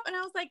cake pop?" And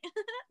I was like,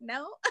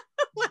 "No."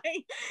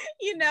 Like,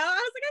 you know,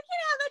 I was like, "I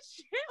can't have that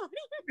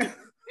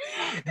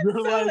shit." What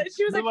do you mean?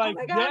 She was like, "Oh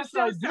my God, yes,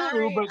 I'm I so do,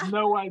 sorry." but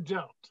no, I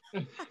don't. I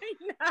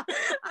know.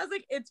 I was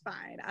like, "It's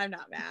fine. I'm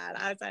not mad."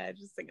 I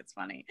just think it's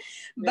funny.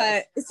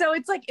 Yes. But so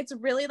it's like, it's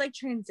really like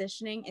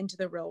transitioning into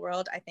the real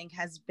world, I think,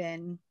 has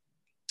been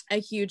a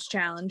huge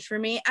challenge for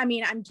me. I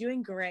mean, I'm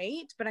doing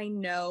great, but I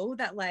know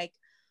that like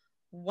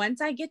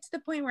once I get to the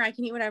point where I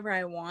can eat whatever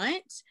I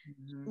want,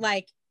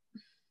 like,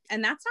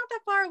 and that's not that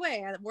far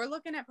away. We're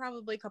looking at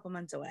probably a couple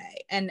months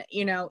away, and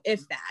you know,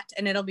 if that,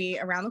 and it'll be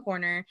around the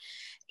corner.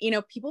 You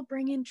know, people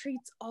bring in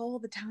treats all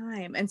the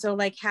time, and so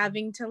like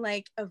having to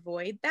like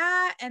avoid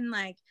that, and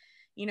like,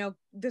 you know,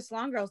 the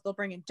salon girls, they'll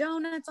bring in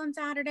donuts on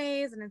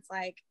Saturdays, and it's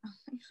like,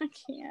 I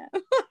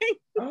can't.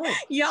 Like,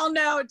 y'all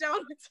know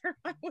donuts are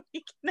my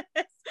weakness.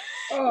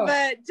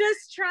 But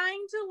just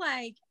trying to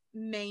like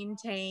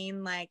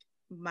maintain like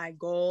my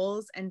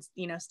goals and,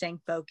 you know, staying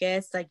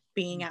focused, like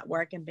being at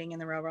work and being in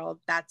the real world,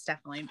 that's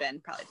definitely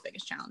been probably the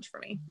biggest challenge for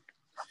me.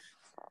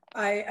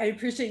 I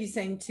appreciate you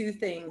saying two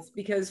things,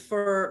 because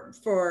for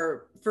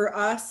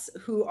us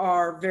who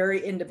are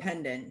very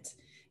independent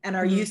and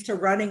are used to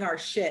running our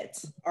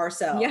shit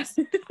ourselves,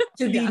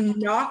 to be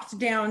knocked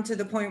down to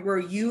the point where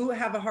you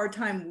have a hard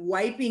time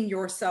wiping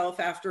yourself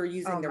after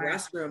using the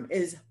restroom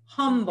is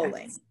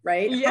humbling,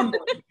 right?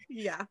 Humbling.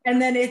 And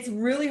then it's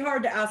really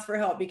hard to ask for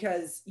help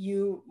because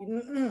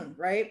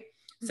right?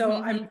 So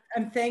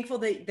I'm thankful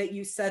that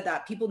you said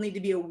that. People need to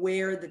be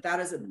aware that that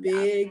is a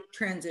big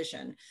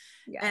transition.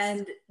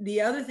 And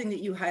the other thing that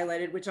you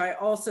highlighted, which I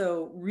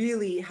also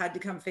really had to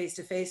come face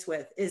to face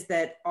with, is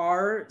that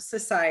our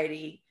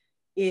society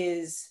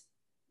is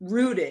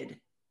rooted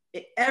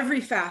in every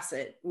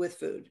facet with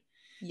food.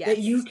 That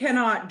you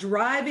cannot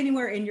drive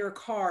anywhere in your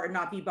car and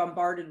not be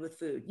bombarded with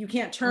food. You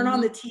can't turn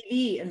on the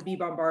TV and be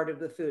bombarded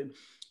with food.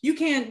 You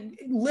can't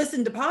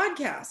listen to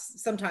podcasts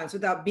sometimes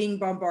without being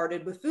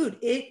bombarded with food.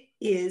 It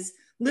is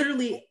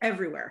literally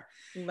everywhere.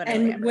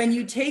 When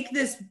you take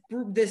this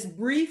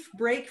brief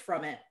break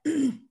from it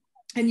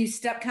and you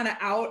step kind of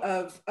out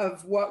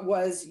of what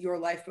was your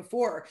life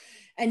before,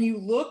 and you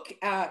look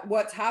at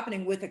what's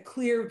happening with a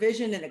clear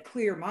vision and a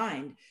clear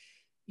mind,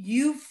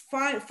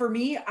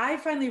 I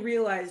finally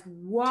realized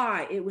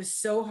why it was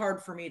so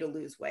hard for me to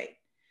lose weight,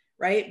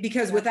 right?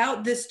 Because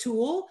without this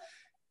tool,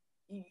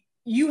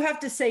 you have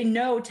to say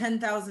no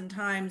 10,000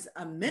 times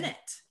a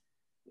minute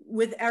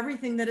with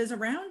everything that is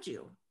around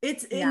you.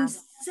 It's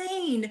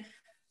insane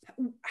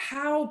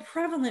how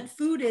prevalent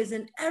food is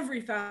in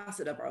every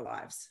facet of our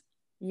lives.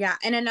 Yeah.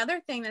 And another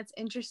thing that's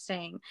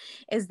interesting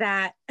is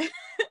that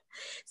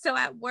so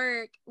at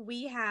work,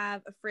 we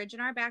have a fridge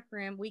in our back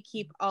room. We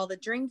keep all the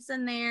drinks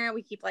in there.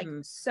 We keep like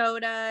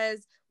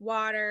sodas,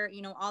 water,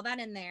 you know, all that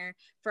in there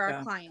for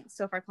our clients.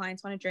 So if our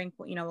clients want to drink,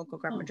 you know, we'll go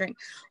grab them a drink.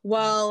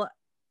 Well,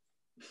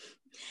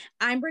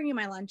 I'm bringing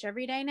my lunch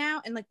every day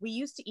now. And like, we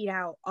used to eat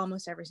out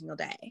almost every single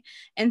day.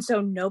 And so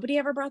nobody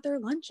ever brought their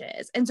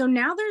lunches. And so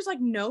now there's like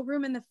no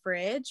room in the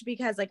fridge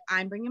because like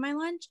I'm bringing my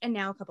lunch, and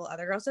now a couple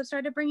other girls have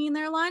started bringing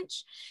their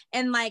lunch.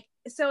 And like,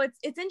 so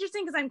it's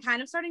interesting because I'm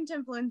kind of starting to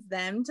influence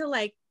them to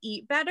like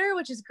eat better,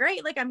 which is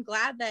great. Like, I'm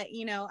glad that,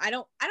 you know, I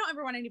don't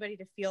ever want anybody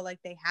to feel like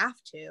they have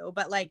to,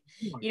 but like,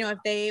 you know, if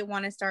they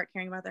want to start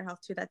caring about their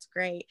health too, that's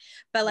great.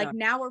 But like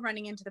now we're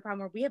running into the problem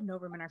where we have no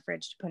room in our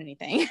fridge to put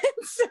anything.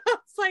 So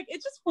it's like,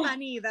 it's just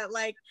funny that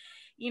like,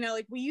 you know,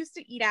 like we used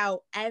to eat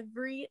out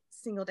every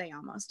single day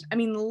almost. I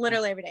mean,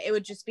 literally every day. It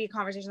would just be a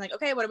conversation like,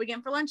 okay, what are we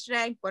getting for lunch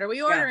today? What are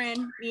we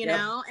ordering? You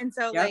know? And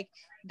so like,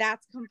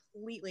 that's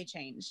completely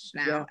changed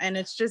now. And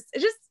it's just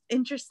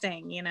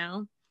interesting, you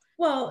know?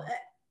 Well,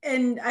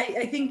 and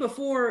I think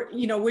before,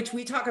 you know, which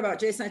we talk about,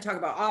 Jason and I talk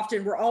about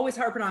often, we're always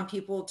harping on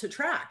people to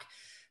track.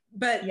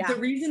 But the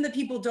reason that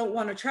people don't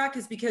want to track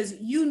is because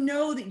you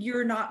know that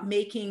you're not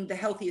making the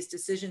healthiest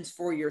decisions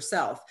for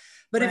yourself.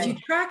 But if you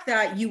track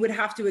that, you would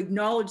have to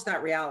acknowledge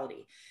that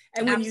reality.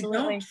 And when you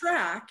don't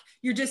track,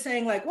 you're just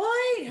saying like, well,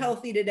 I ate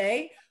healthy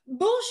today.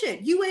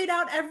 Bullshit. You ate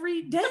out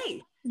every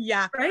day.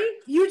 Right?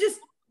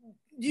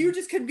 You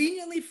just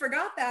conveniently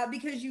forgot that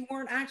because you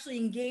weren't actually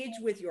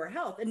engaged with your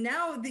health. And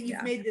now that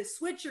you've made this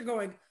switch, you're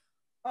going,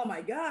 oh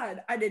my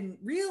God, I didn't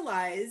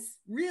realize,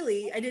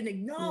 really, I didn't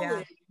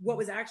acknowledge what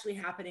was actually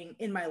happening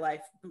in my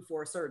life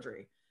before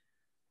surgery.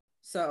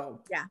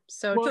 So,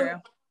 true.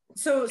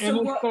 So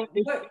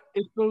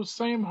it's those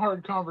same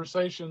hard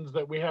conversations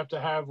that we have to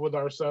have with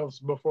ourselves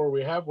before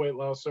we have weight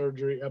loss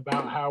surgery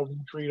about how we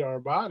treat our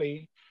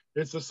body.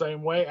 It's the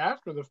same way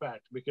after the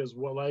fact, because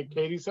like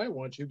Katie said,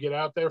 once you get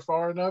out there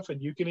far enough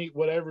and you can eat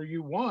whatever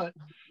you want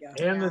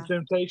and the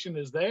temptation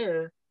is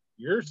there,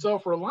 you're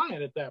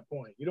self-reliant at that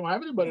point. You don't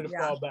have anybody to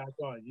fall back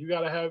on. You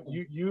got to have,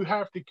 you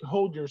have to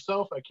hold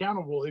yourself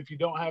accountable. If you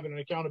don't have an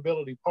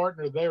accountability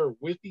partner there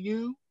with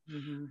you,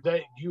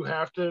 that you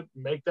have to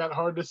make that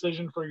hard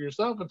decision for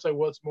yourself and say,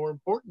 what's more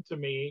important to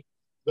me,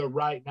 the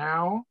right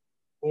now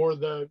or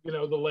the, you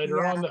know, the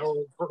later on,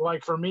 or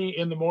like for me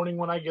in the morning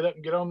when I get up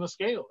and get on the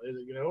scale,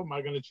 you know, am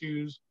I going to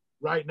choose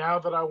right now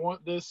that I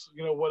want this,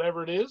 you know,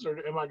 whatever it is, or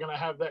am I going to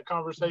have that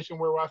conversation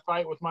where I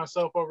fight with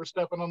myself over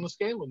stepping on the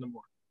scale in the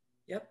morning?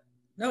 Yep.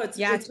 No, it's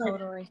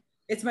totally.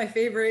 It's my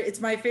favorite. It's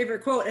my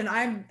favorite quote,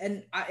 and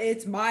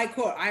it's my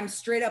quote. I'm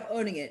straight up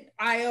owning it.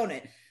 I own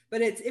it.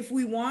 But it's, if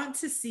we want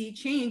to see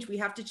change, we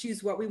have to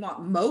choose what we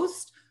want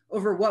most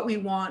over what we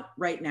want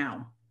right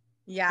now.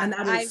 Yeah, and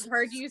I've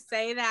heard you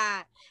say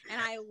that,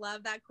 and I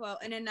love that quote.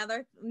 And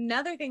another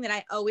thing that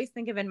I always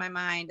think of in my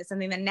mind is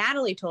something that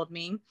Natalie told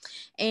me,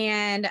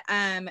 and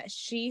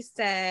she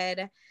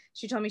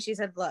told me,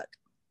 look,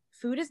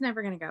 food is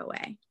never going to go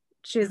away.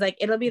 She was like,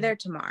 it'll be there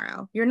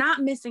tomorrow. You're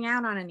not missing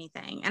out on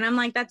anything. And I'm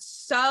like, that's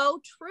so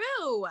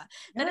true.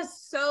 That is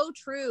so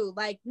true.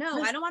 Like,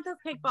 no, I don't want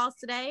those cake balls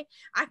today.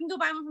 I can go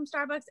buy one from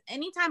Starbucks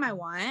anytime I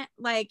want.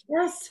 Like,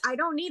 I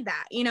don't need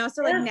that, you know?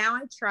 So like now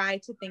I try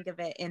to think of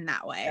it in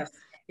that way.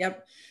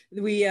 Yep.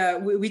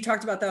 We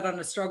talked about that on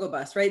a struggle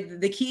bus,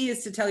 right? The key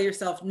is to tell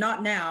yourself,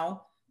 not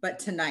now, but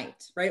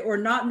tonight, right? Or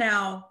not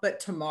now, but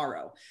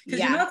tomorrow.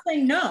 Because you're not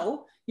saying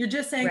no, you're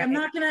just saying, I'm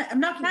not gonna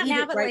eat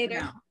it right later.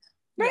 now.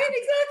 Right,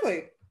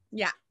 exactly.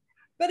 Yeah.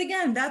 But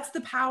again, that's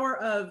a power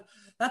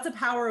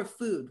of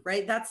food,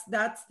 right? That's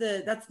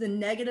the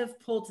negative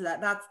pull to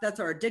that. That's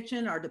our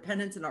addiction, our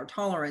dependence, and our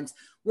tolerance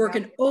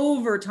working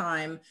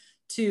overtime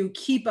to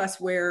keep us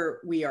where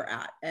we are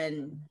at.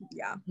 And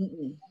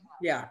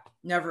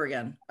never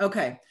again.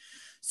 Okay.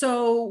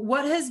 So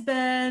what has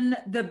been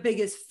the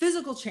biggest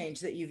physical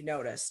change that you've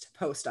noticed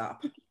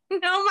post-op?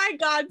 Oh my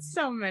God,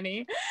 so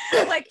many.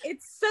 Like,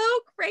 it's so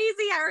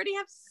crazy. I already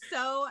have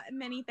so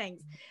many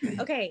things.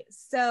 Okay,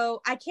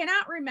 so I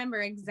cannot remember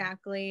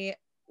exactly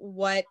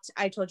what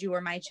I told you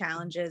were my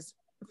challenges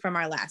from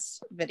our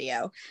last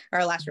video, or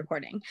our last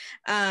recording.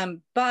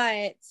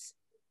 But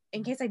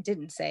in case I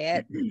didn't say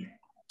it,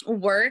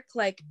 work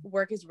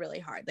is really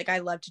hard. Like, I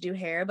love to do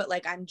hair, but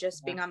like, I'm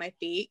just being on my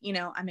feet, you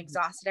know, I'm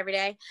exhausted every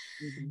day.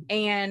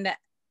 And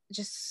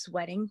just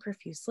sweating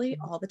profusely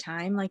all the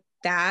time. Like,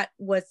 that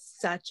was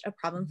such a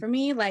problem for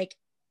me. Like,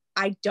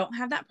 I don't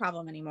have that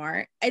problem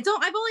anymore. I've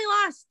only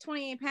lost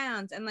 28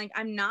 pounds and like,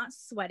 I'm not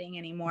sweating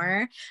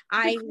anymore.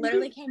 I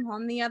literally came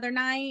home the other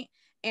night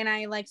and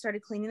I like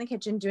started cleaning the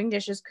kitchen, doing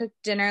dishes,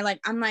 cooked dinner.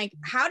 Like, I'm like,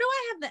 how do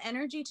I have the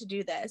energy to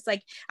do this?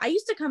 Like, I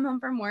used to come home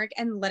from work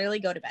and literally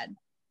go to bed.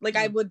 Like,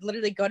 I would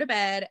literally go to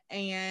bed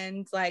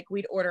and like,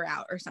 we'd order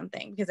out or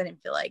something because I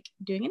didn't feel like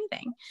doing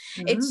anything.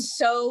 It's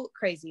so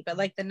crazy. But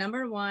like, the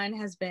number one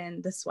has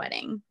been the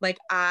sweating. Like,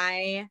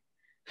 it's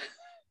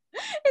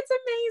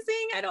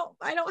amazing.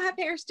 I don't have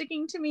hair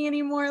sticking to me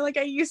anymore like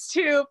I used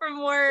to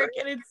from work.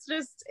 And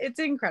it's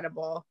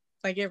incredible.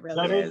 Like, it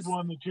really that is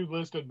one that you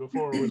listed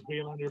before, was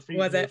being on your feet,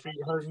 was your it? feet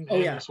hurting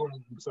and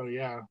sweating. So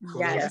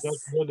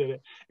that's good at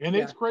it. And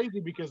it's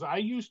crazy because I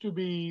used to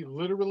be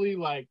literally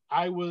like,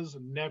 I was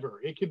never,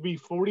 it could be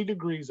 40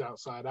 degrees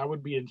outside, I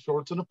would be in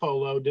shorts and a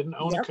polo, didn't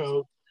own a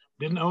coat,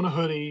 didn't own a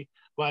hoodie.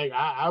 Like,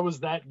 I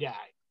was that guy.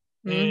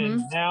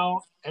 And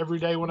now every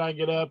day when I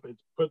get up, it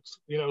puts,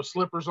 you know,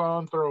 slippers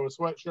on, throw a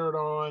sweatshirt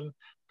on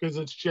because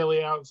it's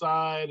chilly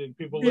outside, and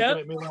people looking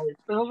at me like, what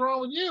the hell's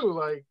wrong with you?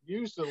 Like, you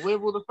used to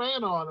live with a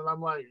fan on. And I'm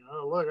like,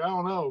 oh, look, I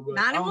don't know, but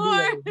not I don't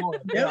anymore.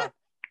 do that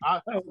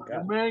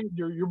anymore. Man,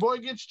 your boy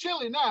gets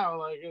chilly now.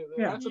 Like,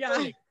 that's a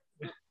thing.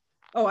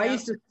 Oh, I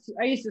used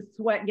to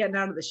sweat getting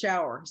out of the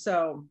shower.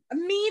 So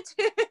me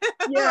too.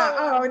 Yeah.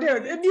 Oh,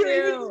 dude. And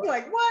you're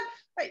like, what?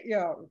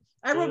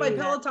 I rode my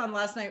Peloton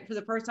last night for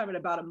the first time in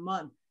about a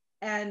month.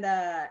 And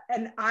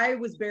I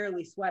was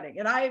barely sweating.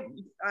 And I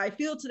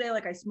feel today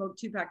like I smoked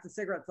 2 packs of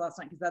cigarettes last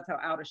night because that's how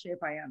out of shape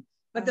I am.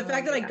 But the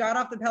fact that I got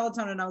off the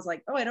Peloton and I was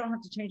like, oh, I don't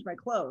have to change my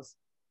clothes.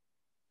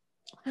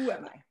 Who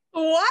am I?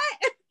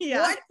 What?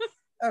 Yeah. What?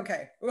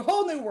 Okay. A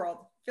whole new world.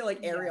 I feel like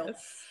Ariel.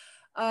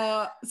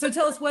 Yes. So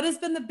tell us, what has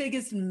been the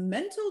biggest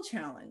mental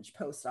challenge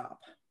post-op?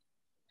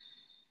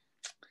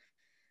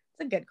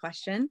 It's a good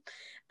question.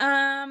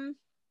 I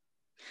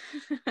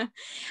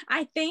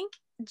think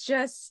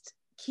just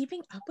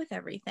keeping up with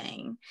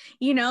everything,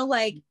 you know,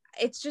 like,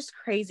 it's just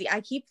crazy.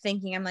 I keep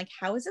thinking, I'm like,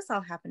 how is this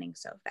all happening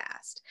so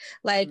fast?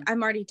 Like,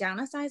 I'm already down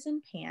a size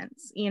in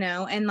pants, you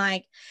know, and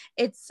like,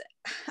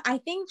 I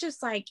think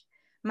just like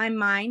my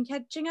mind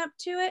catching up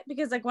to it,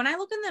 because like when I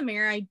look in the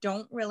mirror, I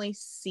don't really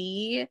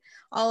see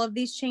all of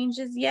these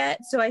changes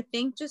yet. So I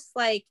think just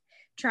like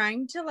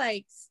trying to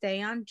like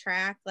stay on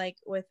track, like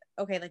with,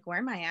 okay, like where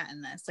am I at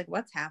in this? Like,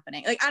 what's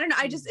happening? Like, I don't know.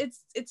 I just,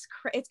 it's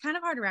kind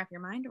of hard to wrap your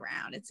mind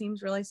around. It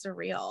seems really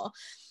surreal.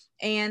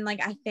 And like,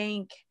 I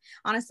think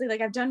honestly,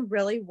 like I've done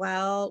really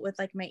well with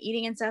like my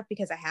eating and stuff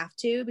because I have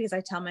to, because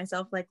I tell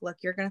myself like, look,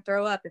 you're going to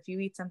throw up if you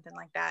eat something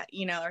like that,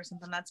 you know, or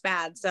something that's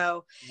bad.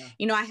 So,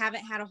 you know, I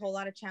haven't had a whole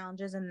lot of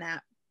challenges in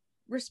that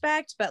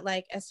respect, but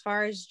like, as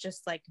far as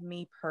just like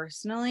me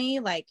personally,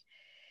 like,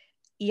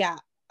 yeah,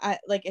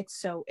 like,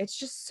 it's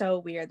just so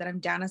weird that I'm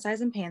down a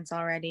size in pants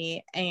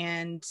already.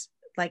 And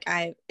like,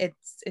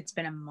 it's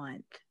been a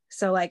month.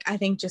 So like, I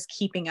think just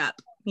keeping up,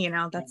 you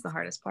know, that's the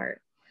hardest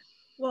part.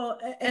 Well,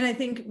 and I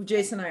think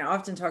Jason and I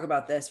often talk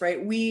about this,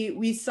 right?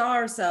 We saw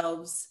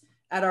ourselves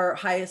at our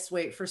highest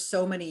weight for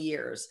so many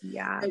years.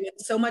 Yeah. And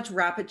so much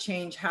rapid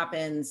change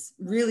happens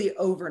really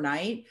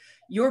overnight.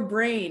 Your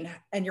brain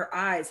and your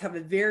eyes have a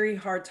very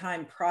hard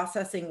time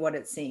processing what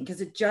it's seeing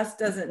because it just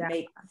doesn't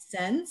make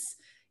sense.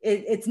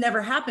 It's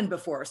never happened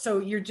before. So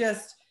you're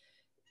just,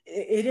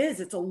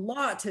 it's a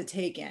lot to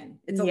take in.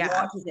 It's a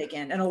lot to take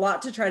in and a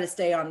lot to try to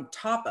stay on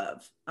top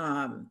of.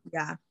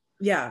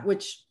 Yeah,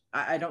 which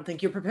I don't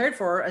think you're prepared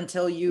for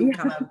until you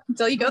kind of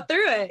until you go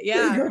through it.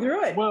 Yeah. You go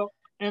through it. Well,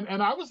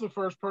 and I was the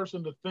first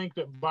person to think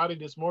that body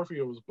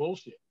dysmorphia was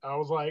bullshit. I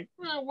was like,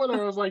 well,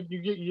 whatever. I was like,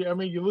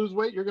 you lose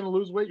weight, you're going to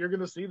lose weight. You're going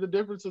to see the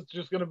difference. It's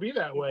just going to be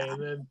that way.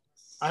 And then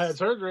I had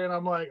surgery and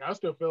I'm like, I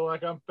still feel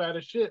like I'm fat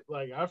as shit.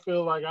 Like, I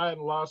feel like I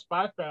hadn't lost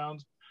 5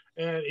 pounds.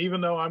 And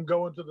even though I'm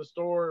going to the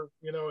store,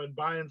 and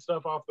buying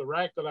stuff off the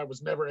rack that I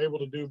was never able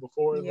to do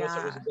before, unless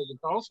it was a big and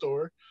tall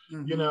store,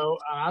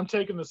 I'm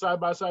taking the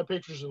side-by-side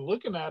pictures and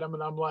looking at them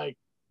and I'm like,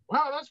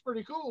 wow, that's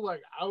pretty cool.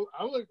 Like,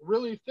 I look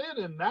really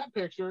thin in that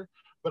picture.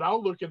 But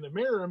I'll look in the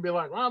mirror and be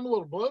like, well, I'm a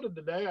little bloated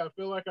today. I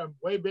feel like I'm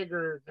way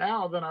bigger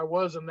now than I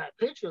was in that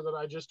picture that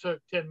I just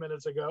took 10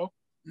 minutes ago.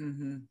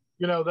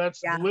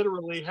 That's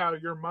literally how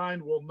your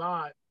mind will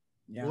not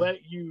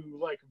let you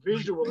like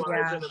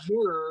visualize in a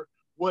mirror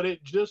what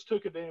it just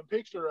took a damn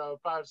picture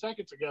of 5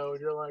 seconds ago. And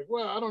you're like,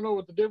 well, I don't know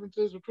what the difference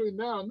is between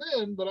now and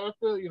then, but I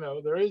feel,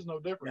 there is no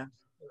difference.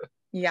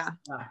 Yep.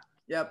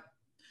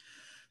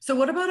 So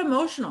what about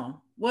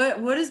emotional?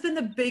 What has been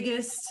the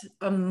biggest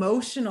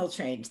emotional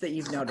change that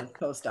you've noticed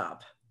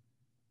post-op?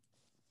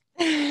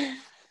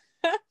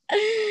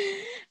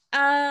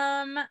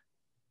 I'm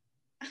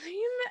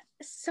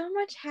so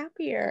much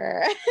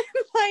happier.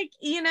 Like,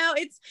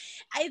 it's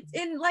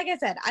and like I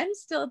said, I'm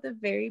still at the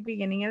very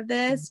beginning of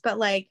this, but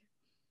like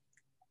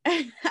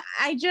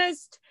I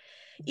just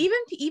even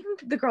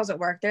the girls at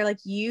work, they're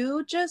like,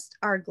 you just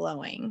are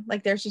glowing.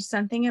 Like there's just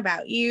something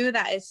about you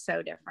that is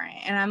so different.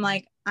 And I'm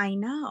like, I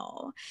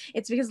know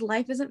it's because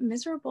life isn't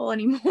miserable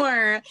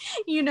anymore,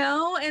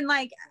 and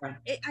like,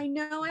 I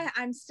know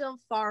I'm still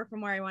far from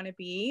where I want to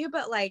be,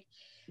 but like,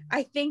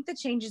 I think the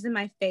changes in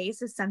my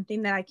face is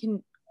something that I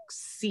can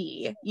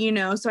see,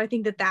 so I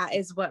think that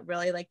is what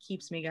really like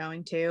keeps me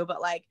going too.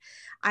 But like,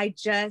 I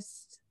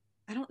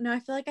don't know. I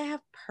feel like I have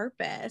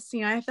purpose,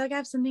 I feel like I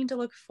have something to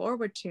look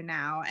forward to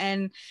now.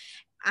 And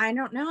I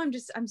don't know.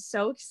 I'm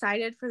so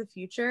excited for the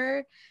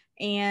future.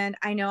 And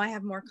I know I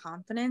have more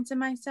confidence in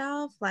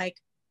myself. Like,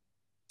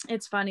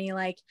 it's funny,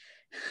 like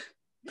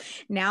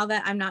now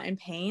that I'm not in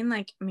pain,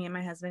 like me and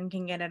my husband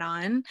can get it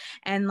on.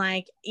 And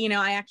like,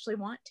 I actually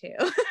want to.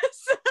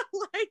 So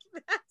like,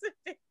 that's a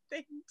big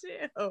thing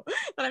too,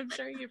 that I'm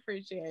sure he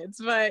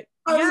appreciates. But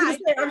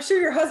I'm sure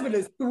your husband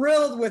is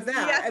thrilled with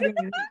that. Yeah. I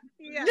mean,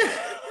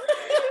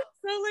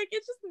 So like,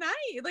 it's just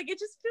nice. Like, it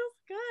just feels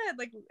good.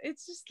 Like,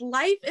 it's just,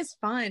 life is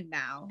fun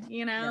now,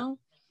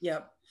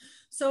 Yep.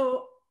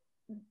 So,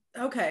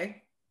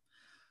 okay.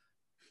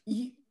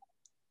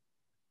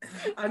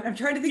 I'm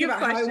trying to think about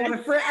how I want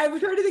to frame. I'm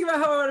trying to think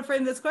about how I want to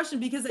frame this question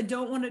because I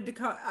don't want it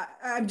to.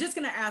 I'm just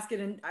going to ask it,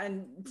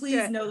 and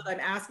please know that I'm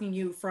asking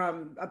you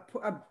from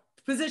a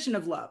position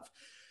of love.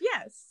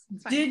 Yes.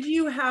 Did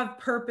you have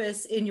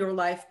purpose in your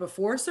life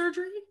before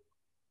surgery?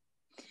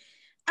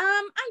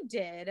 I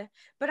did,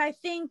 but I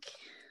think,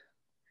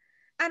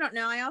 I don't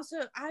know. I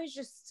was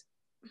just,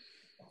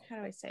 how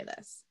do I say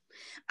this?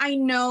 I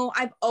know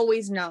I've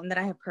always known that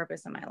I have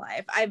purpose in my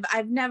life.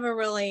 I've never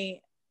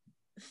really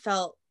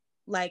felt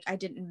like I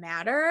didn't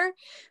matter,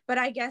 but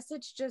I guess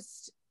it's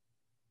just,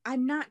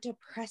 I'm not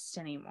depressed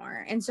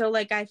anymore. And so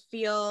like, I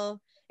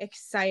feel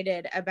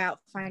excited about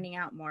finding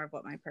out more of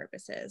what my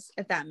purpose is,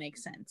 if that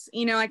makes sense.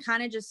 I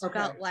kind of just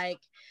felt like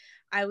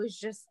I was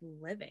just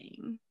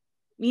living,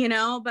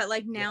 but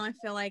like now I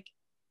feel like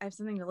I have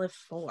something to live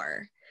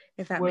for,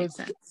 if that makes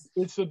sense.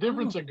 It's the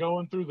difference of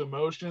going through the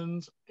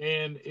motions,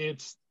 and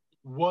it's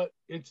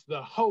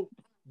the hope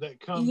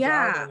that comes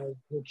out of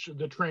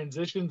the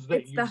transitions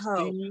that you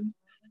see.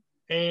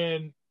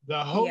 And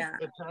the hope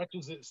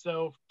attaches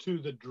itself to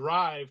the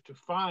drive to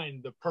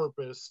find the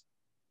purpose,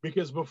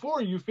 because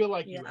before you feel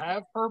like you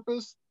have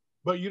purpose,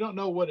 but you don't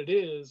know what it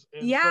is.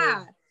 And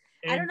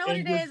I don't know what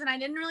it is, and I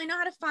didn't really know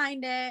how to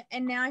find it.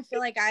 And now I feel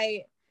like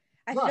I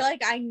feel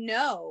like I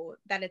know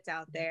that it's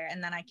out there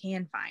and that I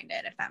can find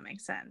it, if that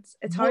makes sense.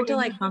 It's hard to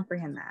like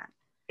comprehend that.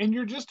 And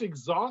you're just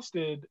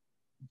exhausted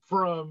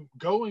from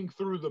going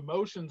through the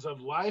motions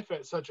of life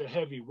at such a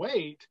heavy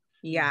weight.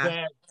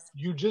 That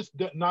you just,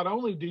 not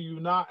only do you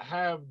not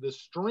have the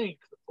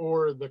strength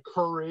or the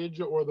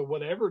courage or the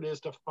whatever it is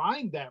to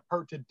find that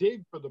to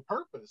dig for the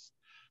purpose,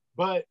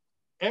 but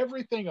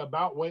everything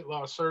about weight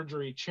loss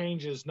surgery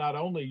changes not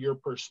only your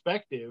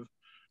perspective,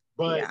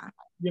 but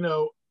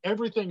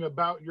everything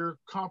about your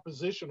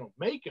compositional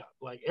makeup.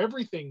 Like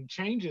everything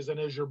changes, and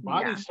as your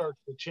body starts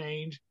to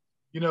change,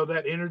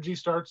 that energy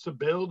starts to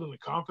build and the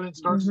confidence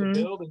starts to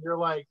build, and you're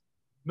like,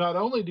 not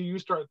only do you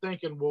start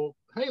thinking, well,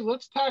 hey,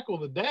 let's tackle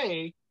the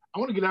day. I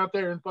want to get out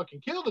there and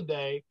fucking kill the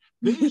day.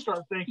 Then you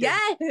start thinking,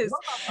 what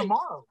about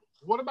tomorrow?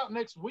 what about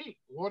next week?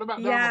 What about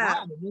down the Yeah.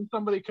 line? And then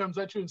somebody comes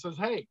at you and says,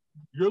 hey,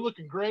 you're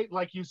looking great.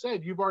 Like you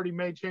said, you've already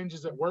made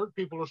changes at work.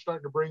 People are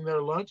starting to bring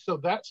their lunch. So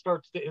that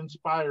starts to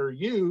inspire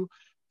you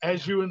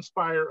as you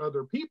inspire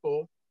other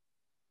people.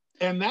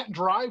 And that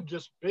drive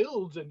just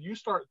builds, and you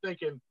start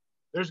thinking,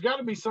 there's got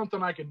to be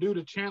something I can do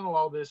to channel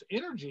all this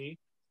energy.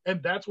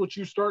 And that's what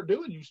you start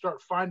doing. You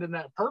start finding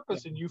that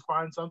purpose, and you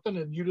find something,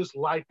 and you just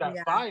light that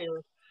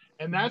fire.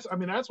 And that's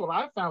what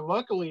I found.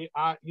 Luckily,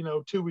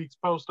 2 weeks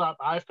post-op,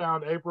 I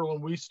found April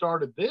and we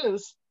started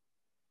this.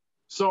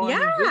 So,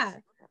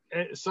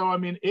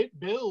 it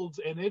builds,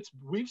 and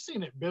we've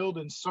seen it build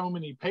in so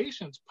many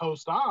patients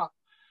post-op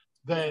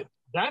that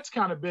that's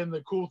kind of been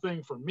the cool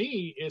thing for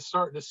me, is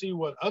starting to see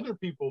what other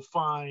people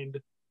find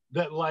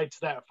that lights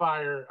that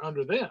fire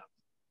under them.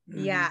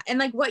 Yeah. And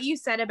like what you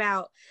said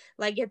about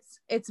like,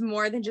 it's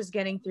more than just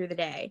getting through the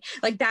day.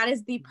 Like that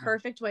is the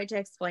perfect way to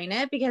explain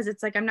it, because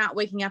it's like, I'm not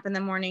waking up in the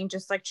morning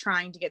just like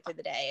trying to get through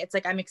the day. It's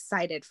like, I'm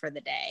excited for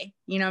the day,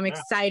 I'm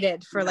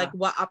excited for like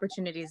what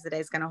opportunities the day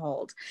is going to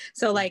hold.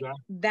 So like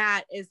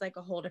that is like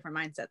a whole different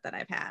mindset that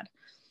I've had.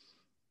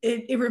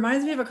 It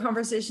reminds me of a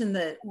conversation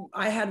that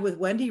I had with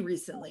Wendy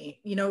recently.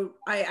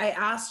 I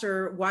asked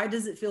her, why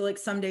does it feel like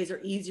some days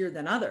are easier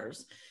than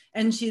others?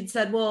 And she'd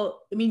said,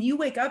 well, I mean, you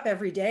wake up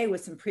every day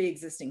with some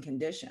pre-existing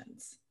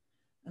conditions.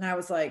 And I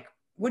was like,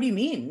 what do you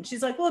mean?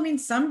 She's like, well, I mean,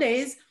 some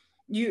days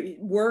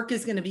work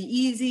is going to be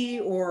easy,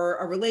 or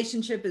a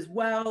relationship as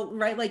well,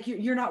 right? Like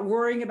you're not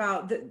worrying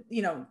about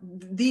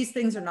these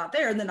things are not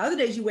there. And then other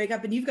days you wake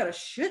up and you've got a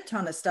shit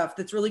ton of stuff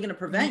that's really going to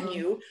prevent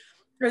you,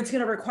 or it's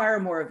going to require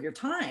more of your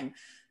time.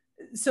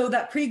 So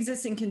that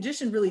pre-existing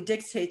condition really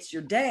dictates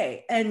your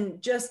day.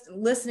 And just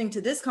listening to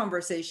this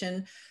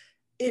conversation,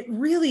 it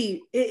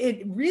really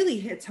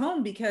hits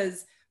home,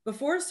 because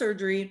before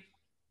surgery,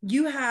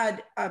 you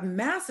had a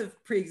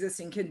massive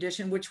pre-existing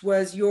condition, which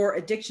was your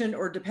addiction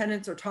or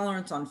dependence or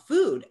tolerance on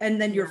food, and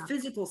then your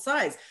physical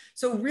size.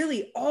 So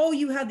really all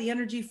you had the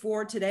energy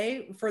for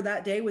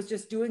that day was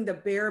just doing the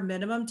bare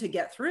minimum to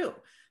get through,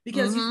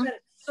 because you spent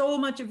so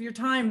much of your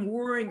time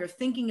worrying or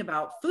thinking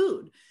about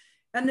food.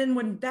 And then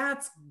when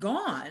that's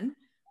gone,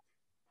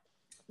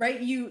 right,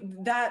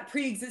 that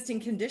pre-existing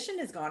condition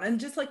is gone. And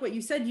just like what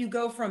you said, you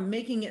go from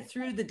making it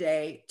through the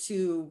day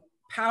to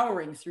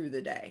powering through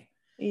the day.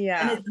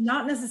 Yeah. And it's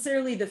not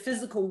necessarily the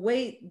physical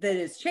weight that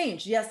is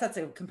changed. Yes, that's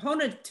a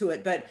component to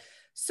it, but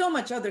so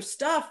much other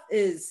stuff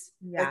is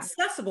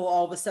accessible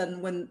all of a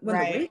sudden when the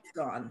weight's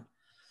gone.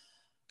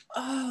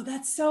 Oh,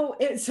 that's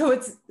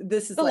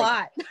this is a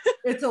lot.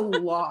 It's a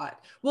lot.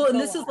 Well, and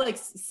this is like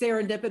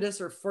serendipitous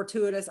or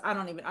fortuitous. I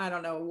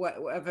don't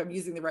know if I'm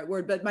using the right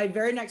word, but my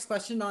very next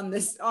question on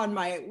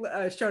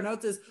my show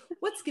notes is,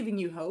 what's giving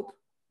you hope?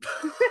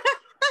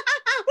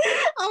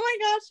 Oh my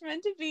gosh,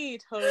 meant to be.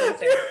 Totally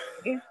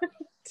serendipity.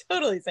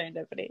 Totally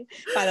serendipity.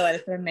 By the way,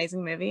 it's an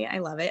amazing movie. I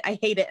love it. I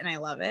hate it and I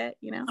love it,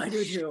 I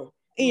do too.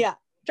 Yeah.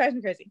 Drives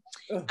me crazy.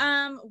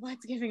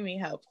 What's giving me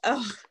hope?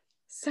 Oh,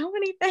 so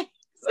many things.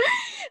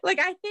 Like,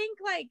 I think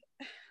like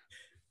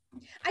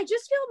I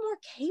just feel more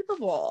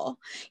capable,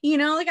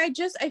 like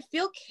I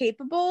feel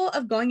capable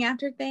of going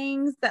after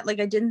things that like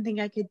I didn't think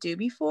I could do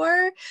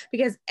before,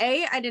 because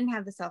A, I didn't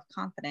have the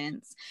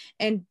self-confidence,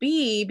 and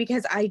B,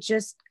 because I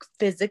just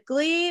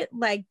physically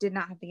like did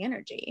not have the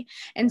energy.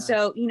 And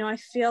so, I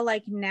feel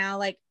like now,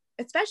 like,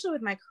 especially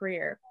with my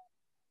career,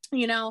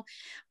 I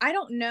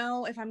don't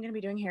know if I'm going to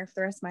be doing hair for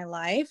the rest of my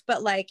life,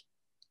 but like,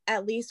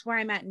 at least where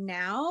I'm at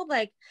now,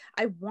 like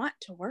I want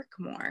to work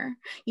more,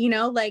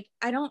 like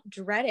I don't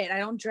dread it. I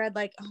don't dread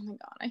like, oh my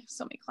God, I have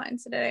so many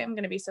clients today, I'm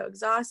going to be so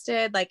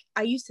exhausted. Like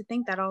I used to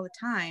think that all the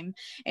time.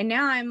 And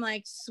now I'm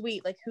like,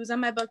 sweet, like who's on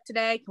my book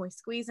today? Can we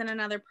squeeze in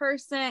another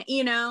person?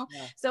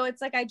 So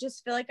it's like, I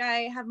just feel like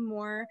I have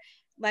more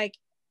like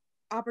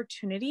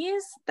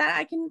opportunities that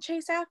I can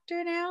chase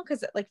after now,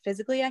 because like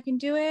physically I can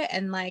do it,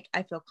 and like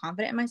I feel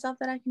confident in myself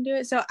that I can do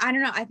it. So I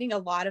don't know, I think a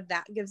lot of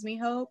that gives me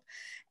hope.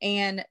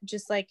 And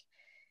just like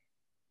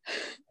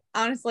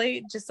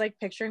honestly, just like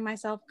picturing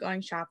myself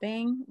going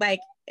shopping like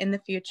in the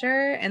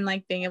future, and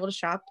like being able to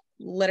shop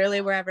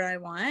literally wherever I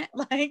want,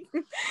 like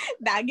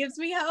that gives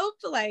me hope.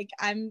 Like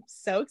I'm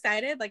so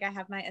excited. Like I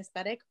have my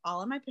aesthetic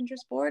all on my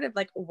Pinterest board of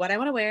like what I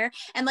want to wear.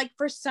 And like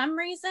for some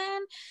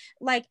reason,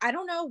 like I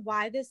don't know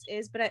why this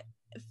is, but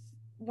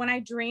when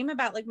I dream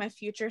about like my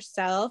future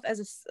self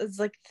as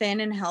like thin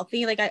and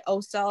healthy, like I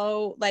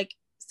also like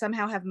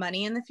somehow have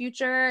money in the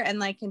future and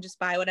like can just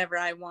buy whatever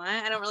I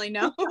want. I don't really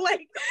know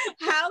like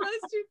how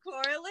those two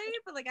correlate,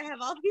 but like I have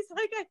all these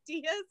like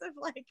ideas of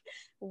like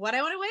what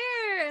I want to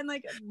wear and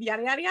like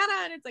yada yada yada,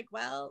 and it's like,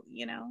 well,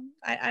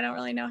 I don't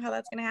really know how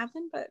that's gonna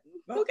happen, but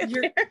we'll get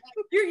there.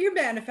 You're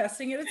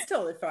manifesting it. It's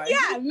totally fine.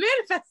 Yeah,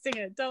 manifesting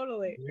it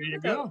totally. There you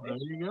go.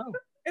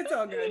 It's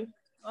all good.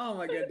 Oh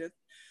my goodness.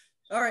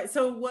 All right.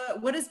 So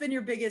what has been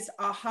your biggest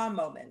aha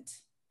moment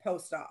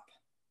post-op?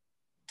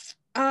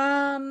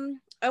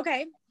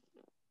 Okay.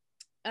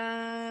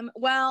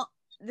 Well,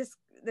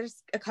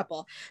 there's a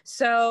couple.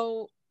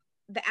 So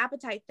the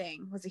appetite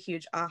thing was a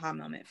huge aha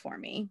moment for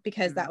me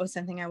because that was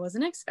something I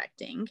wasn't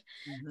expecting.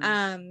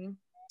 I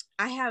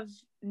have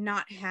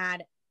not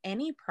had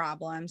any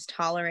problems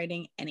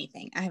tolerating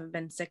anything. I haven't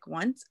been sick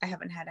once. I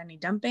haven't had any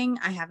dumping.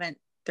 I haven't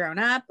thrown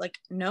up, like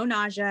no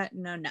nausea,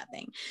 no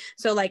nothing.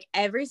 So like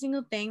every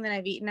single thing that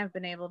I've eaten, I've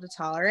been able to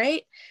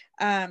tolerate.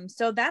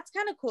 So that's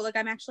kind of cool. Like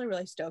I'm actually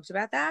really stoked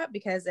about that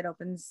because it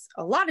opens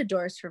a lot of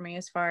doors for me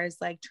as far as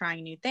like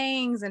trying new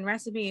things and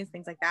recipes,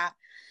 things like that.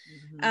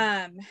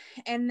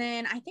 And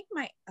then I think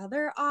my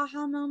other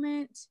aha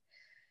moment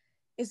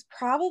is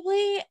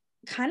probably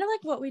kind of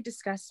like what we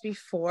discussed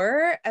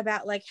before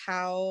about like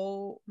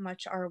how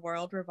much our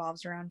world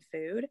revolves around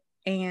food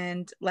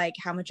and like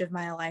how much of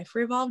my life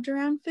revolved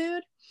around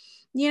food,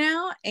 you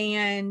know?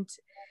 And,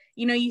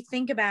 you know, you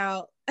think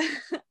about,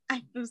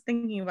 I was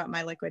thinking about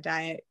my liquid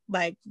diet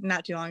like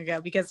not too long ago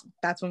because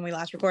that's when we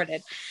last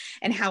recorded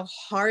and how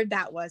hard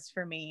that was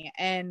for me.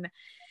 And,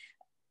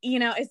 you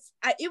know,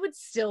 it would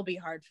still be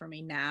hard for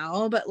me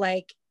now, but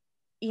like,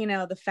 you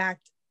know, the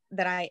fact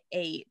that I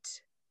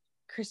ate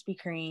Krispy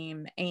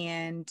Kreme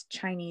and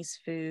Chinese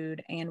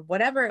food and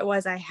whatever it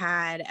was I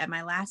had at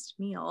my last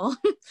meal,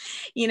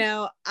 you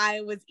know,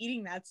 I was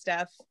eating that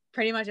stuff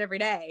pretty much every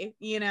day,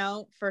 you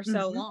know, for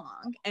so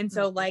long. And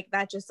so like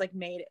that just like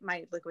made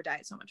my liquid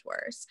diet so much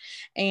worse.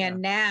 And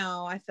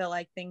now I feel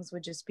like things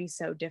would just be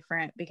so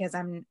different because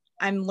I'm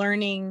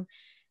learning,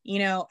 you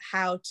know,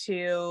 how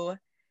to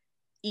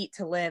eat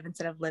to live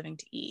instead of living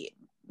to eat,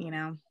 you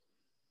know?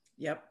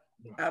 Yep.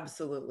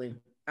 Absolutely.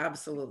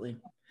 Absolutely.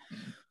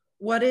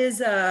 What is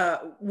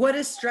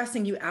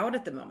stressing you out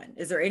at the moment?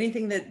 Is there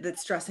anything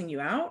that's stressing you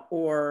out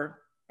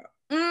or?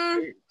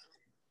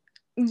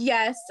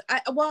 Yes.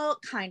 Well,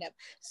 kind of.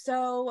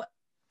 So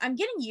I'm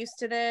getting used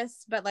to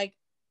this, but like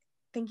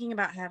thinking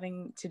about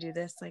having to do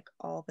this like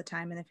all the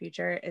time in the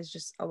future is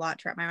just a lot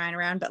to wrap my mind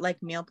around. But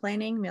like meal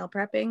planning, meal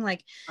prepping,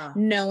 like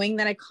knowing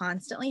that I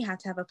constantly have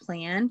to have a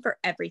plan for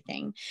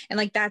everything. And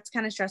like, that's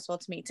kind of stressful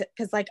to me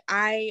because like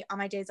on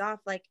my days off,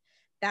 like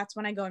that's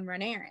when I go and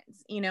run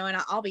errands, you know, and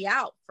I'll be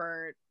out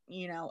for,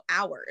 you know,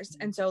 hours.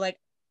 And so like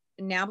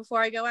now before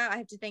I go out, I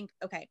have to think,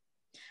 okay,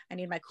 I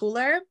need my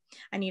cooler.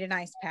 I need an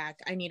ice pack.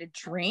 I need a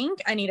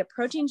drink. I need a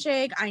protein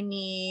shake. I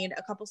need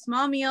a couple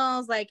small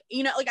meals. Like,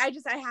 you know, like I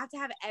have to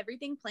have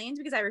everything planned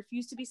because I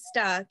refuse to be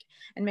stuck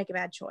and make a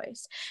bad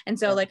choice. And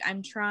so like,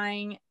 I'm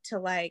trying to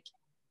like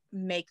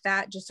make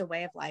that just a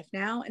way of life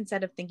now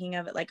instead of thinking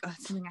of it like, oh,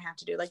 it's something I have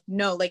to do. Like,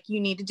 no, like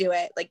you need to do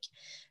it. Like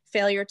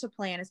failure to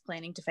plan is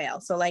planning to fail.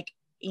 So like,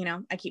 you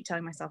know, I keep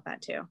telling myself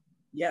that too.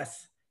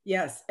 Yes.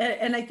 Yes.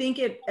 And I think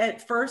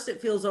at first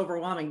it feels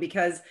overwhelming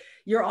because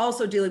you're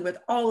also dealing with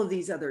all of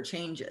these other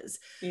changes.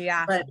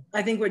 Yeah. But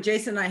I think what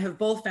Jason and I have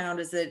both found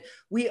is that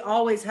we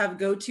always have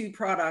go-to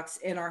products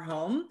in our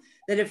home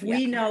that if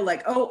we know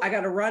like, oh, I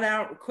got to run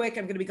out quick,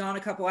 I'm going to be gone a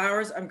couple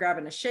hours, I'm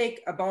grabbing a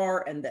shake, a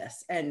bar, and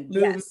this, and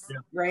boom,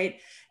 right?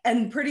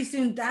 And pretty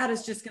soon that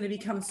is just going to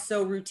become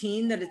so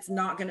routine that it's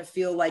not going to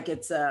feel like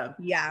it's like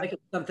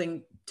it's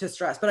something to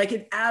stress. But I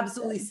can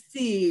absolutely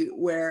see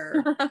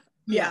where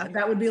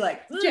that would be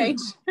like change.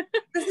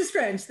 This is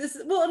strange. This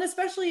is well, and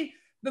especially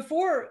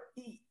before.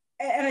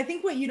 And I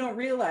think what you don't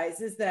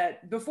realize is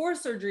that before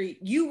surgery,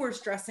 you were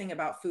stressing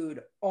about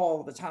food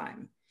all the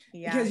time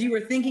because you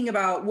were thinking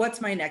about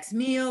what's my next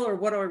meal or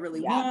what do I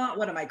really want?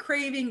 What am I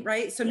craving?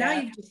 Right. So now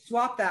you've just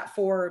swapped that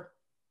for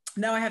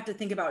now I have to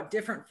think about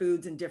different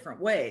foods in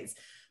different ways,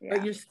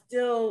 but you're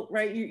still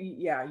right.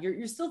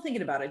 You're still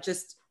thinking about it.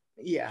 Just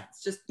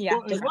it's just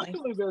well, and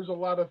luckily there's a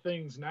lot of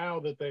things now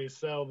that they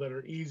sell that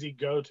are easy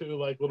go to,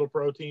 like little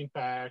protein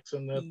packs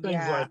and the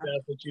things like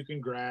that you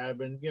can grab,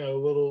 and you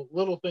know,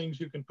 little things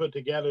you can put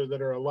together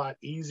that are a lot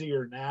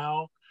easier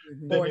now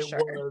than it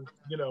was,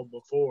 you know,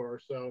 before.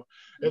 So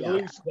at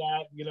least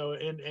that, you know,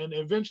 and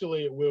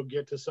eventually it will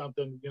get to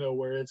something, you know,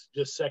 where it's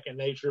just second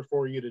nature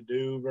for you to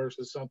do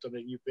versus something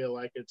that you feel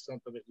like it's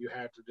something that you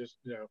have to just,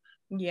 you know,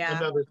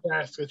 another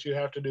task that you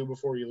have to do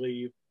before you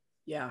leave.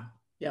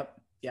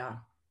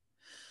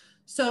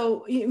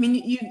 So, I mean,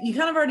 you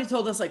kind of already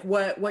told us like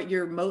what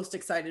you're most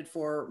excited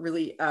for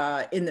really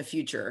in the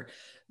future,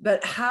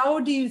 but how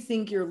do you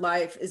think your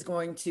life is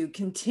going to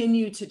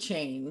continue to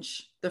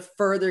change the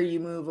further you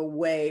move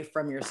away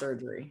from your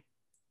surgery?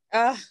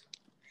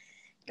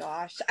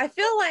 Gosh, I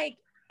feel like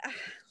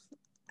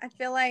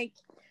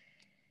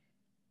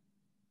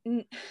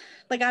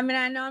I mean,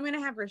 I know I'm going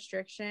to have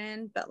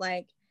restriction, but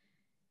like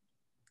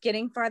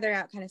getting farther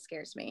out kind of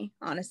scares me,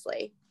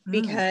 honestly.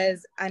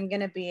 Because I'm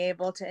going to be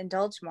able to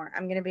indulge more.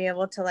 I'm going to be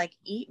able to like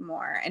eat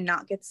more and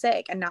not get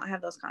sick and not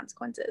have those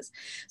consequences.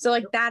 So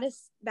like that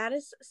is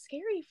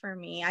scary for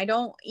me. I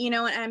don't, you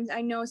know, and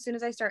I know as soon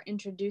as I start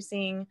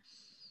introducing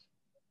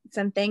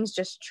some things,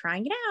 just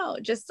trying it out,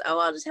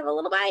 I'll just have a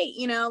little bite,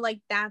 you know, like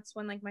that's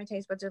when like my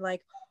taste buds are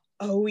like,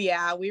 oh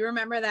yeah, we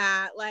remember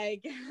that.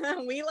 Like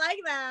we like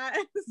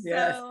that.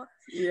 So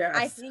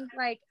I think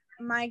like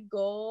my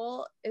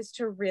goal is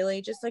to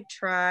really just like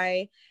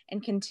try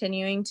and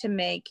continuing to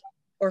make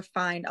or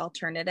find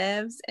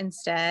alternatives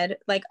instead.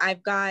 Like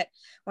I've got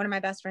one of my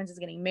best friends is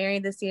getting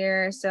married this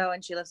year. So,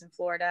 and she lives in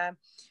Florida.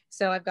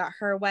 So I've got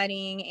her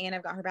wedding and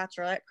I've got her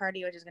bachelorette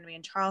party, which is going to be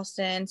in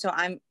Charleston. So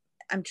I'm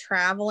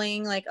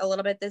traveling like a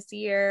little bit this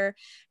year,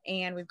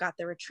 and we've got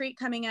the retreat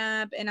coming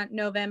up in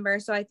November.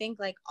 So I think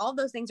like all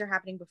those things are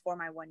happening before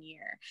my 1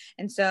 year.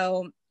 And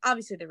so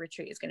obviously the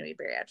retreat is going to be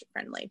bariatric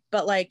friendly,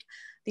 but like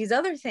these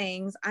other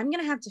things, I'm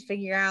going to have to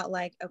figure out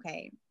like,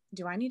 okay,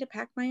 do I need to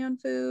pack my own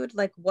food?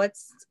 Like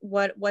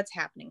what's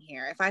happening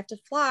here? If I have to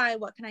fly,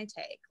 what can I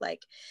take?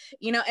 Like,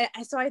 you know,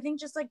 and so I think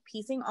just like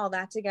piecing all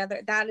that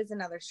together, that is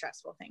another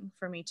stressful thing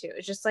for me too.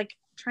 It's just like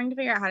trying to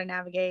figure out how to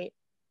navigate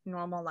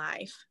normal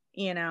life,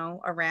 you know,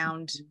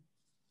 around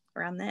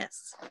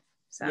this.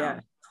 So yeah.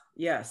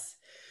 Yes.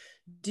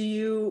 Do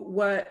you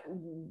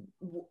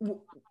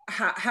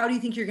how do you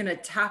think you're going to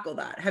tackle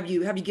that? Have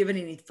you given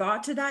any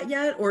thought to that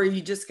yet, or are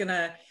you just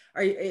gonna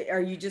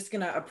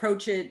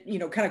approach it, you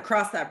know, kind of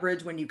cross that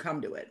bridge when you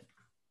come to it?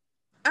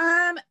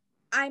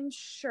 I'm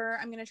sure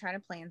I'm going to try to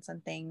plan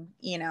something,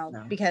 you know,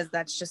 because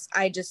that's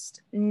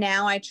just,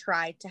 now I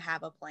try to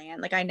have a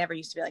plan. Like I never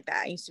used to be like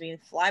that. I used to be a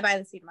fly by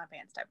the seat of my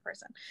pants type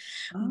person,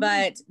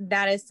 but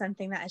that is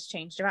something that has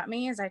changed about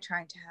me, is I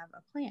try to have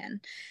a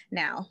plan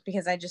now,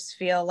 because I just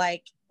feel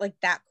like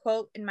that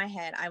quote in my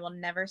head, I will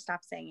never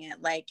stop saying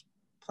it. Like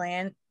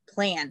plan.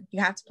 You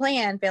have to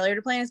plan. Failure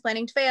to plan is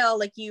planning to fail.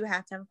 Like you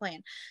have to have a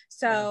plan.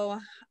 So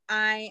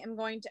I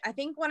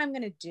think what I'm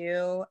going to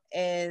do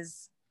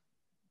is,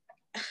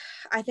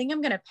 I think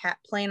I'm going to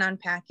plan on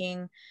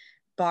packing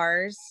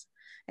bars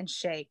and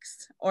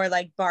shakes, or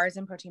like bars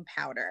and protein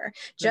powder,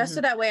 just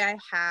so that way I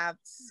have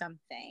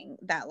something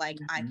that like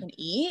I can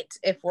eat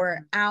if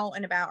we're out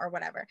and about or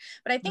whatever.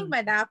 But I think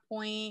by that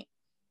point,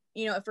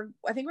 you know,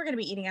 I think we're going to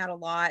be eating out a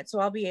lot, so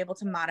I'll be able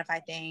to modify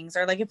things.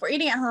 Or like if we're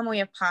eating at home and we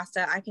have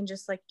pasta, I can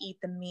just like eat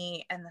the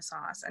meat and the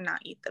sauce and not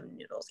eat the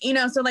noodles, you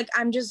know? So like,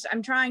 I'm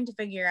trying to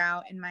figure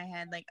out in my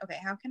head, like, okay,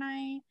 how can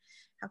I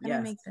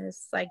make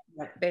this like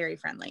very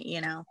friendly,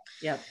 you know?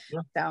 Yeah.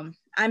 So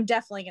I'm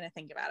definitely going to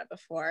think about it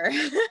before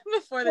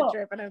the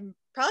trip. And I'm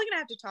probably going to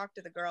have to talk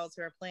to the girls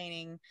who are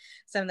planning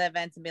some of the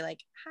events and be like,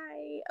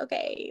 hi,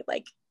 okay,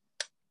 like,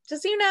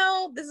 just so you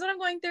know, this is what I'm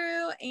going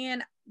through,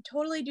 and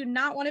totally do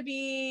not want to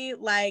be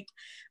like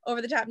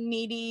over the top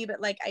needy, but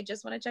like, I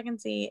just want to check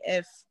and see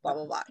if blah,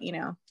 blah, blah, you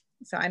know?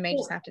 So I may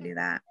just have to do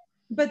that.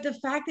 But the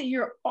fact that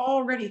you're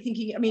already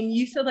thinking, I mean,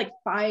 you said like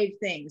 5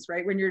 things,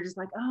 right? When you're just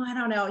like, oh, I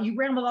don't know. You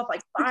rambled off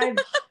like 5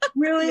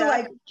 really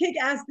like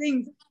kick-ass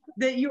things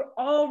that you're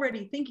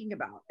already thinking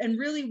about. And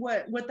really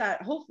what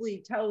that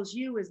hopefully tells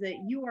you is that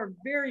you are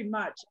very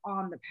much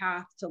on the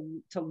path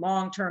to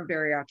long-term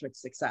bariatric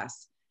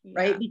success,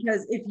 right?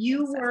 Because if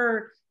you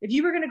were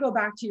going to go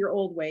back to your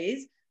old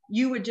ways,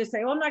 you would just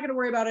say, well, I'm not going to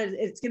worry about it.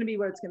 It's going to be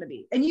what it's going to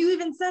be. And you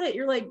even said it.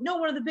 You're like, no,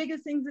 one of the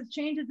biggest things that's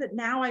changed is that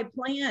now I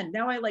plan.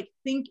 Now I like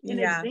think in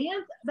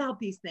advance about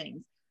these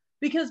things.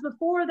 Because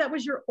before, that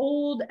was your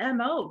old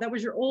MO. That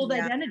was your old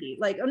identity.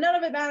 Like, oh, none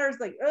of it matters.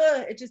 Like,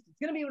 it's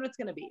going to be what it's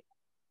going to be.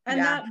 And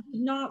that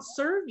did not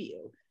serve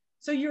you.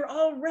 So you're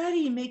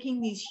already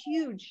making these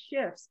huge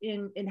shifts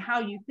in how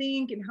you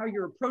think and how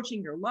you're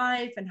approaching your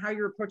life and how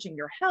you're approaching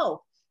your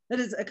health. That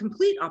is a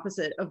complete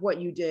opposite of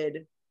what you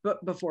did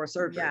before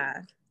surgery.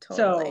 Yeah,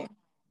 totally. So,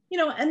 you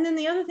know, and then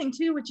the other thing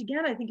too, which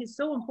again, I think is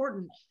so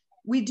important,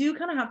 we do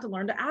kind of have to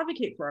learn to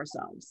advocate for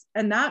ourselves.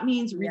 And that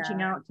means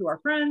reaching out to our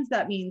friends.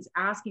 That means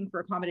asking for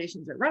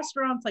accommodations at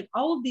restaurants. Like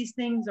all of these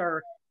things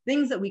are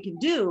things that we can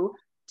do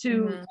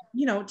to,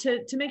 you know,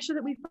 to make sure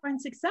that we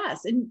find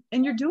success, and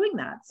you're doing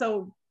that.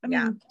 So, I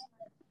mean,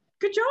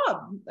 good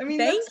job. I mean,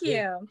 thank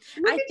you.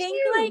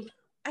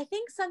 I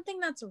think something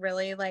that's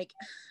really like,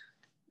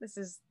 this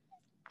is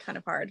kind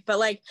of hard, but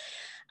like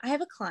I have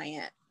a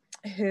client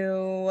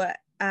who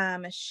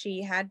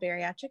she had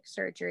bariatric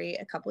surgery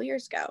a couple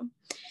years ago,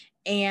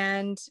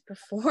 and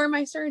before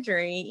my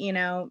surgery, you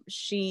know,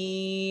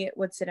 she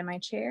would sit in my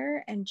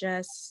chair and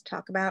just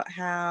talk about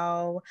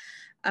how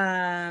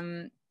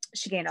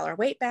she gained all her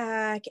weight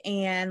back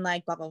and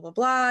like blah, blah, blah,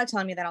 blah,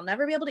 telling me that I'll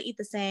never be able to eat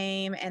the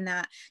same, and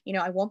that, you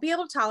know, I won't be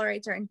able to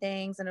tolerate certain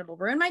things and it'll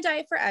ruin my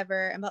diet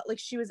forever. And but like,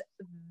 she was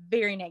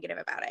very negative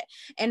about it.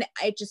 And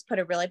it just put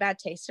a really bad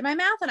taste in my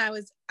mouth. And I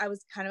was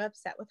kind of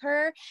upset with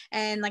her.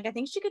 And like, I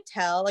think she could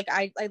tell, like,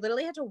 I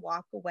literally had to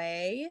walk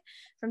away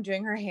from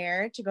doing her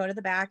hair to go to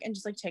the back and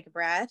just like take a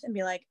breath and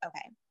be like,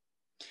 okay,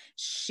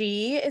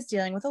 she is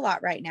dealing with a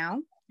lot right now.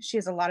 She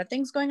has a lot of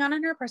things going on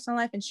in her personal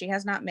life, and she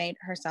has not made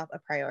herself a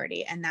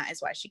priority. And that is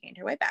why she gained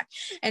her weight back.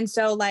 And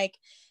so like,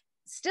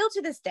 still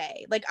to this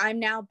day, like I'm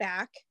now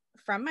back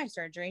from my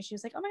surgery. She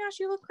was like, oh my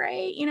gosh, you look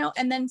great, you know,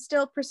 and then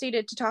still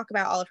proceeded to talk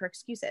about all of her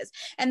excuses.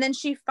 And then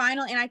she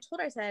finally, and I told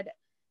her, I said,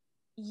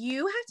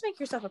 you have to make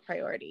yourself a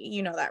priority.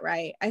 You know that,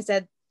 right? I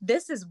said,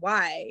 this is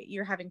why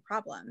you're having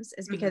problems,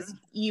 is because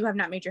you have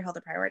not made your health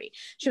a priority.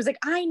 She was like,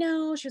 I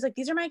know. She was like,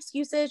 these are my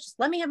excuses. Just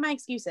let me have my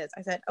excuses.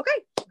 I said,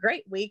 okay,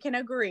 great. We can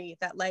agree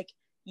that like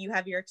you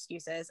have your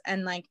excuses.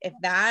 And like, if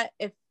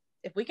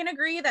if we can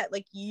agree that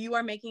like you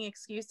are making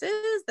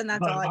excuses, then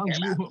that's all I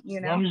care about, you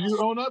As know? long as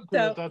you own up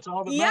to it, that's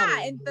all that matters.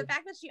 Yeah, and the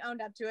fact that she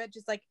owned up to it,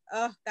 just like,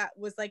 oh, that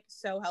was like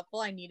so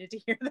helpful. I needed to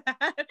hear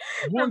that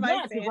Well, for my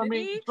yeah, because I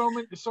mean,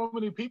 sanity. so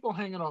many people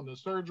hanging on the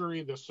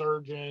surgery, the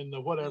surgeon,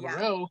 the whatever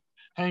Yeah. else,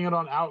 hanging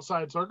on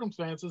outside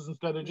circumstances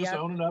instead of just Yep.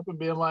 owning up and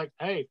being like,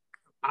 hey,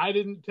 I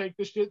didn't take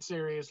this shit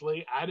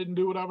seriously. I didn't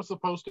do what I was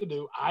supposed to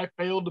do. I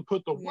failed to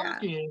put the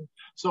work in,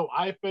 so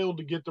I failed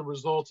to get the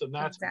results, and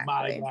that's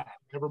my bad.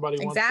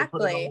 Everybody wants to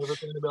put it on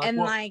everything and be like, and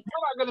well, like,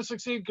 you're not going to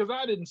succeed because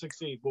I didn't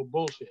succeed. Well,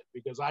 bullshit,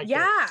 because I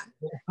yeah,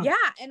 can't. yeah,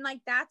 and like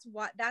that's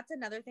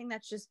another thing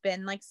that's just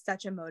been like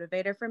such a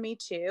motivator for me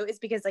too, is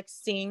because like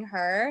seeing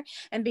her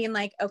and being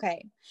like,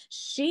 okay,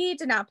 she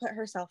did not put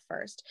herself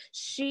first.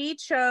 She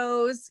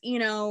chose, you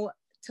know,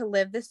 to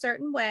live this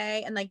certain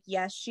way, and like,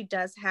 yes, she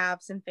does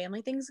have some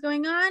family things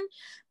going on,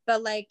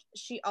 but like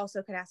she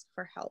also could ask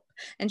for help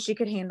and she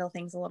could handle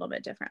things a little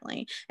bit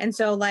differently. And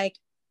so like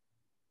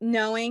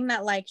knowing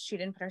that like she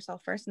didn't put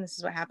herself first and this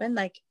is what happened,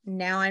 like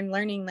now I'm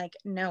learning like,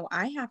 no,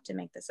 I have to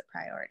make this a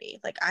priority.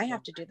 Like I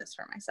have to do this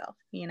for myself,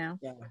 you know?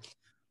 Yeah.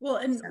 Well,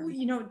 and So.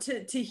 you know,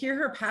 to hear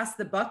her pass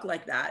the buck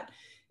like that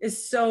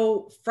is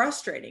so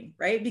frustrating,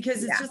 right?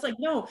 Because it's just like,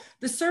 no,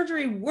 the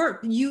surgery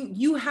worked.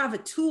 You have a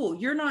tool.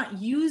 You're not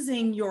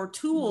using your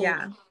tool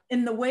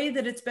in the way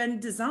that it's been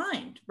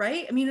designed,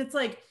 right? I mean, it's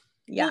like,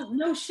 well,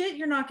 no shit,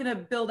 you're not going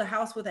to build a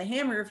house with a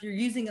hammer if you're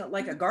using it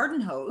like a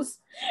garden hose.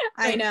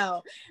 I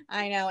know.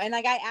 And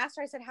like I asked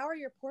her, I said, how are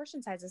your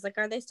portion sizes? Like,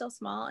 are they still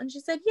small? And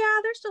she said, yeah,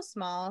 they're still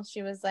small.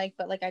 She was like,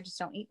 but like, I just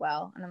don't eat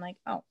well. And I'm like,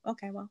 oh,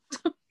 okay, well.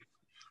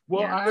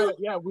 Well,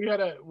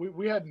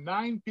 we had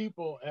 9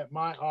 people at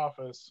my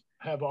office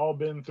have all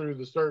been through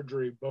the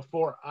surgery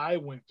before I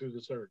went through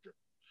the surgery.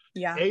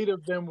 Yeah. 8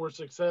 of them were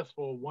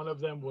successful. 1 of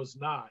them was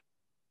not.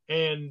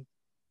 And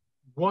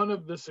one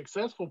of the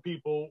successful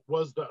people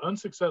was the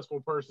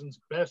unsuccessful person's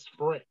best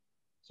friend.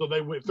 So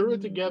they went through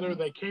it together.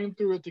 They came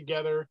through it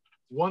together.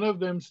 One of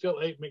them still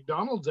ate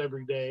McDonald's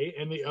every day,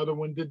 and the other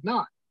one did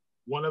not.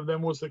 One of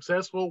them was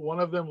successful.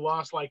 One of them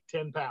lost like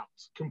 10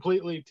 pounds,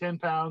 completely 10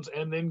 pounds,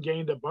 and then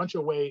gained a bunch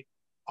of weight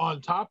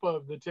on top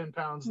of the 10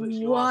 pounds that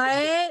she lost.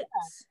 What?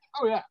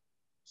 Oh, yeah.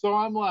 So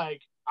I'm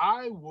like,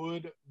 I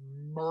would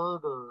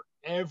murder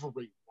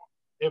everyone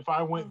if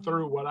I went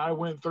through what I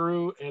went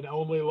through and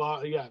only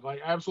lost. Yeah,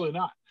 like absolutely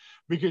not.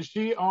 Because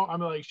she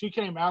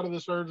came out of the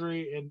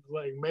surgery and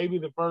like maybe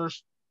the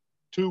first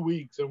 2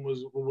 weeks and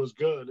was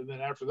good. And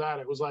then after that,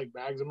 it was like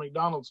bags of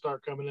McDonald's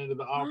start coming into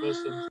the office.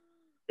 And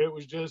it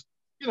was just,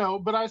 you know,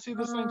 but I see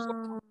the same stuff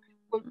on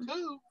Facebook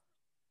too.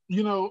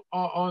 You know,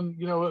 on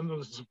in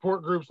the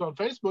support groups on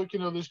Facebook, you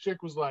know, this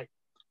chick was like,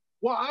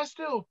 well, I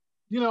still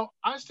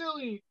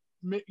eat,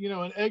 you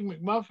know, an egg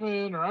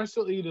McMuffin, or I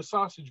still eat a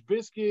sausage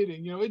biscuit,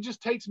 and you know, it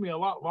just takes me a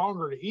lot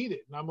longer to eat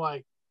it. And I'm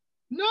like,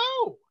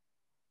 no,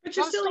 but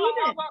you're still eating.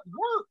 How that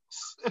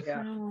works.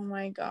 Yeah. Oh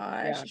my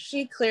gosh.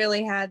 She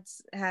clearly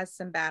has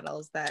some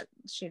battles that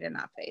she did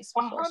not face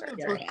before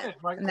surgery.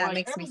 And that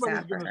makes me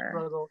sad for her.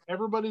 Struggle.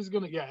 Everybody's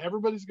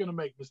gonna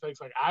make mistakes.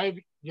 Like I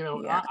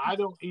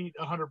don't eat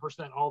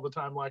 100% all the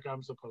time like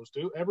I'm supposed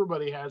to.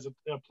 Everybody has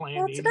a plan.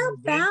 Well, it's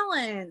about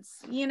balance,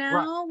 you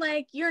know, right.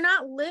 Like you're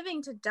not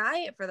living to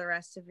diet for the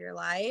rest of your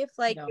life.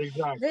 Like,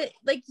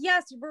 like,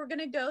 yes, we're going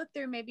to go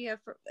through maybe a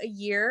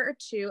year or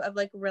 2 of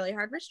like really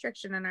hard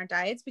restriction on our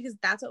diets, because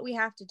that's what we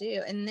have to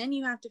do. And then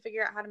you have to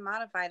figure out how to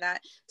modify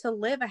that to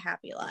live a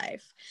happy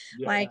life.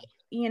 Yeah. Like,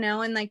 you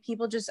know, and like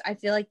people just, I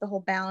feel like the whole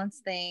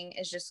balance thing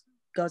is just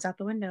goes out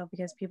the window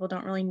because people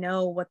don't really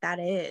know what that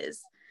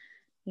is,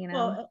 you know?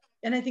 Well,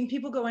 and I think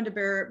people go into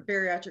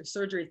bariatric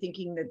surgery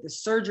thinking that the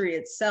surgery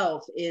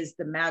itself is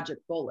the magic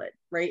bullet,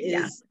 right?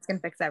 It's going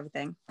to fix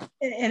everything.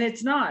 And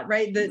it's not,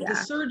 right?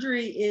 The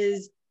surgery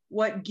is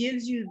what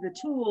gives you the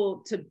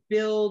tool to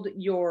build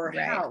your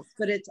house,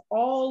 but it's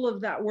all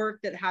of that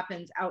work that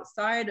happens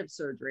outside of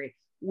surgery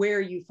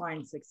where you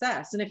find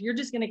success. And if you're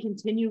just going to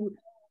continue,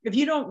 if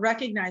you don't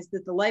recognize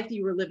that the life that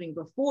you were living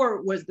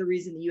before was the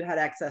reason that you had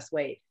excess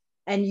weight,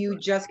 and you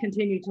just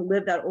continue to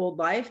live that old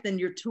life, then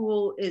your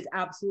tool is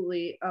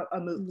absolutely a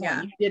moot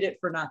point. You did it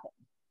for nothing.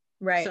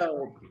 Right.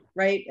 So,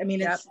 right. I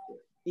mean, it's,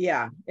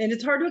 and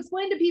it's hard to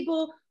explain to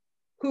people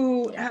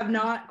who have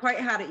not quite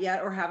had it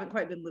yet or haven't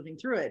quite been living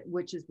through it,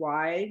 which is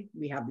why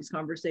we have these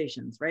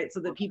conversations, right? So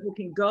that people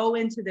can go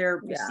into their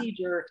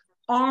procedure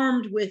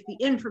armed with the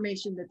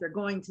information that they're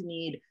going to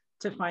need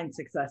to find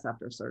success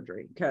after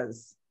surgery.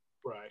 Because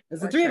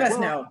as the 3 of us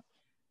know,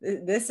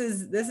 this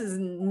is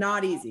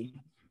not easy.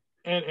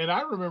 And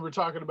I remember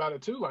talking about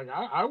it too. Like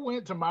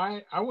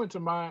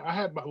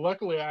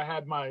luckily I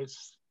had my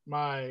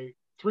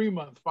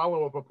 3-month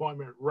follow-up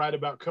appointment right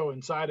about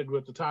coincided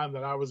with the time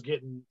that I was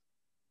getting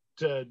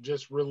to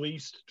just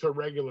released to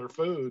regular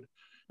food.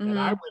 And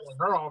I went in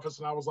her office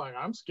and I was like,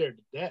 I'm scared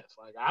to death.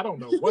 Like, I don't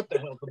know what the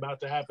hell's about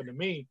to happen to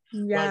me.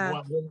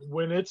 Like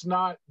when it's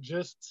not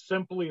just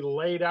simply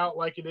laid out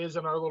like it is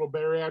in our little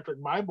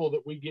bariatric Bible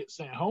that we get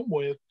sent home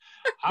with,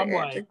 I'm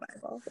like,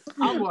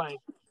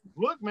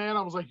 look, man,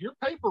 I was like, your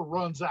paper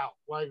runs out.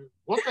 Like,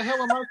 what the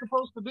hell am I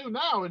supposed to do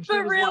now? And she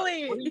But was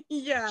really, like,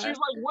 yeah. She's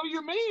like, what do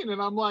you mean?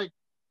 And I'm like,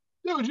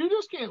 dude, you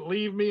just can't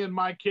leave me in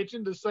my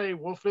kitchen to say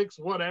we'll fix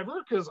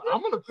whatever, because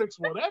I'm gonna fix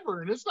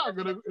whatever, and it's not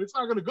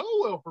gonna go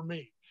well for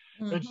me.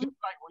 Mm-hmm. And she's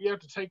like, well, you have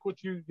to take what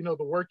the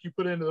work you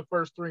put into the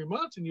first 3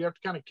 months, and you have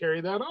to kind of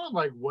carry that on.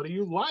 Like, what do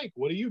you like?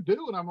 What do you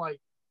do? And I'm like,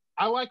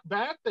 I like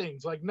bad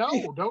things. Like,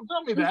 no, don't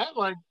tell me that.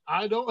 Like,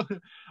 I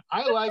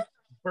like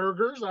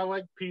burgers. I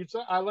like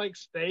pizza. I like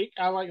steak.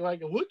 I like,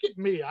 look at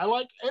me. I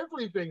like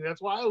everything.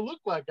 That's why I look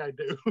like I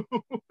do.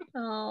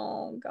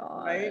 Oh,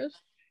 gosh. Right?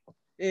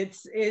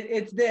 It's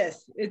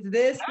this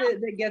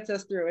that gets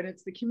us through, and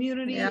it's the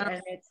community,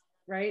 and it's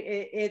right.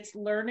 It's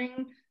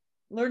learning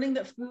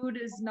that food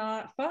is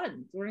not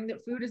fun, learning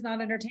that food is not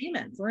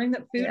entertainment, learning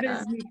that food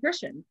is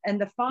nutrition,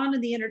 and the fun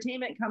and the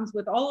entertainment comes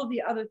with all of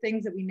the other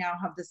things that we now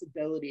have this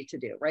ability to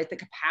do, right? The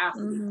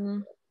capacity. Mm-hmm.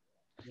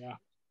 Yeah.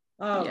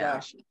 Oh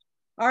gosh.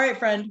 All right,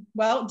 friend.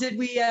 Well, did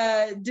we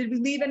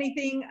leave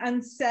anything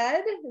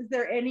unsaid? Is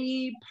there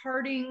any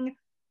parting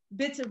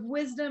bits of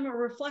wisdom or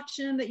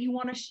reflection that you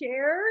want to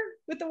share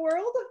with the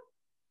world?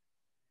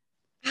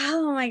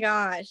 Oh my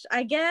gosh.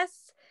 I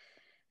guess,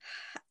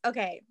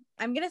 okay,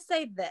 I'm going to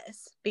say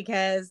this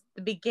because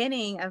the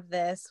beginning of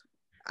this,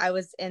 I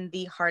was in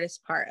the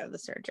hardest part of the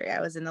surgery.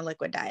 I was in the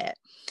liquid diet,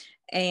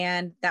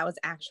 and that was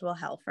actual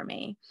hell for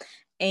me.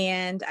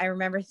 And I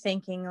remember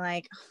thinking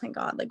like, oh my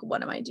God, like,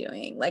 what am I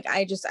doing? Like,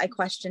 I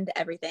questioned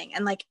everything.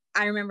 And like,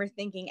 I remember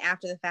thinking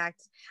after the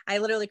fact, I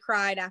literally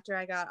cried after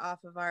I got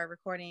off of our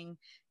recording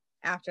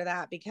after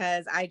that,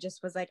 because I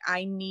just was like,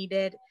 I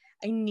needed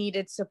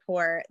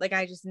support. Like,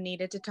 I just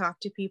needed to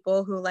talk to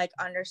people who like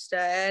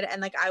understood.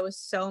 And like, I was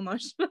so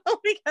emotional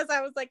because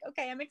I was like,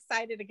 okay, I'm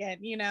excited again,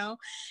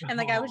 and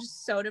like, I was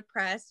just so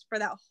depressed for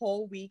that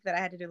whole week that I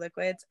had to do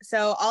liquids.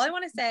 So all I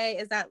want to say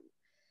is that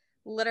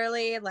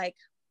literally, like,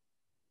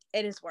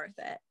 it is worth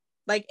it.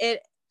 Like,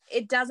 it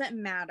doesn't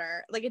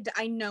matter. Like,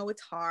 I know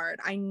it's hard.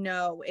 I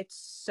know it's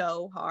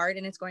so hard,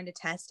 and it's going to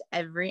test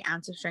every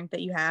ounce of strength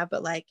that you have,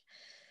 but like,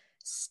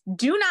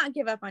 do not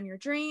give up on your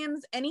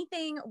dreams.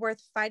 Anything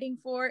worth fighting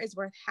for is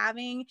worth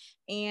having.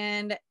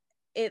 And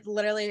it's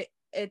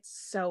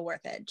so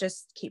worth it.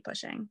 Just keep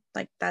pushing.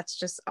 Like,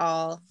 that's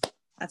all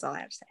I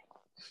have to say.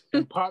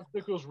 And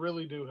popsicles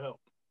really do help.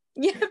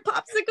 Yeah,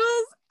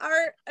 popsicles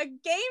are a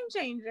game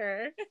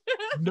changer.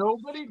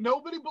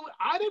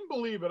 I didn't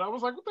believe it. I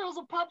was like, what the hell's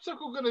a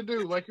popsicle gonna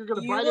do? Like, you're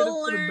gonna bite it,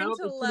 it's gonna melt,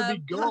 it's gonna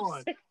be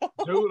gone.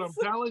 Dude, I'm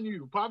telling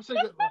you,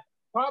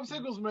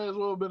 popsicles may as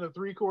well have been a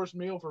 3-course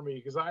meal for me,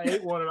 because I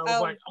ate one and I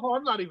was like, oh,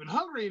 I'm not even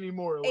hungry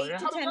anymore. Like, 8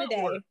 to 10 a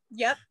day. Work?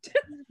 Yep.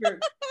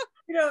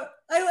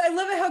 I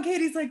love it how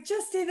Katie's like,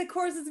 just stay the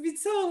course, it's been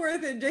so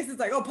worth it. And Jason's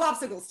like, oh,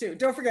 popsicles too.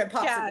 Don't forget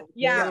popsicles.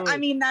 Yeah. I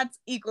mean, that's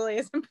equally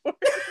as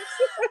important.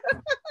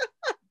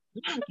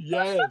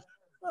 Yes.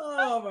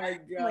 Oh my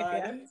God.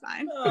 Like, yeah, it's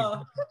fine.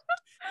 Oh.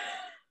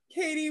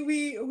 Katie,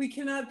 we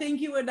cannot thank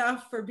you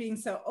enough for being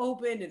so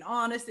open and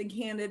honest and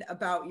candid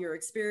about your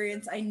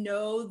experience. I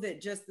know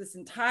that just this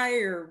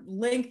entire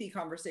lengthy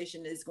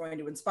conversation is going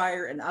to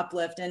inspire and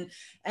uplift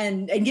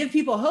and give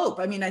people hope.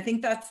 I mean, I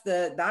think that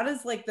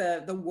is like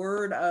the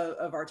word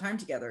of our time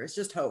together. It's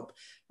just hope,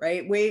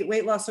 right?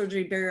 Weight loss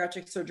surgery,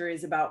 bariatric surgery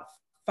is about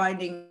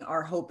finding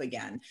our hope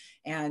again.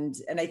 And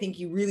I think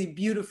you really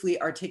beautifully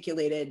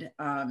articulated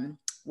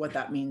what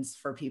that means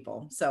for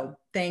people. So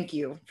thank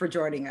you for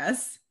joining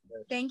us.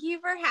 Thank you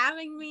for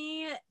having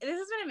me. This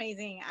has been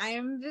amazing. I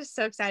am just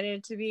so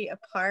excited to be a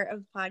part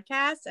of the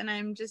podcast, and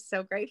I'm just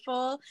so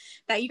grateful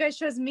that you guys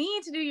chose me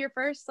to do your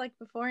first like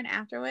before and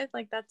after with.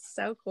 Like, that's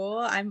so cool.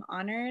 I'm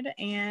honored,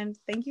 and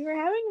thank you for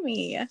having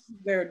me.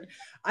 Dude,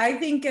 I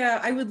think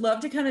I would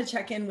love to kind of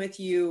check in with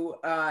you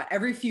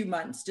every few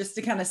months just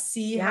to kind of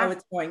see how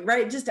it's going,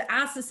 right? Just to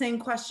ask the same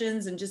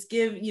questions and just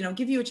give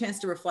you a chance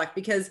to reflect,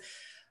 because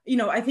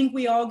I think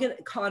we all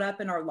get caught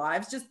up in our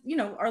lives. Just,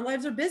 our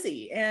lives are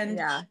busy,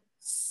 and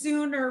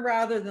sooner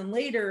rather than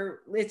later,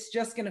 it's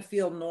just going to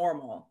feel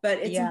normal. But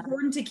it's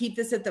important to keep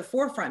this at the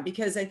forefront,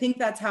 because I think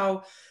that's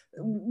how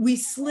we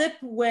slip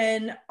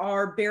when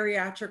our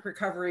bariatric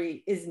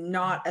recovery is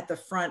not at the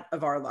front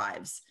of our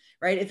lives,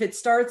 right? If it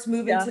starts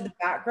moving to the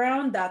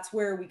background, that's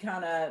where we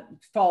kind of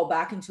fall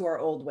back into our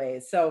old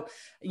ways. So,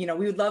 we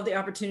would love the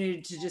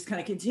opportunity to just kind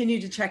of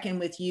continue to check in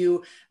with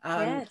you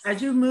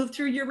as you move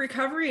through your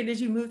recovery and as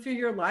you move through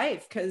your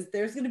life, because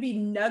there's going to be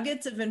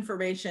nuggets of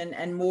information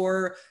and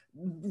more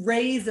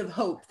rays of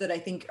hope that I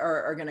think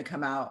are going to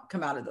come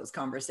out of those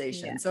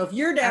conversations. So if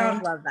you're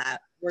down, I love that.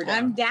 We're down.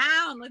 I'm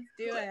down. Let's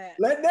do it.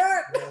 Let's do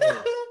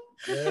it.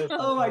 Yes,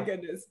 Oh my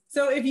goodness.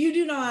 So if you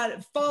do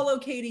not follow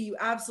Katie, you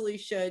absolutely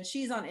should.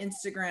 She's on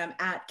Instagram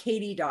at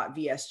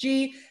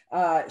katie.vsg.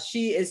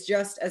 She is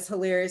just as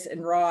hilarious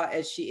and raw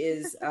as she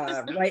is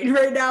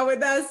right now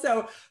with us.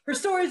 So her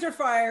stories are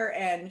fire,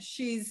 and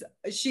she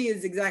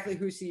is exactly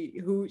who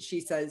she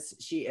says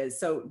she is.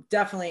 So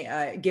definitely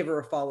give her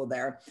a follow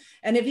there.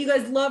 And if you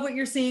guys love what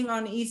you're seeing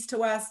on East to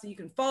West, you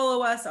can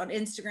follow us on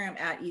Instagram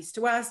at East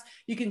to West.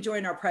 You can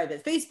join our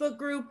private Facebook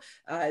group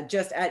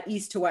just at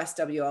East to West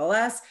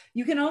WLS.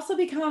 You can also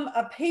become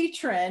a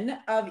patron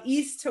of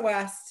East to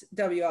West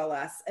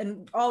WLS.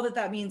 And all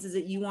that means is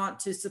that you want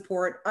to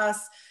support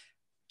us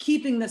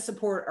keeping the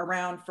support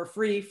around for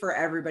free for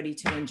everybody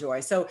to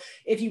enjoy. So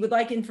if you would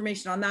like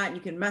information on that,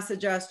 you can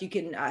message us. You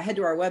can head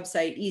to our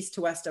website,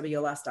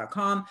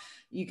 east2westwls.com.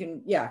 You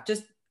can,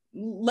 just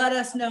let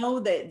us know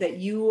that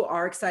you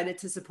are excited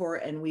to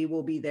support, and we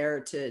will be there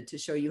to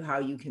show you how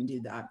you can do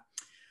that.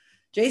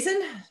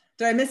 Jason,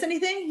 did I miss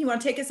anything? You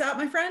want to take us out,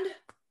 my friend?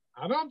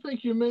 I don't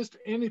think you missed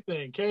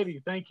anything.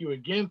 Katie, thank you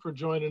again for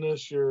joining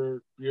us.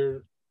 Your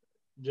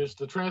just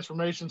the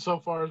transformation so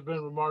far has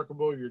been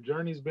remarkable. Your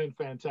journey's been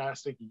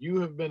fantastic.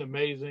 You have been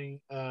amazing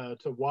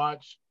to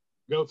watch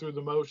go through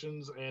the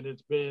motions, and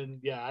it's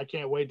been, I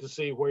can't wait to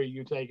see where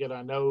you take it.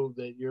 I know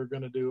that you're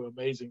going to do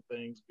amazing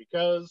things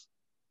because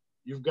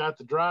you've got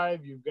the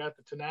drive, you've got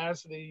the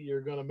tenacity,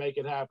 you're going to make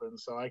it happen.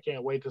 So I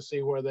can't wait to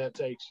see where that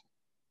takes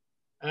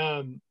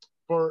you.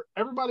 For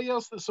everybody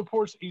else that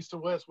supports East to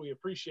West, we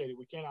appreciate it.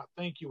 We cannot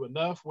thank you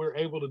enough. We're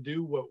able to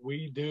do what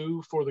we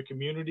do for the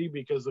community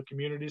because the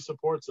community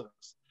supports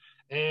us.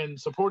 And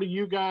supporting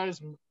you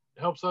guys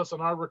helps us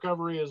in our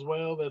recovery as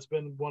well. That's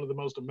been one of the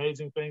most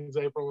amazing things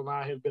April and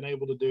I have been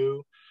able to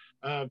do.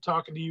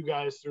 Talking to you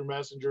guys through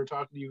Messenger,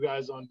 talking to you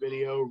guys on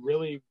video,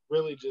 really,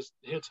 really just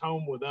hits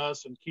home with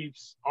us and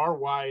keeps our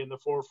why in the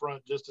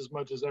forefront just as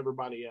much as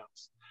everybody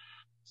else.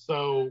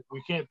 So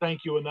we can't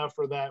thank you enough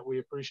for that. We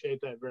appreciate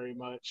that very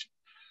much.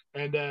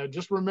 And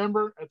just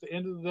remember, at the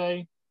end of the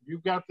day,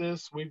 you've got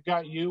this, we've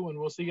got you, and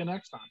we'll see you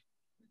next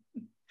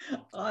time.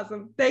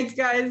 Awesome. Thanks,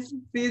 guys.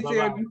 See you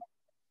soon.